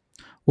nuts.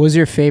 What was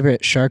your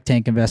favorite Shark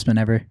Tank investment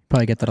ever?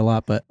 Probably get that a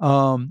lot, but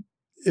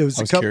it was.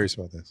 I was curious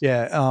about this.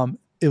 Yeah.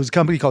 It was a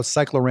company called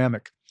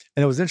Cycloramic,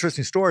 and it was an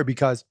interesting story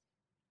because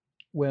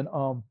when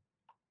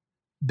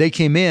they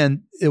came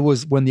in, it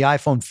was when the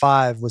iPhone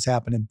 5 was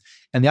happening,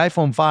 and the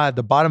iPhone 5,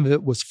 the bottom of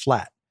it was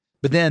flat,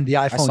 but then the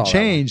iPhone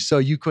changed, so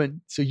you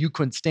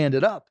couldn't stand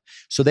it up,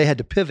 so they had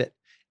to pivot,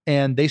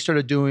 and they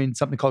started doing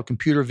something called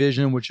computer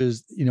vision, which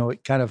is, you know,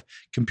 kind of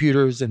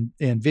computers and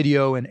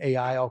video and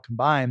AI all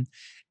combined,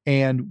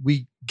 and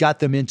we got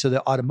them into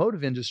the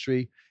automotive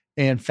industry.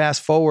 And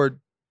fast forward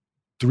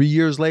 3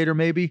 years later,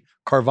 maybe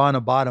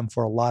Carvana bought them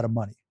for a lot of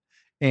money.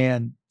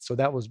 And so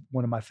that was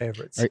one of my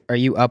favorites. Are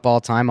you up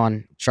all time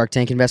on Shark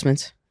Tank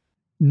investments?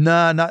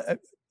 Nah, not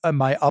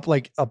am I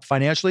up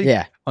financially?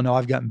 Yeah. Oh no,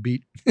 I've gotten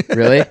beat.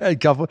 Really? A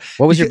couple.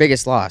 What was your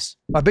biggest loss?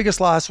 My biggest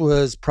loss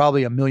was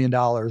probably $1 million.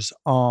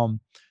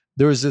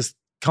 There was this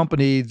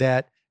company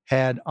that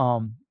had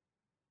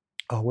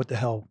what the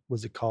hell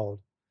was it called?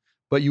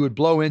 But you would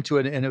blow into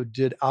it and it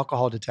did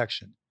alcohol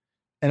detection.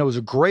 And it was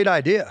a great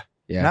idea.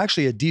 Yeah. And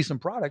actually a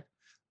decent product.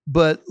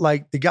 But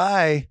like the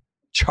guy,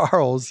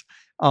 Charles,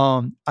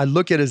 I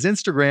look at his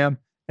Instagram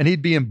and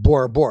he'd be in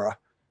Bora Bora.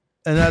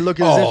 And I look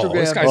at his Instagram.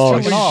 This guy's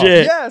showing off.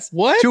 shit. Yes.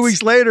 What? 2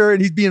 weeks later,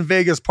 and he'd be in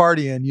Vegas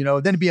partying, you know,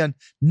 then he'd be on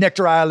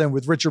Nectar Island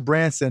with Richard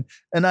Branson.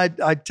 And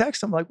I'd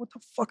text him like, what the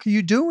fuck are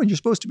you doing? You're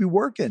supposed to be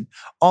working.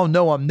 Oh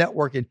no, I'm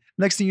networking.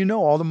 Next thing you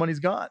know, all the money's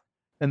gone.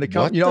 And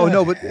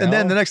and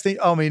then the next thing,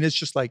 I mean, it's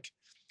just like,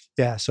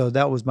 yeah. So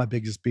that was my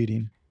biggest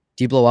beating.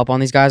 Do you blow up on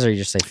these guys, or you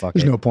just say fuck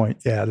There's it? no point.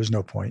 Yeah, there's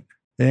no point.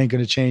 It ain't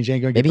going to change.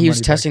 Ain't going to. Maybe he was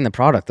testing the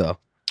product though.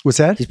 What's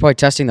that? He's probably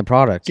testing the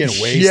product.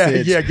 Getting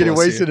wasted. Yeah, getting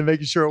wasted and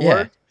making sure it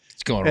worked.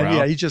 It's going And around.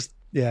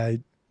 yeah,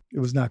 It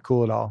was not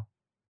cool at all.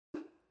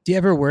 Do you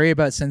ever worry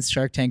about, since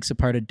Shark Tank's a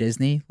part of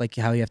Disney, like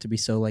how you have to be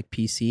so like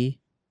PC?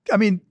 I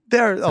mean,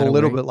 they're a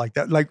little bit like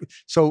that. Like,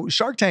 so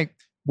Shark Tank,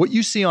 what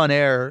you see on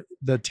air,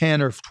 the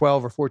 10 or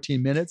 12 or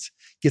 14 minutes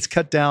gets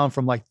cut down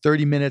from like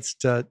 30 minutes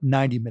to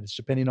 90 minutes,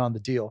 depending on the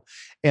deal.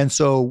 And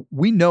so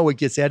we know it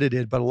gets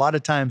edited, but a lot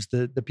of times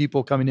the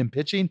people coming in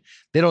pitching,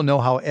 they don't know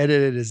how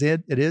edited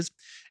it is.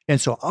 And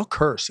so I'll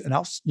curse and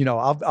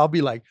I'll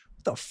be like,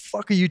 what the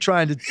fuck are you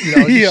trying to,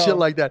 shit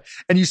like that.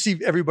 And you see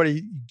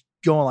everybody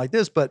going like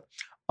this, but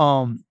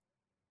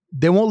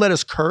they won't let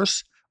us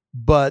curse.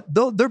 But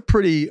they're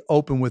pretty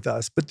open with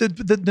us. But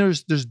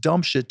there's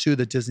dumb shit too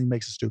that Disney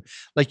makes us do.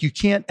 Like you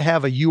can't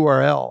have a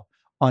URL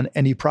on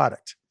any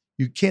product.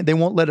 You can't. They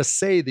won't let us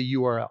say the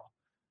URL.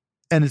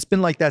 And it's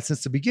been like that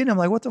since the beginning. I'm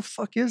like, what the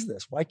fuck is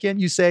this? Why can't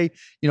you say,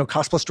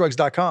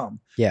 costplusdrugs.com?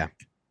 Yeah.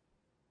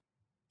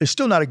 It's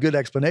still not a good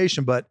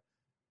explanation, but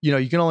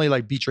you can only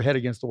like beat your head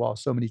against the wall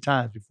so many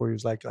times before he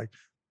was like.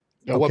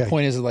 At what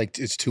point is it like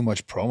it's too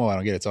much promo? I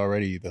don't get it. It's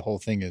already, the whole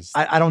thing is.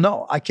 I don't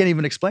know. I can't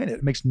even explain it.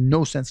 It makes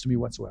no sense to me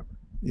whatsoever.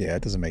 Yeah,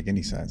 it doesn't make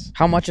any sense.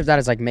 How much of that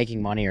is like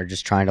making money or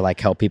just trying to like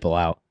help people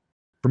out?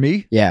 For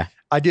me? Yeah.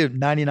 I did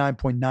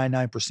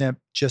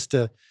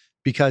 99.99%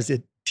 because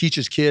it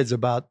teaches kids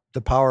about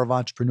the power of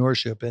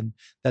entrepreneurship and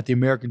that the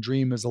American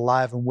dream is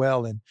alive and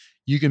well. And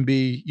you can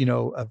be,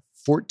 a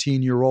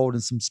 14-year-old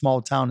in some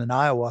small town in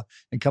Iowa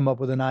and come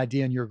up with an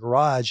idea in your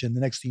garage. And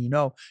the next thing you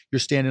know, you're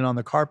standing on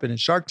the carpet in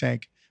Shark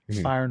Tank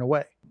firing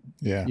away.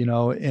 Yeah.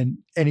 And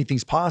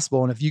anything's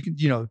possible. And if you can,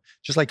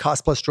 just like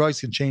Cost Plus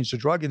Drugs can change the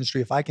drug industry,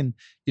 if I can,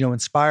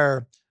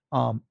 inspire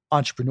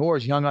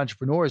entrepreneurs, young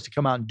entrepreneurs to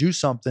come out and do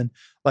something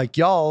like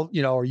y'all,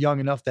 are young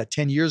enough that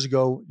 10 years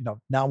ago,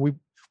 now we're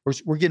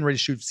getting ready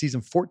to shoot season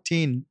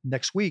 14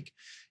 next week.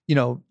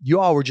 You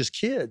all were just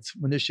kids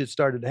when this shit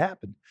started to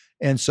happen.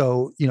 And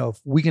so, if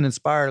we can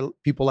inspire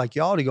people like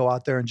y'all to go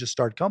out there and just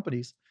start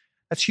companies,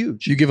 that's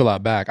huge. You give a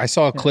lot back. I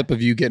saw a clip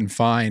of you getting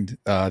fined.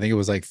 I think it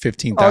was like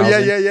 $15,000. Oh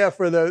yeah,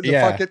 for the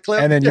fuck it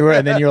clip. And then you were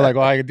like,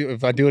 well,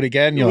 if I do it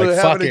again, you're like,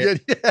 fuck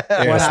it.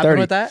 Yeah. What happened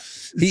with that?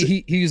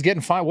 He was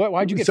getting fined.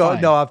 Why'd you get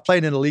fined? No, I've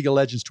played in a League of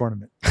Legends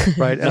tournament,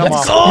 right? And I'm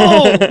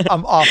awful.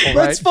 I'm awful,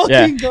 right? Let's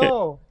fucking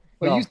go.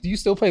 Wait, do you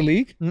still play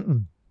League?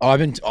 Mm-mm. I've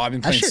been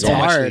playing so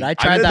much hard. League. I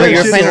tried that.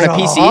 You're playing on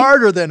a PC?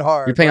 Harder than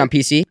hard. You're playing on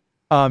PC?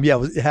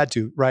 Yeah, it had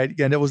to, right?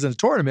 And it was in a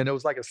tournament. It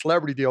was like a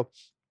celebrity deal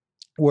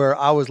where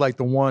I was like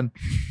the one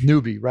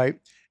newbie, right?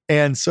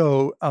 And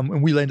so,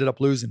 and we ended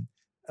up losing.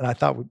 And I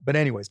thought, but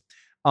anyways,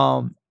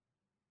 and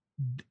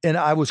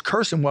I was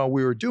cursing while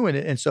we were doing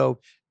it. And so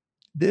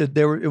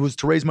it was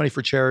to raise money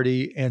for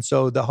charity. And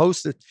so the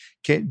host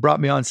brought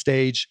me on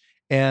stage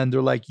and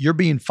they're like, you're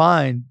being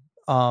fined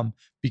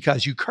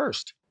because you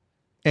cursed.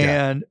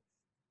 And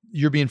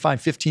you're being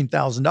fined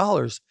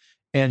 $15,000.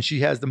 And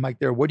she has the mic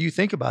there. What do you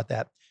think about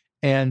that?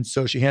 And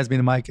so she hands me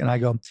the mic and I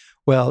go,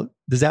 well,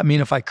 does that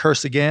mean if I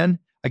curse again,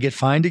 I get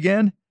fined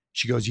again?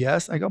 She goes,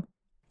 yes. I go,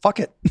 fuck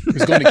it. It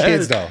was going to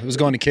kids though. It was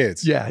going to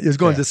kids. Yeah. It was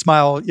going to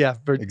Smile. Yeah.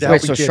 Exactly.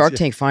 Wait, so kids, Shark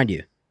Tank fined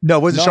you? No,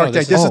 it wasn't Shark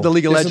Tank. This is the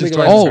League of Legends.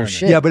 Oh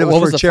shit. Yeah, but it was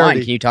what for was charity.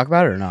 Fine? Can you talk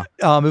about it or no?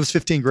 It was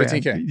 15 grand.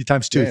 15K.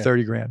 Times two, Yeah.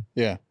 30 grand.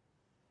 Yeah.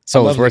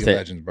 So it was worth it.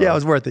 Legends, bro. Yeah, it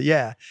was worth it.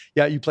 Yeah.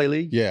 Yeah. You play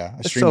League? Yeah. I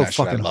It's stream so that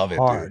shit. I fucking love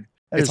hard. it, dude.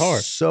 It's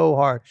hard. So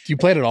hard. Do you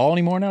play it at all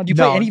anymore now? Do you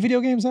play any video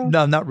games now?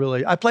 No, not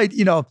really. I played,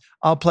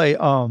 I'll play,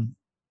 I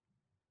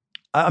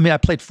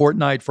played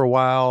Fortnite for a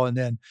while and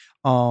then,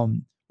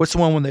 what's the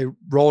one when they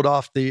rolled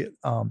off it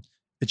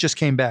just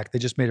came back. They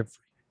just made it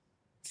free.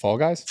 Fall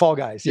Guys? Fall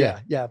Guys.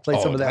 Yeah. I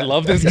played some of that. I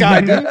love this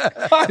guy, dude.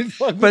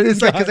 But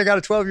it's like, cause I got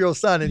a 12-year-old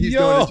son and he's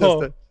doing it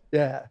just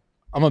yeah.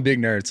 I'm a big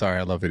nerd. Sorry.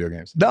 I love video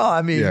games. No,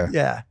 I mean,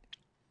 yeah.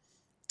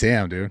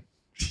 Damn, dude.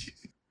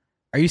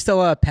 Are you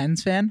still a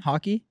Pens fan?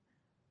 Hockey?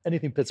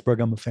 Anything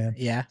Pittsburgh, I'm a fan.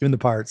 Yeah. Even the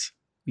Parts.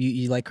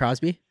 You like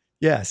Crosby?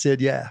 Yeah, Sid.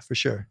 Yeah, for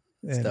sure.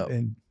 That's dope.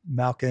 And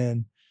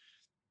Malkin.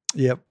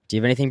 Yep. Do you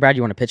have anything, Brad?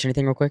 You want to pitch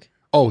anything real quick?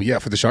 Oh yeah,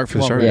 for the shark.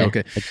 Yeah.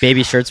 Okay. Like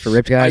baby shirts for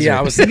ripped guys. Yeah,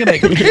 I was thinking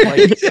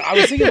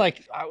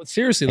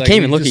seriously. I can't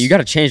even look at you. You got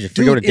to change it. If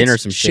we go to dinner or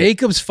some shit.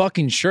 Jacob's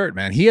fucking shirt,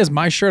 man. He has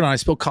my shirt on. I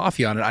spilled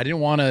coffee on it. I didn't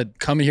want to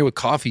come in here with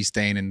coffee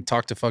stain and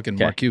talk to fucking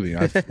Mark Cuban.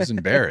 I was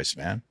embarrassed,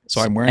 man.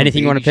 So I'm wearing.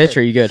 Anything you want to pitch?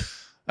 Or are you good?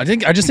 I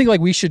just think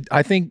like we should.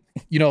 I think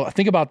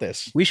think about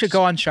this. We should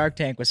go on Shark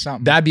Tank with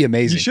something. That'd be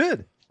amazing. You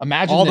should.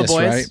 Imagine all this, the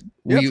boys. Right?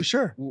 Yeah, for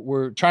sure.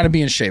 We're trying to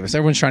be in shape.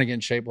 Everyone's trying to get in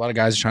shape. A lot of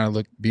guys are trying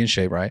to be in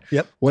shape, right?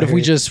 Yep. What if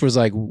we just was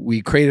like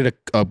we created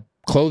a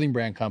clothing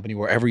brand company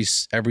where every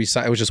size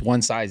it was just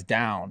one size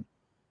down,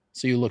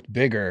 so you looked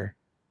bigger.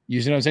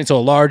 You see what I'm saying? So a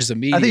large is a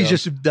medium. I think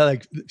it's just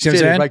like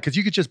fitted, right? Because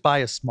you could just buy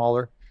a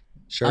smaller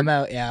shirt. I'm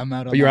out. Yeah, I'm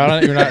out. But you're out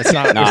on it. You're not. It's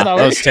not. Nah, it's not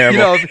that was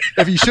terrible.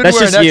 If you should That's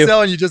wear an just you. XL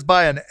and you just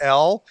buy an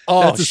L,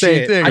 that's the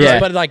same thing.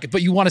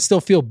 But you want to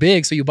still feel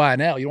big, so you buy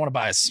an L. You don't want to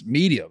buy a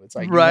medium. It's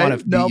like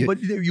right.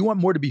 But you want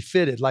more to be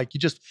fitted. Like you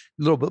just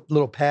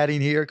little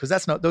padding here because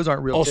those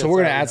aren't real. Oh, so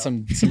we're gonna add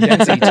some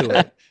density to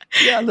it.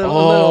 Yeah,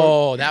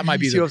 little. That might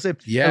be. See what I'm saying?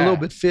 Yeah, a little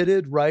bit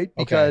fitted, right?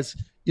 Because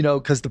you know,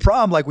 because the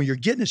problem, like when you're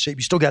getting in shape,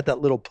 you still got that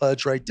little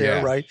pudge right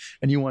there, right?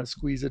 And you want to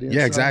squeeze it in.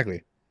 Yeah,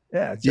 exactly.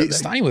 Yeah,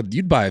 Stoney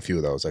you'd buy a few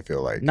of those. I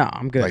feel like. No,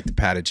 I'm good. Like the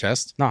padded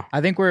chest. No, I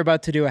think we're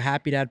about to do a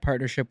Happy Dad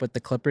partnership with the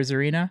Clippers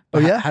arena. Oh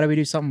yeah. How do we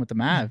do something with the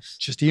Mavs?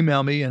 Just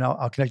email me and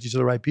I'll connect you to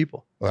the right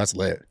people. Well, that's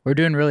lit. We're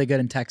doing really good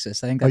in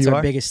Texas. I think that's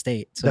our biggest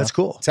state. So that's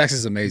cool. Texas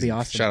is amazing.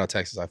 Awesome. Shout out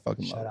Texas. I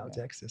fucking love. Shout out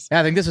Texas.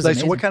 Yeah, I think this was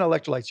amazing. So what kind of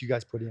electrolytes you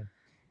guys put in?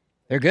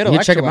 They're good You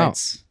electrolytes. check them out.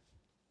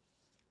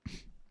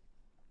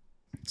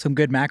 Some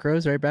good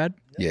macros, right, Brad?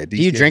 Yeah. Do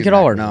you drink it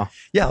all or no?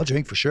 Yeah, I'll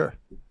drink for sure.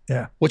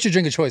 Yeah. What's your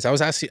drink of choice? I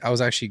was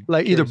actually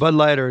like either Bud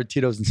Light or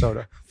Tito's and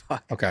soda.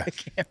 Okay.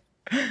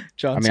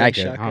 John, I mean, I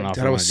could. I don't know.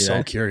 That was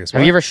so curious.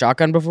 Have you ever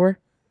shotgun before?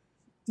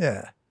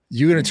 Yeah.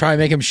 You gonna try and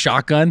make him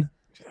shotgun?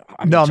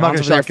 No, I'm not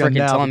gonna shotgun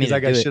now because I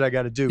got shit I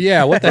got to do.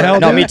 Yeah, what the hell?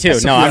 No, me too.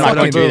 No, I'm not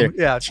going to either.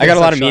 Yeah, I got a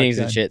lot of meetings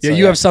and shit. Yeah,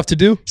 you have stuff to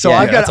do. So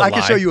I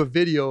can show you a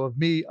video of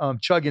me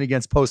chugging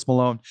against Post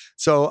Malone.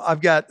 So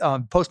I've got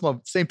Post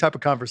Malone, same type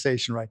of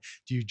conversation, right?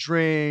 Do you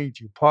drink?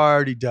 Do you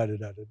party? Da da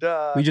da da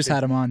da. We just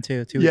had him on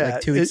too. 2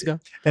 weeks ago.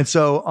 And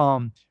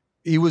so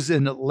he was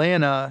in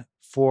Atlanta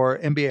for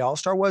NBA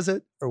All-Star, was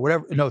it? Or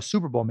whatever. No,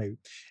 Super Bowl maybe.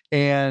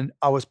 And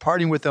I was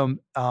partying with him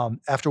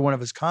after one of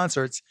his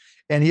concerts,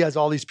 and he has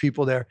all these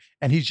people there,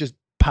 and he's just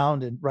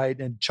pounding, right,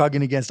 and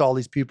chugging against all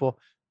these people.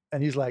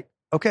 And he's like,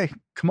 okay,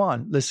 come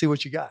on, let's see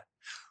what you got.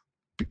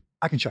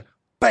 I can chug.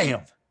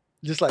 Bam.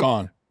 Just like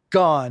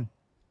gone.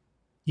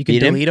 You can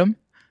delete him?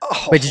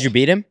 Oh, wait, did you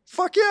beat him?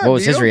 Fuck yeah. What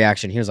was his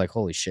reaction? He was like,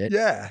 holy shit.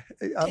 Yeah.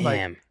 I'm Damn.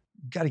 like,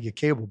 got to get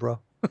cable, bro.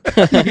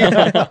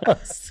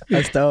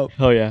 That's dope.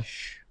 Oh, yeah.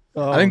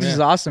 I think this is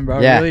awesome,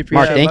 bro. Yeah. I really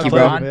appreciate Mark, thank you,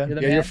 bro.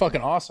 You're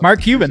fucking awesome.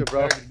 Mark Cuban.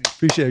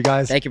 Appreciate it,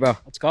 guys. Thank you, bro.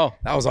 Let's go.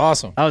 That was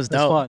awesome. That was dope. Fun.